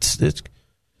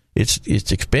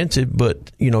 it's expensive,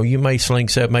 but you may sling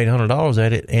 $700-800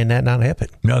 at it and that not happen.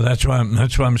 No, that's what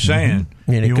I'm saying.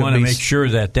 And you want to make sure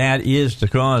that is the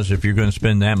cause if you're going to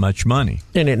spend that much money.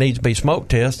 And it needs to be smoke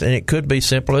tested, and it could be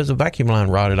simple as a vacuum line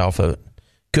rotted off of it.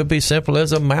 Could be simple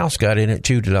as a mouse got in it,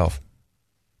 chewed it off.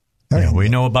 Yeah, we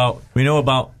know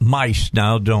about mice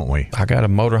now, don't we? I got a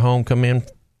motorhome come in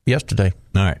yesterday.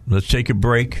 All right, let's take a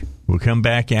break. We'll come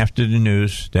back after the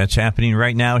news. That's happening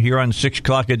right now here on the 6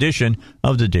 o'clock edition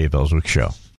of the Dave Elswick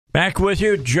Show. Back with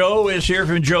you. Joe is here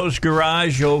from Joe's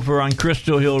Garage over on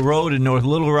Crystal Hill Road in North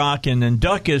Little Rock, and then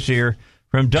Duck is here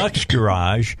from Duck's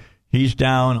Garage. He's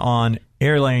down on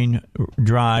Airlane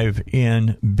Drive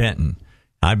in Benton.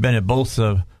 I've been at both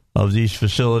of these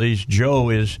facilities. Joe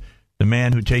is the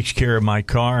man who takes care of my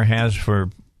car, has for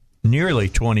nearly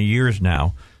 20 years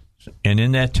now. And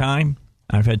in that time,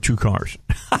 I've had 2 cars.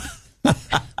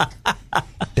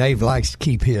 Dave likes to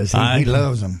keep his. He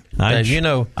loves them. I like the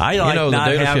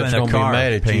dealership's going to be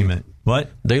mad at payment. you. What?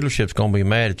 Dealership's going to be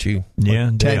mad at you. Yeah,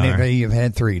 they technically, are. You've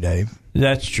had 3, Dave.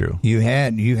 That's true. You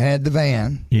had the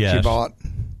van that you bought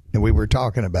that we were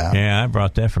talking about. Yeah, I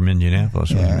brought that from Indianapolis.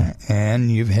 Yeah,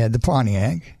 and you've had the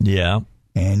Pontiac. Yeah,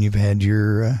 and you've had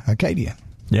your Acadia.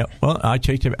 Yeah. Well, I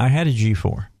had a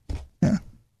G4. Yeah.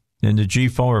 And the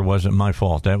G4 wasn't my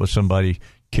fault. That was somebody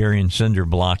carrying cinder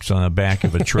blocks on the back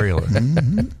of a trailer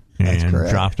and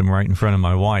dropped them right in front of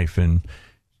my wife. And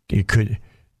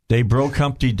they broke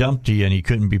Humpty Dumpty, and he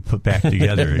couldn't be put back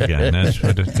together again. That's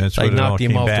what they knocked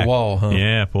him off the wall, huh?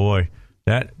 Yeah, boy.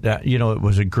 That it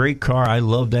was a great car. I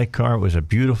loved that car. It was a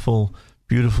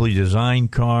beautifully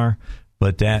designed car.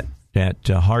 But that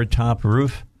hard top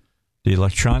roof, the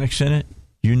electronics in it,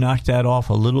 you knock that off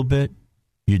a little bit,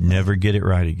 you'd never get it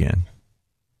right again.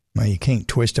 Well, you can't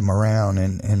twist them around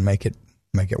and make it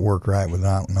work right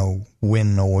without no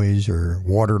wind noise or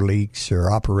water leaks or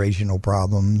operational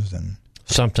problems and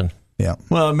something. Yeah.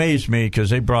 Well, it amazed me because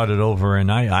they brought it over,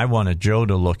 and I wanted Joe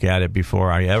to look at it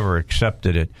before I ever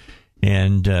accepted it.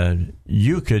 And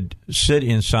you could sit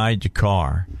inside the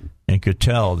car and could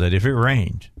tell that if it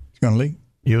rained, it's going to leak.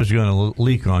 It was going to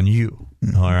leak on you.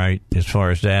 Mm-hmm. All right, as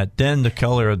far as that. Then the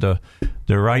color of the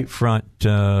right front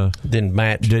didn't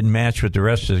match with the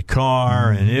rest of the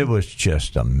car, and it was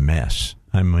just a mess.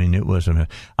 I mean, it was a mess.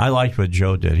 I liked what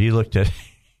Joe did. He looked at,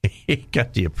 he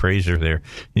got the appraiser there, and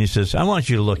he says, "I want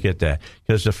you to look at that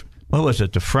because what was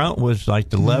it? The front was like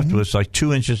the left was like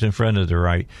 2 inches in front of the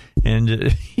right." And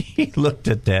he looked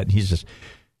at that, and he says,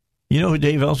 "You know who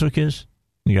Dave Elswick is?"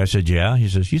 The guy said, "Yeah." He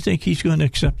says, "You think he's going to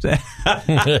accept that?"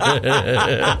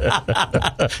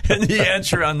 And the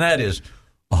answer on that is,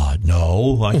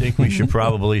 no. I think we should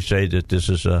probably say that this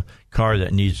is a car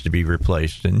that needs to be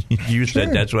replaced. And you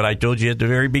said that's what I told you at the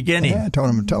very beginning. Yeah, I told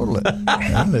him to total it.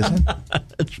 Yeah, listen.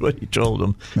 That's what he told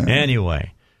him. Yeah.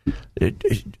 Anyway,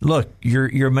 look,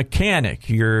 your mechanic,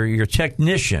 your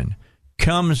technician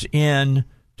comes in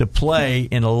to play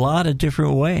in a lot of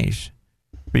different ways.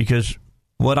 Because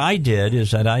what I did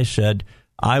is that I said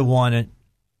I wanted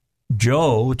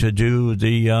Joe to do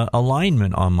the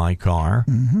alignment on my car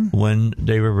when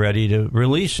they were ready to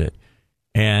release it.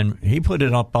 And he put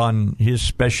it up on his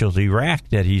specialty rack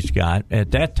that he's got.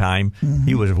 At that time,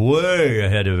 he was way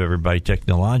ahead of everybody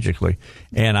technologically.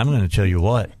 And I'm going to tell you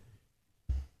what,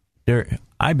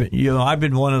 I've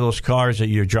been one of those cars that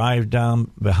you drive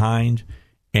down behind,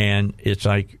 and it's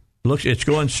like it's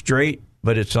going straight,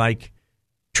 but it's like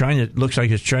looks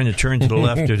like it's trying to turn to the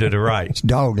left or to the right. It's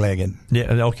dog-legged.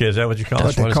 Yeah, okay, is that what you call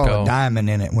it? They call a diamond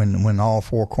in it when all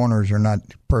 4 corners are not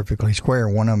perfectly square.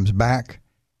 One of them's back.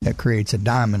 That creates a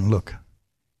diamond look.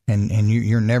 And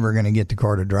you're never going to get the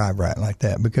car to drive right like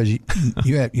that because you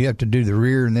have to do the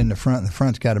rear and then the front. And the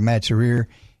front's got to match the rear.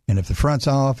 And if the front's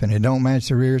off and it don't match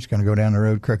the rear, it's going to go down the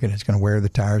road crooked. It's going to wear the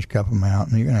tires, cup them out,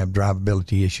 and you're going to have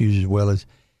drivability issues as well as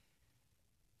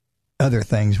other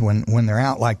things when they're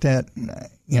out like that,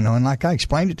 and like I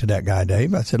explained it to that guy,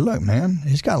 Dave, I said, look, man,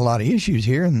 he's got a lot of issues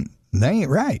here and they ain't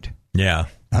right. Yeah.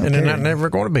 And they're never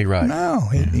going to be right. No,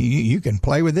 you can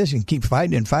play with this and keep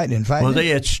fighting and fighting and fighting. Well, they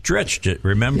had stretched it,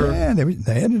 remember? Yeah,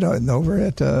 they had it over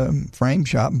at frame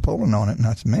shop and pulling on it. And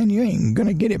I said, man, you ain't going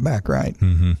to get it back right.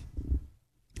 Mm-hmm.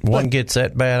 One gets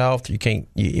that bad off,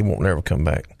 you won't never come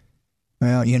back.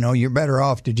 Well, you're better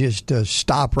off to just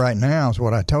stop right now is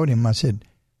what I told him. I said,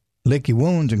 lick your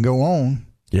wounds and go on.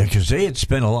 Yeah, because they had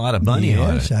spent a lot of money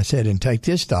on it. I said, and take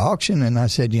this to auction. And I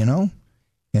said,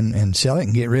 and sell it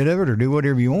and get rid of it or do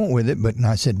whatever you want with it. But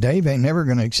I said, Dave ain't never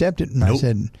going to accept it. And nope.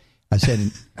 I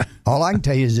said, all I can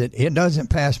tell you is that it doesn't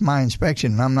pass my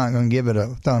inspection, and I'm not going to give it a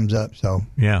thumbs up. So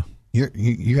yeah,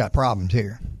 you got problems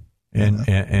here. And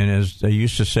as they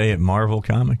used to say at Marvel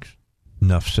Comics,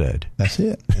 enough said. That's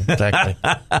it. Exactly.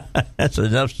 That's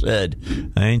enough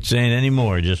said. I ain't saying any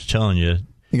more. Just telling you.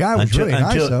 The guy was really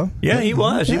nice, though. Yeah, he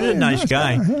was. He was a nice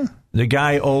guy. Yeah. The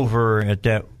guy over at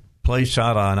that place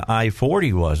out on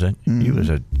I-40 wasn't. Mm-hmm. He was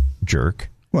a jerk.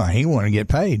 Well, he wanted to get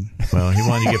paid. Well, he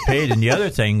wanted to get paid. And the other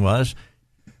thing was,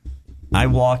 I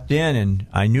walked in and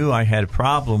I knew I had a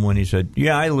problem when he said,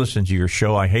 "Yeah, I listened to your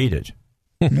show. I hate it."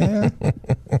 Yeah.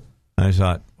 I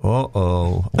thought,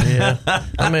 uh-oh. Yeah,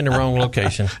 I'm in the wrong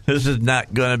location. This is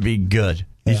not going to be good.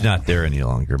 He's not there any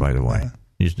longer, by the way.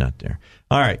 He's not there.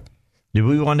 All right. Do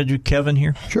we want to do Kevin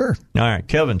here? Sure. All right.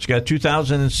 Kevin's got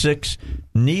 2006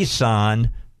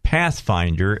 Nissan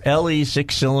Pathfinder LE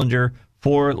 6-cylinder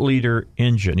 4-liter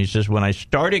engine. He says, when I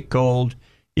start it cold,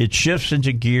 it shifts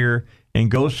into gear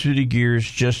and goes through the gears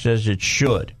just as it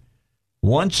should.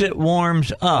 Once it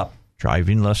warms up,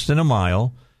 driving less than a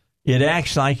mile, it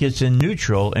acts like it's in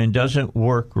neutral and doesn't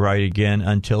work right again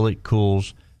until it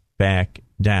cools back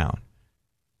down.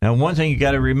 Now, one thing you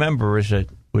got to remember is that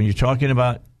when you're talking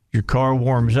about your car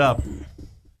warms up,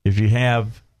 if you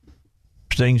have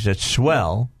things that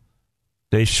swell,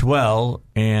 they swell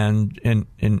and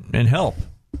help.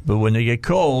 But when they get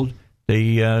cold,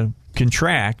 they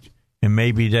contract, and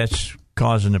maybe that's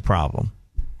causing the problem.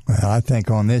 Well, I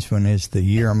think on this one it's the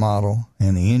year model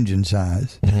and the engine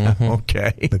size. Mm-hmm.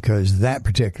 Okay. Because that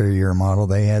particular year model,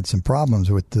 they had some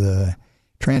problems with the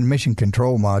transmission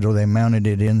control module. They mounted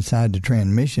it inside the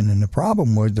transmission, and the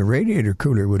problem was the radiator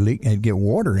cooler would leak. It'd get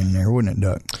water in there, wouldn't it,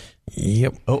 Duck?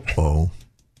 Yep. Uh-oh.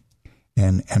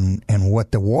 And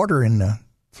what the water in the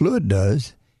fluid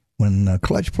does, when the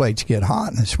clutch plates get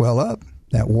hot and swell up,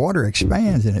 that water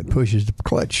expands and it pushes the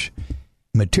clutch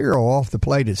material off the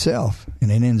plate itself,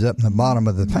 and it ends up in the bottom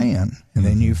of the pan. And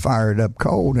then you fire it up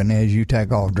cold, and as you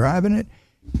take off driving it,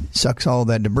 sucks all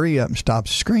that debris up and stops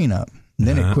the screen up. And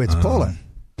then it quits pulling.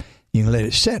 You can let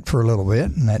it set for a little bit,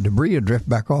 and that debris will drift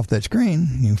back off that screen.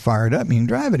 You can fire it up, and you can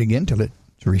drive it again until it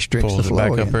restricts Pulls the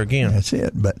flow it back up again. That's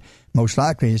it. But most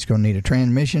likely, it's going to need a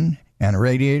transmission and a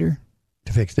radiator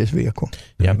to fix this vehicle.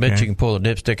 Yeah, I bet you can pull a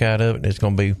dipstick out of it, and it's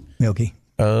going to be milky.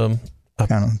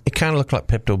 It kind of looks like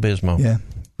Pepto-Bismol. Yeah,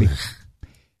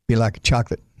 be like a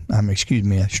chocolate. A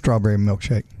strawberry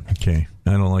milkshake. Okay,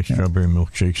 I don't like strawberry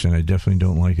milkshakes, and I definitely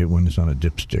don't like it when it's on a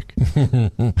dipstick.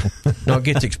 No, it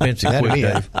gets expensive quick,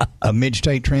 Dave. A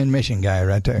mid-state transmission guy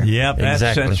right there. Yep,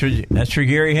 exactly. That's for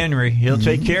Gary Henry. He'll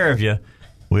take care of you.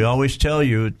 We always tell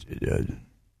you,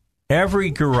 every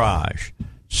garage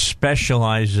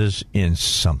specializes in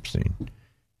something.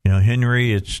 You know,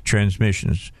 Henry, it's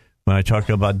transmissions. When I talk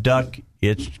about Duck,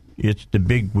 it's the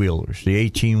big wheelers, the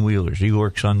 18-wheelers. He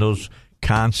works on those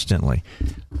constantly.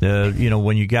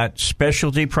 When you got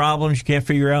specialty problems you can't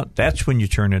figure out, that's when you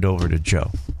turn it over to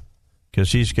Joe,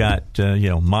 because he's got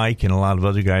Mike and a lot of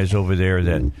other guys over there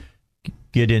that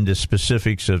get into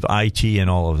specifics of IT and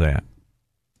all of that.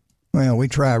 Well, we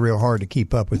try real hard to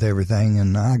keep up with everything,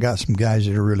 and I got some guys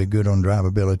that are really good on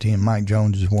drivability, and Mike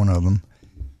Jones is one of them.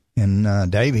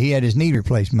 And Dave, he had his knee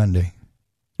replaced Monday.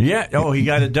 Yeah. Oh, he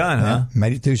got it done, huh?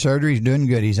 Made it through surgery. He's doing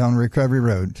good. He's on recovery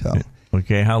road. So.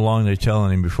 Okay, how long are they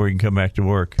telling him before he can come back to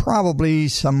work? Probably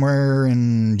somewhere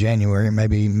in January,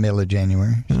 maybe middle of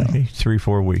January. So. Okay,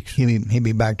 3-4 weeks. He'll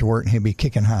be back to work, and he'll be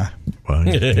kicking high. Well,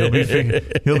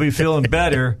 he'll be feeling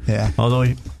better. Yeah. Although,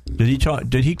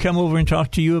 did he come over and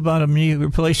talk to you about a knee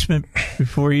replacement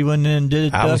before he went in and did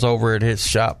it? I was over at his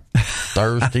shop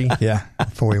Thursday. Yeah,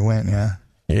 before he went, yeah.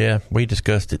 Yeah, we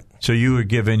discussed it. So you were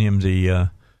giving him the...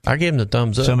 I gave him the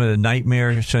thumbs up. Some of the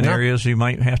nightmare scenarios you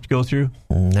might have to go through?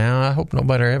 No, I hope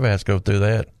nobody ever has to go through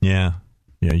that. Yeah.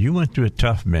 Yeah, you went through it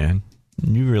tough, man.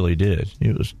 You really did.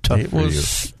 It was tough for you. It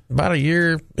was about a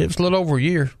year. It was a little over a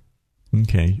year.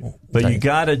 Okay. But you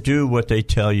got to do what they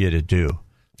tell you to do.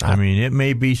 I mean, it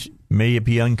may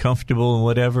be uncomfortable and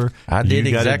whatever. I did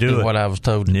exactly what I was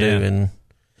told to do, and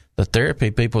the therapy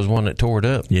people was one that tore it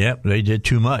up. Yep, they did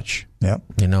too much. Yep.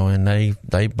 And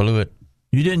they blew it.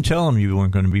 You didn't tell them you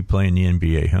weren't going to be playing the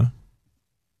NBA, huh?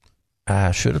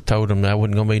 I should have told them that I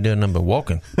wasn't going to be doing nothing but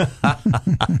walking.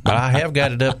 But I have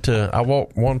got it up to, I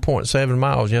walked 1.7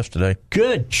 miles yesterday.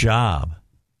 Good job.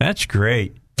 That's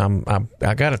great. I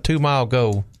got a 2-mile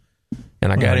goal,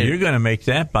 and I got it. You're going to make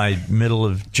that by middle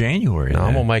of January. No,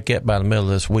 I'm going to make that by the middle of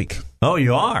this week. Oh,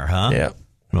 you are, huh? Yeah.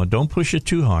 Well, don't push it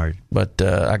too hard. But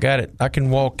I got it. I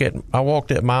walked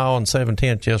that mile and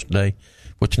 7/10 yesterday,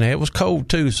 which now it was cold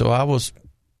too, so I was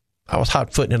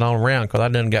hot footing it on around because I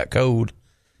done got cold,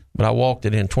 but I walked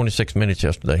it in 26 minutes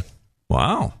yesterday.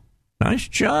 Wow, nice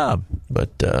job.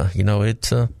 But it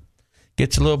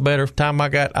gets a little better. Time I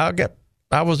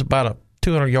was about a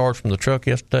 200 yards from the truck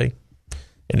yesterday,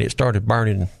 and it started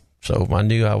burning. So I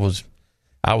knew I was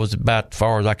about as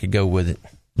far as I could go with it.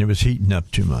 It was heating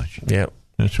up too much. Yep.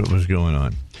 That's what was going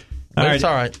on. It's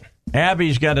all right.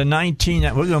 Abby's got a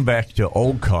 19... We're going back to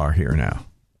old car here now.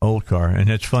 Old car. And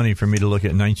it's funny for me to look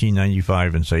at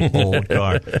 1995 and say old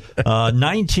car.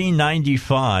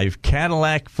 1995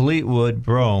 Cadillac Fleetwood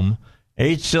Brougham,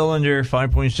 8-cylinder,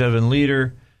 5.7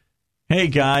 liter. Hey,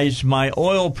 guys, my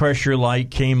oil pressure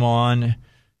light came on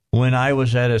when I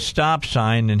was at a stop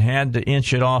sign and had to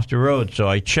inch it off the road. So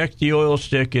I checked the oil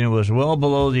stick, and it was well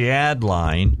below the add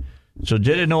line. So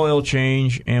did an oil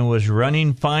change and was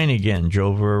running fine again.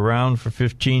 Drove her around for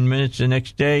 15 minutes the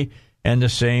next day, and the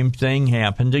same thing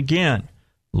happened again.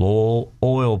 Low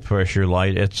oil pressure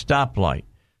light at stoplight.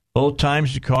 Both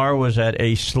times the car was at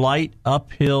a slight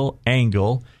uphill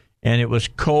angle, and it was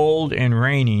cold and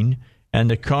raining,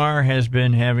 and the car has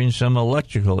been having some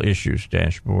electrical issues.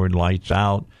 Dashboard lights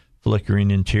out, flickering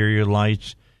interior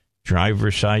lights,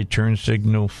 driver's side turn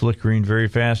signal flickering very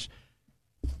fast.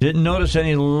 Didn't notice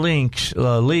any leaks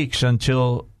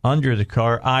until under the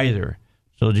car either.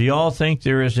 So do y'all think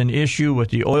there is an issue with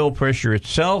the oil pressure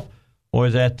itself, or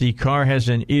that the car has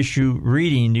an issue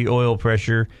reading the oil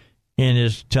pressure and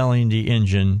is telling the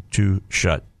engine to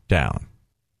shut down?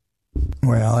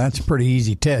 Well, that's a pretty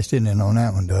easy test, isn't it, on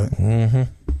that one, Doug? Mm-hmm.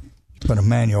 Put a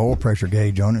manual oil pressure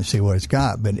gauge on it and see what it's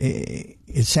got. But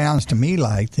it sounds to me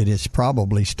like that it's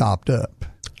probably stopped up.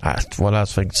 What I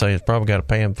was thinking to say, it's probably got a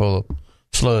pan full of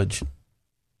sludge.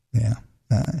 Yeah.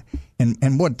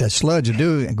 And what the sludge will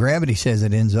do, gravity says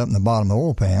it ends up in the bottom of the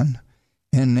oil pan.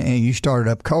 And you start it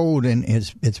up cold, and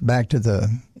it's back to the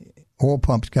oil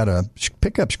pump's got a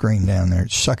pickup screen down there.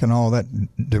 It's sucking all that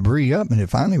debris up, and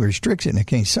it finally restricts it, and it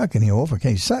can't suck any oil. If it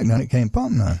can't suck none, it can't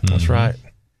pump none. That's right.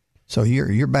 So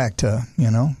you're back to,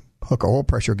 hook an oil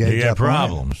pressure gauge you got up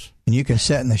problems. And you can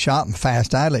sit in the shop and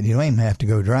fast idle it. You don't even have to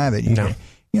go drive it.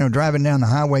 Driving down the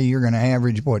highway, you're going to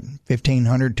average,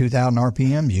 1,500, 2,000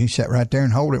 RPMs. You sit right there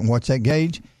and hold it and watch that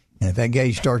gauge. And if that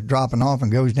gauge starts dropping off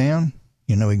and goes down,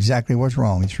 you know exactly what's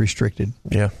wrong. It's restricted.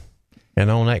 Yeah. And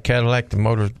on that Cadillac, the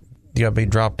motor got to be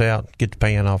dropped out, get the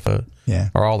pan off of it. Yeah.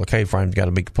 Or all the K-frames got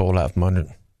to be pulled out from under it.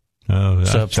 Oh,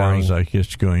 that sounds like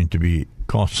it's going to be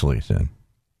costly then.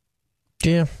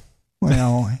 Yeah.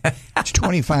 Well, it's a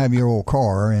 25-year-old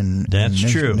car, and that's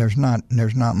true. There's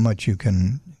not much you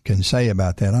can say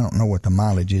about that. I don't know what the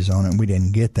mileage is on it. We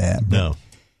didn't get that. No.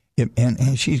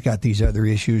 And she's got these other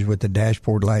issues with the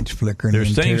dashboard lights flickering.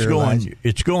 There's things going.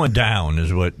 It's going down,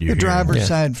 is what you. The driver's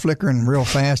side flickering real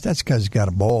fast. That's because it's got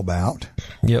a bulb out.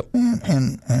 Yep.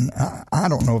 And I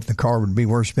don't know if the car would be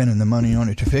worth spending the money on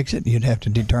it to fix it. You'd have to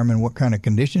determine what kind of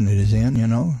condition it is in.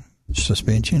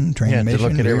 Suspension, transmission. You have to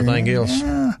look at everything else.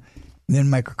 Yeah. Then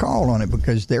make a call on it,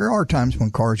 because there are times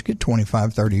when cars get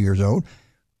 25, 30 years old.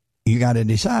 You got to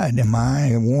decide, am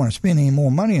I want to spend any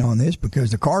more money on this,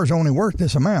 because the car's only worth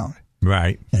this amount.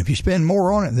 Right. And if you spend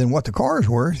more on it than what the car is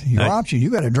worth, your option, you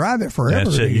got to drive it forever.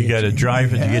 That's it. You got to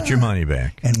drive it to get your money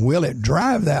back. And will it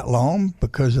drive that long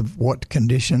because of what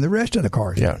condition the rest of the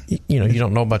car is in? Yeah. You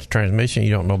don't know about the transmission.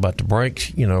 You don't know about the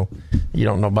brakes. You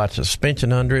don't know about the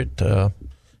suspension under it.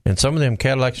 And some of them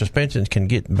Cadillac suspensions can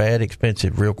get bad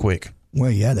expensive real quick. Well,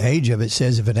 yeah, the age of it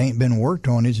says if it ain't been worked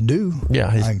on, it's due.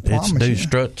 Yeah, it's due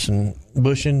struts and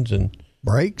bushings and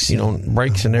brakes.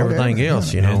 Brakes and everything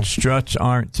else. And struts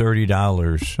aren't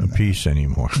 $30 a piece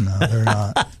anymore. No, they're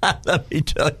not. Let me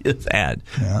tell you that.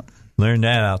 Yeah, learned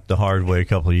that out the hard way a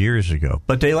couple of years ago.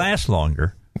 But they last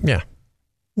longer. Yeah.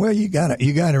 Well, you got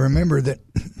to remember that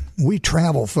we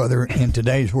travel further in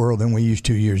today's world than we used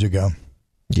 2 years ago.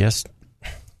 Yes.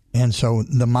 And so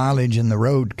the mileage and the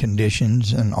road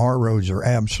conditions, and our roads are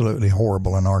absolutely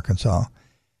horrible in Arkansas.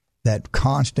 That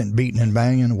constant beating and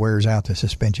banging wears out the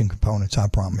suspension components, I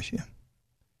promise you.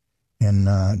 And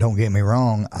don't get me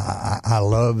wrong, I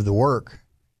love the work.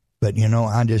 But,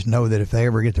 I just know that if they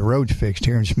ever get the roads fixed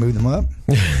here and smooth them up,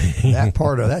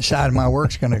 that side of my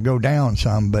work's going to go down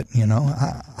some. But,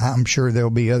 I'm sure there'll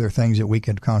be other things that we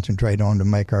could concentrate on to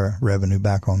make our revenue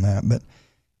back on that. But,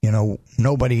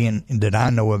 nobody that I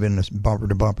know of in this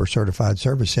bumper-to-bumper certified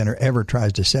service center ever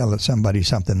tries to sell somebody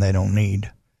something they don't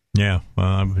need. Yeah.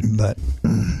 But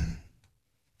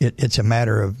it's a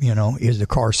matter of, is the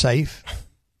car safe?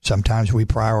 Sometimes we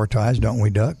prioritize, don't we,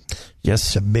 Duck? Yes.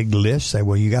 It's a big list. Say,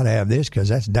 well, you got to have this because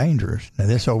that's dangerous. Now,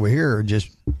 this over here is just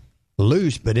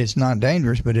loose, but it's not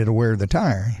dangerous, but it'll wear the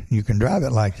tire. You can drive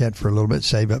it like that for a little bit,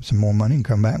 save up some more money, and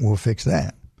come back and we'll fix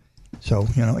that. So,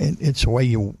 it's the way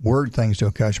you word things to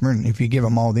a customer. And if you give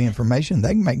them all the information, they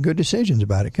can make good decisions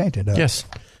about it, can't they, Doug? Yes.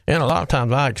 And a lot of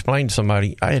times I explain to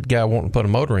somebody, I had a guy wanting to put a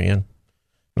motor in,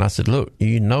 And I said, look,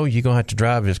 you're going to have to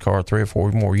drive this car 3 or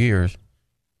 4 more years,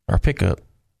 our pickup,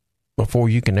 before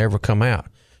you can ever come out.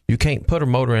 You can't put a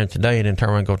motor in today and then turn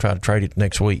around and go try to trade it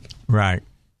next week. Right.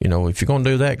 If you're going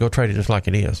to do that, go trade it just like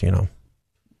it is,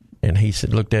 And he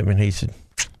looked at me and he said,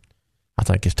 I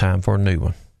think it's time for a new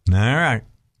one. All right.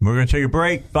 We're going to take a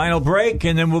break, final break,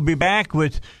 and then we'll be back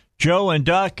with Joe and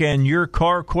Duck and your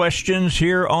car questions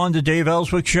here on the Dave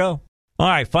Elswick Show. All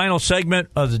right, final segment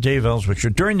of the Dave Elswick Show.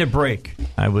 During the break,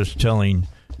 I was telling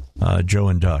Joe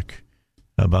and Duck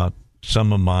about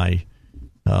some of my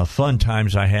fun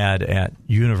times I had at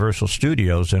Universal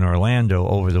Studios in Orlando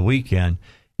over the weekend,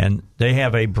 and they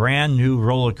have a brand new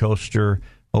roller coaster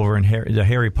over in the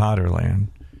Harry Potter land.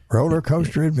 Roller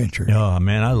coaster adventure. Oh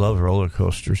man, I love roller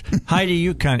coasters. Heidi,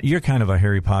 you're kind of a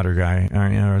Harry Potter guy,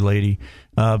 aren't you, or lady?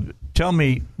 Tell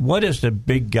me, what is the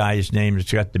big guy's name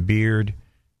that's got the beard?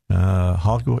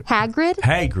 Hagrid?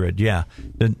 Hagrid, yeah.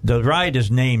 The ride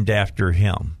is named after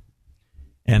him.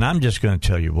 And I'm just going to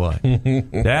tell you what.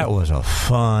 That was a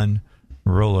fun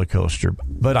roller coaster.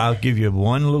 But I'll give you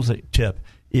one little tip.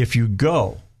 If you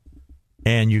go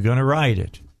and you're going to ride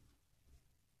it,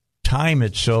 time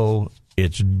it so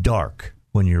it's dark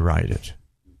when you ride it.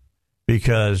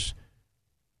 Because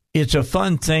it's a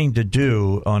fun thing to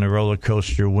do on a roller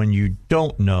coaster when you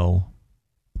don't know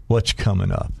what's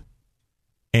coming up.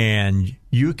 And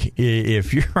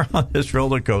if you're on this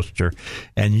roller coaster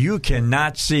and you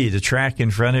cannot see the track in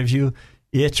front of you,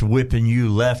 it's whipping you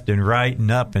left and right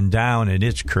and up and down, and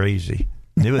it's crazy.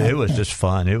 It was just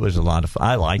fun. It was a lot of fun.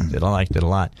 I liked it a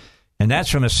lot. And that's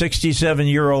from a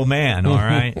 67-year-old man, all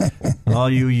right? All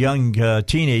you young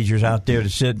teenagers out there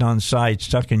that's sitting on the side,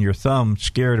 stuck in your thumb,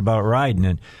 scared about riding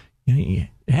it,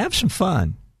 have some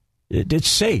fun. It's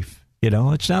safe,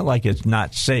 It's not like it's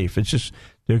not safe. It's just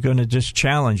they're going to just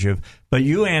challenge you. But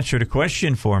you answered a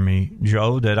question for me,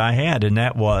 Joe, that I had, and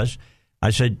that was,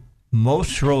 I said,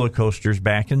 most roller coasters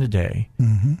back in the day,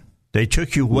 they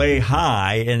took you way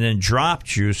high and then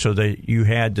dropped you so that you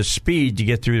had the speed to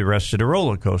get through the rest of the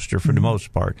roller coaster for the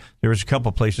most part. There was a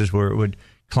couple places where it would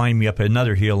climb you up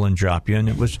another hill and drop you, and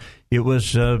it was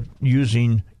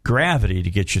using gravity to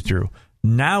get you through.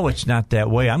 Now it's not that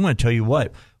way. I'm going to tell you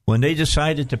what, when they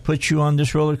decided to put you on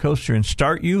this roller coaster and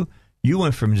start you, you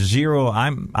went from 0,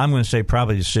 I'm going to say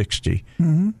probably to 60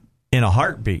 in a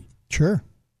heartbeat. Sure.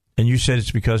 And you said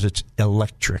it's because it's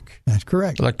electric. That's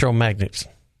correct. Electromagnets.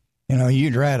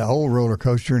 You'd ride a whole roller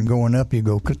coaster and going up, you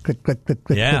go click, click, click, click,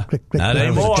 click, yeah, click, click, not click,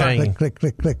 anymore. click, click,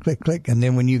 click, click, click, click. And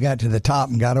then when you got to the top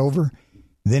and got over,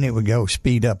 then it would go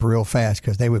speed up real fast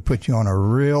because they would put you on a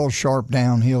real sharp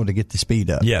downhill to get the speed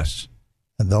up. Yes.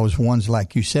 And those ones,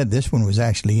 like you said, this one was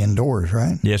actually indoors,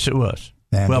 right? Yes, it was.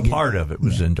 And part of it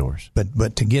was indoors.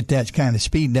 But to get that kind of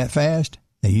speed that fast,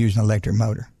 they used an electric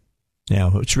motor. Yeah,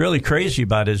 what's really crazy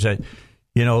about it is that,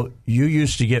 you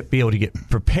used to be able to get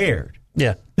prepared.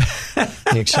 Yeah.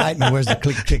 The excitement was the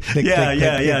click, click, click, yeah, click,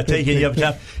 yeah, click, yeah, click, taking click, you up click.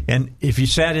 top. And if you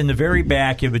sat in the very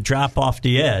back, it would drop off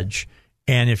the edge.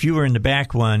 And if you were in the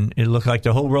back one, it looked like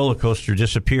the whole roller coaster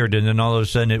disappeared, and then all of a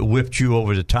sudden it whipped you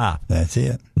over the top. That's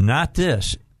it. Not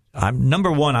this. Number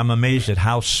one, I'm amazed at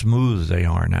how smooth they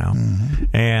are now.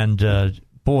 And,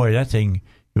 boy, that thing,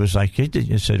 it was like,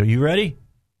 it said, are you ready?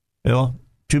 Well,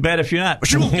 too bad if you're not.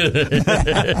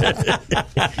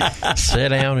 Sit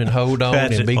down and hold on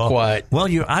and be quiet. Well,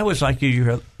 I was like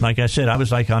I said, I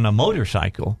was like on a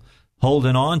motorcycle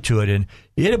holding on to it, and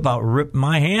it about ripped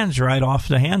my hands right off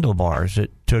the handlebars. It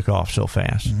took off so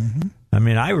fast. I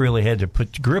mean, I really had to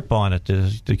put the grip on it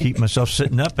to keep myself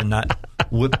sitting up and not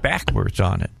whip backwards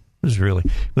on it. It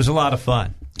was a lot of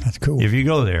fun. That's cool. If you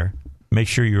go there, make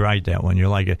sure you ride that one. You're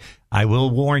like it. I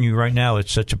will warn you right now,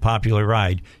 it's such a popular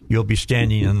ride. You'll be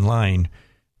standing in line.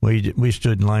 We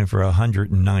stood in line for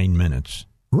 109 minutes.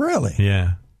 Really?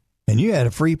 Yeah. And you had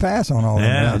a free pass on all of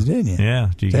those, didn't you? Yeah.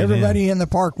 Everybody in the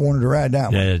park wanted to ride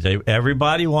that one. Yeah,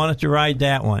 everybody wanted to ride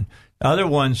that one. Other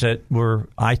ones that were,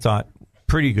 I thought,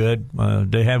 pretty good.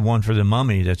 They had one for the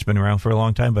Mummy that's been around for a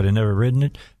long time, but I never ridden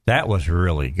it. That was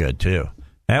really good, too.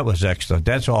 That was excellent.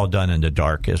 That's all done in the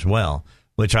dark as well,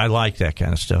 which I like that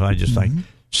kind of stuff. I just like,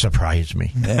 surprise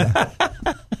me. Yeah.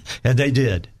 And they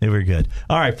did. They were good.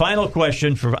 All right, final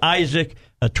question for Isaac,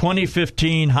 a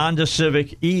 2015 Honda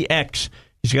Civic EX.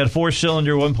 He's got a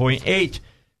 4-cylinder, 1.8.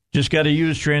 Just got a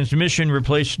used transmission,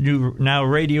 replaced now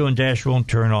radio and dash won't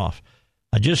turn off.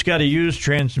 I just got a used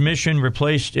transmission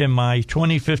replaced in my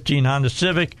 2015 Honda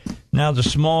Civic. Now the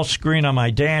small screen on my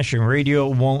dash and radio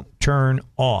won't turn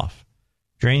off.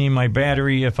 Draining my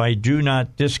battery if I do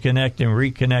not disconnect and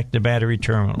reconnect the battery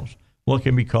terminals. What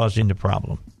can be causing the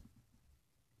problem?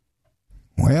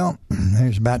 Well,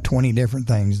 there's about 20 different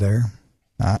things there.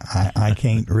 I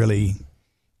can't really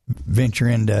venture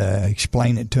in to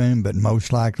explain it to him, but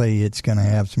most likely it's going to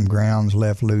have some grounds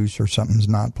left loose, or something's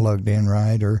not plugged in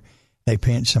right, or they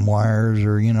pinch some wires,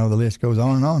 or, the list goes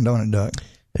on and on, don't it, Duck?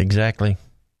 Exactly.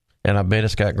 And I bet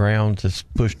it's got grounds that's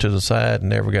pushed to the side and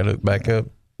never got hooked back up.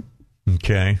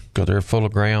 Okay. Because they're full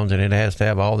of grounds, and it has to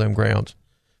have all them grounds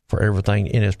for everything.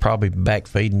 And it's probably back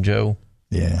feeding Joe.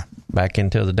 Yeah. Back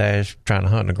into the dash, trying to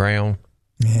hunt the ground.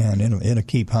 Yeah, and it'll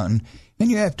keep hunting.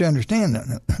 And you have to understand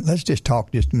that. Let's just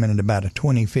talk just a minute about a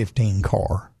 2015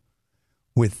 car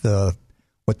with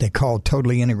what they call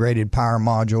totally integrated power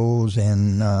modules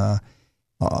and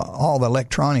all the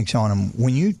electronics on them.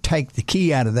 When you take the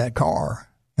key out of that car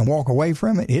and walk away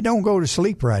from it, it don't go to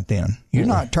sleep right then. You're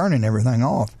not turning everything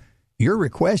off. You're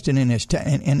requesting, and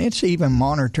it's even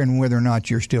monitoring whether or not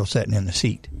you're still sitting in the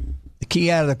seat. The key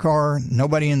out of the car,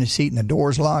 nobody in the seat, and the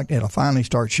door's locked, it'll finally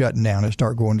start shutting down. It'll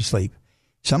start going to sleep.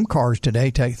 Some cars today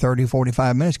take 30,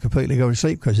 45 minutes to completely go to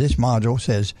sleep because this module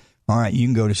says, all right, you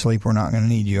can go to sleep, we're not going to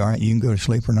need you. All right, you can go to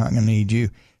sleep, we're not going to need you.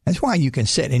 That's why you can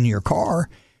sit in your car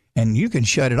and you can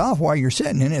shut it off while you're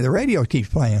sitting in it. The radio keeps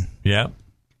playing. Yeah.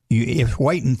 If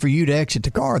waiting for you to exit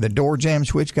the car, the door jam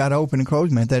switch got to open and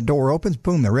close. Man, if that door opens,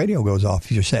 boom, the radio goes off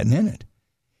if you're sitting in it.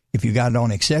 If you got it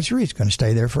on accessory, it's going to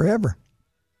stay there forever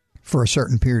for a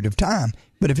certain period of time.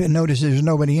 But if it notices there's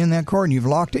nobody in that car and you've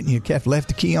locked it and you left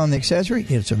the key on the accessory,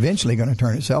 it's eventually going to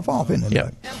turn itself off, isn't it?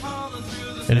 Yep.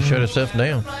 And it shut itself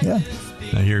down. Yeah.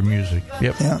 I hear music.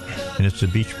 Yep. Yeah. And it's the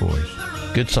Beach Boys.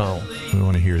 Good song. We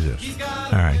want to hear this.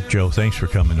 All right, Joe, thanks for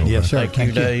coming over. Yes, sir. Thank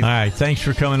you, Dave. All right, thanks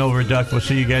for coming over, Duck. We'll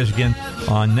see you guys again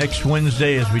on next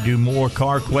Wednesday as we do more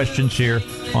car questions here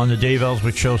on the Dave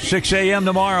Elswick Show. 6 a.m.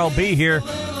 tomorrow. Be here.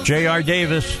 J.R.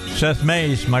 Davis, Seth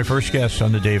Mays, my first guest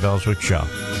on the Dave Elswick Show.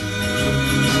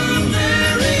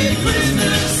 Merry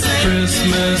Christmas.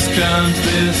 Christmas comes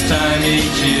this time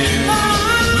each year.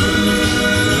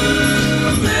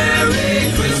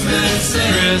 Merry Christmas.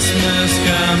 Christmas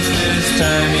comes this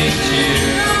time each year.